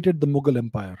annihilated the Mughal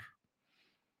Empire.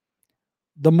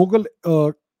 The Mughal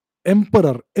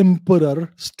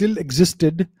emperor still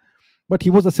existed, but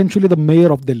he was essentially the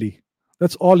mayor of Delhi.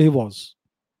 That's all he was,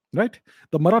 right?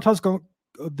 The Marathas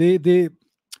they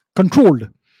controlled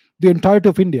the entirety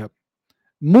of India,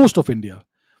 most of India,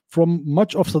 from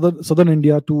much of southern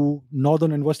India to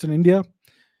northern and western India,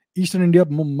 eastern India,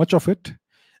 much of it,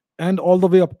 and all the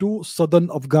way up to southern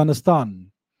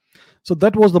Afghanistan. So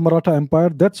that was the Maratha Empire.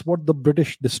 That's what the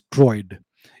British destroyed.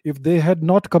 If they had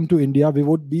not come to India, we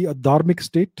would be a dharmic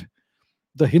state,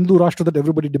 the Hindu Rashtra that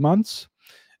everybody demands,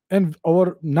 and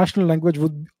our national language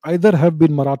would either have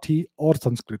been Marathi or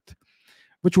Sanskrit,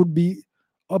 which would be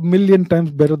a million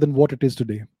times better than what it is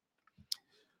today.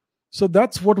 So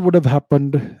that's what would have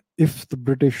happened if the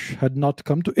British had not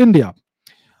come to India.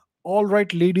 All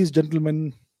right, ladies,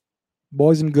 gentlemen,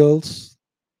 boys and girls,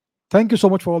 thank you so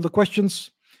much for all the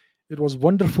questions. It was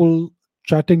wonderful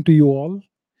chatting to you all.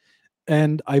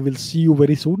 And I will see you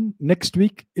very soon next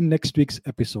week in next week's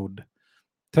episode.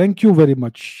 Thank you very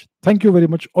much. Thank you very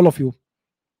much, all of you.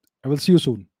 I will see you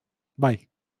soon. Bye.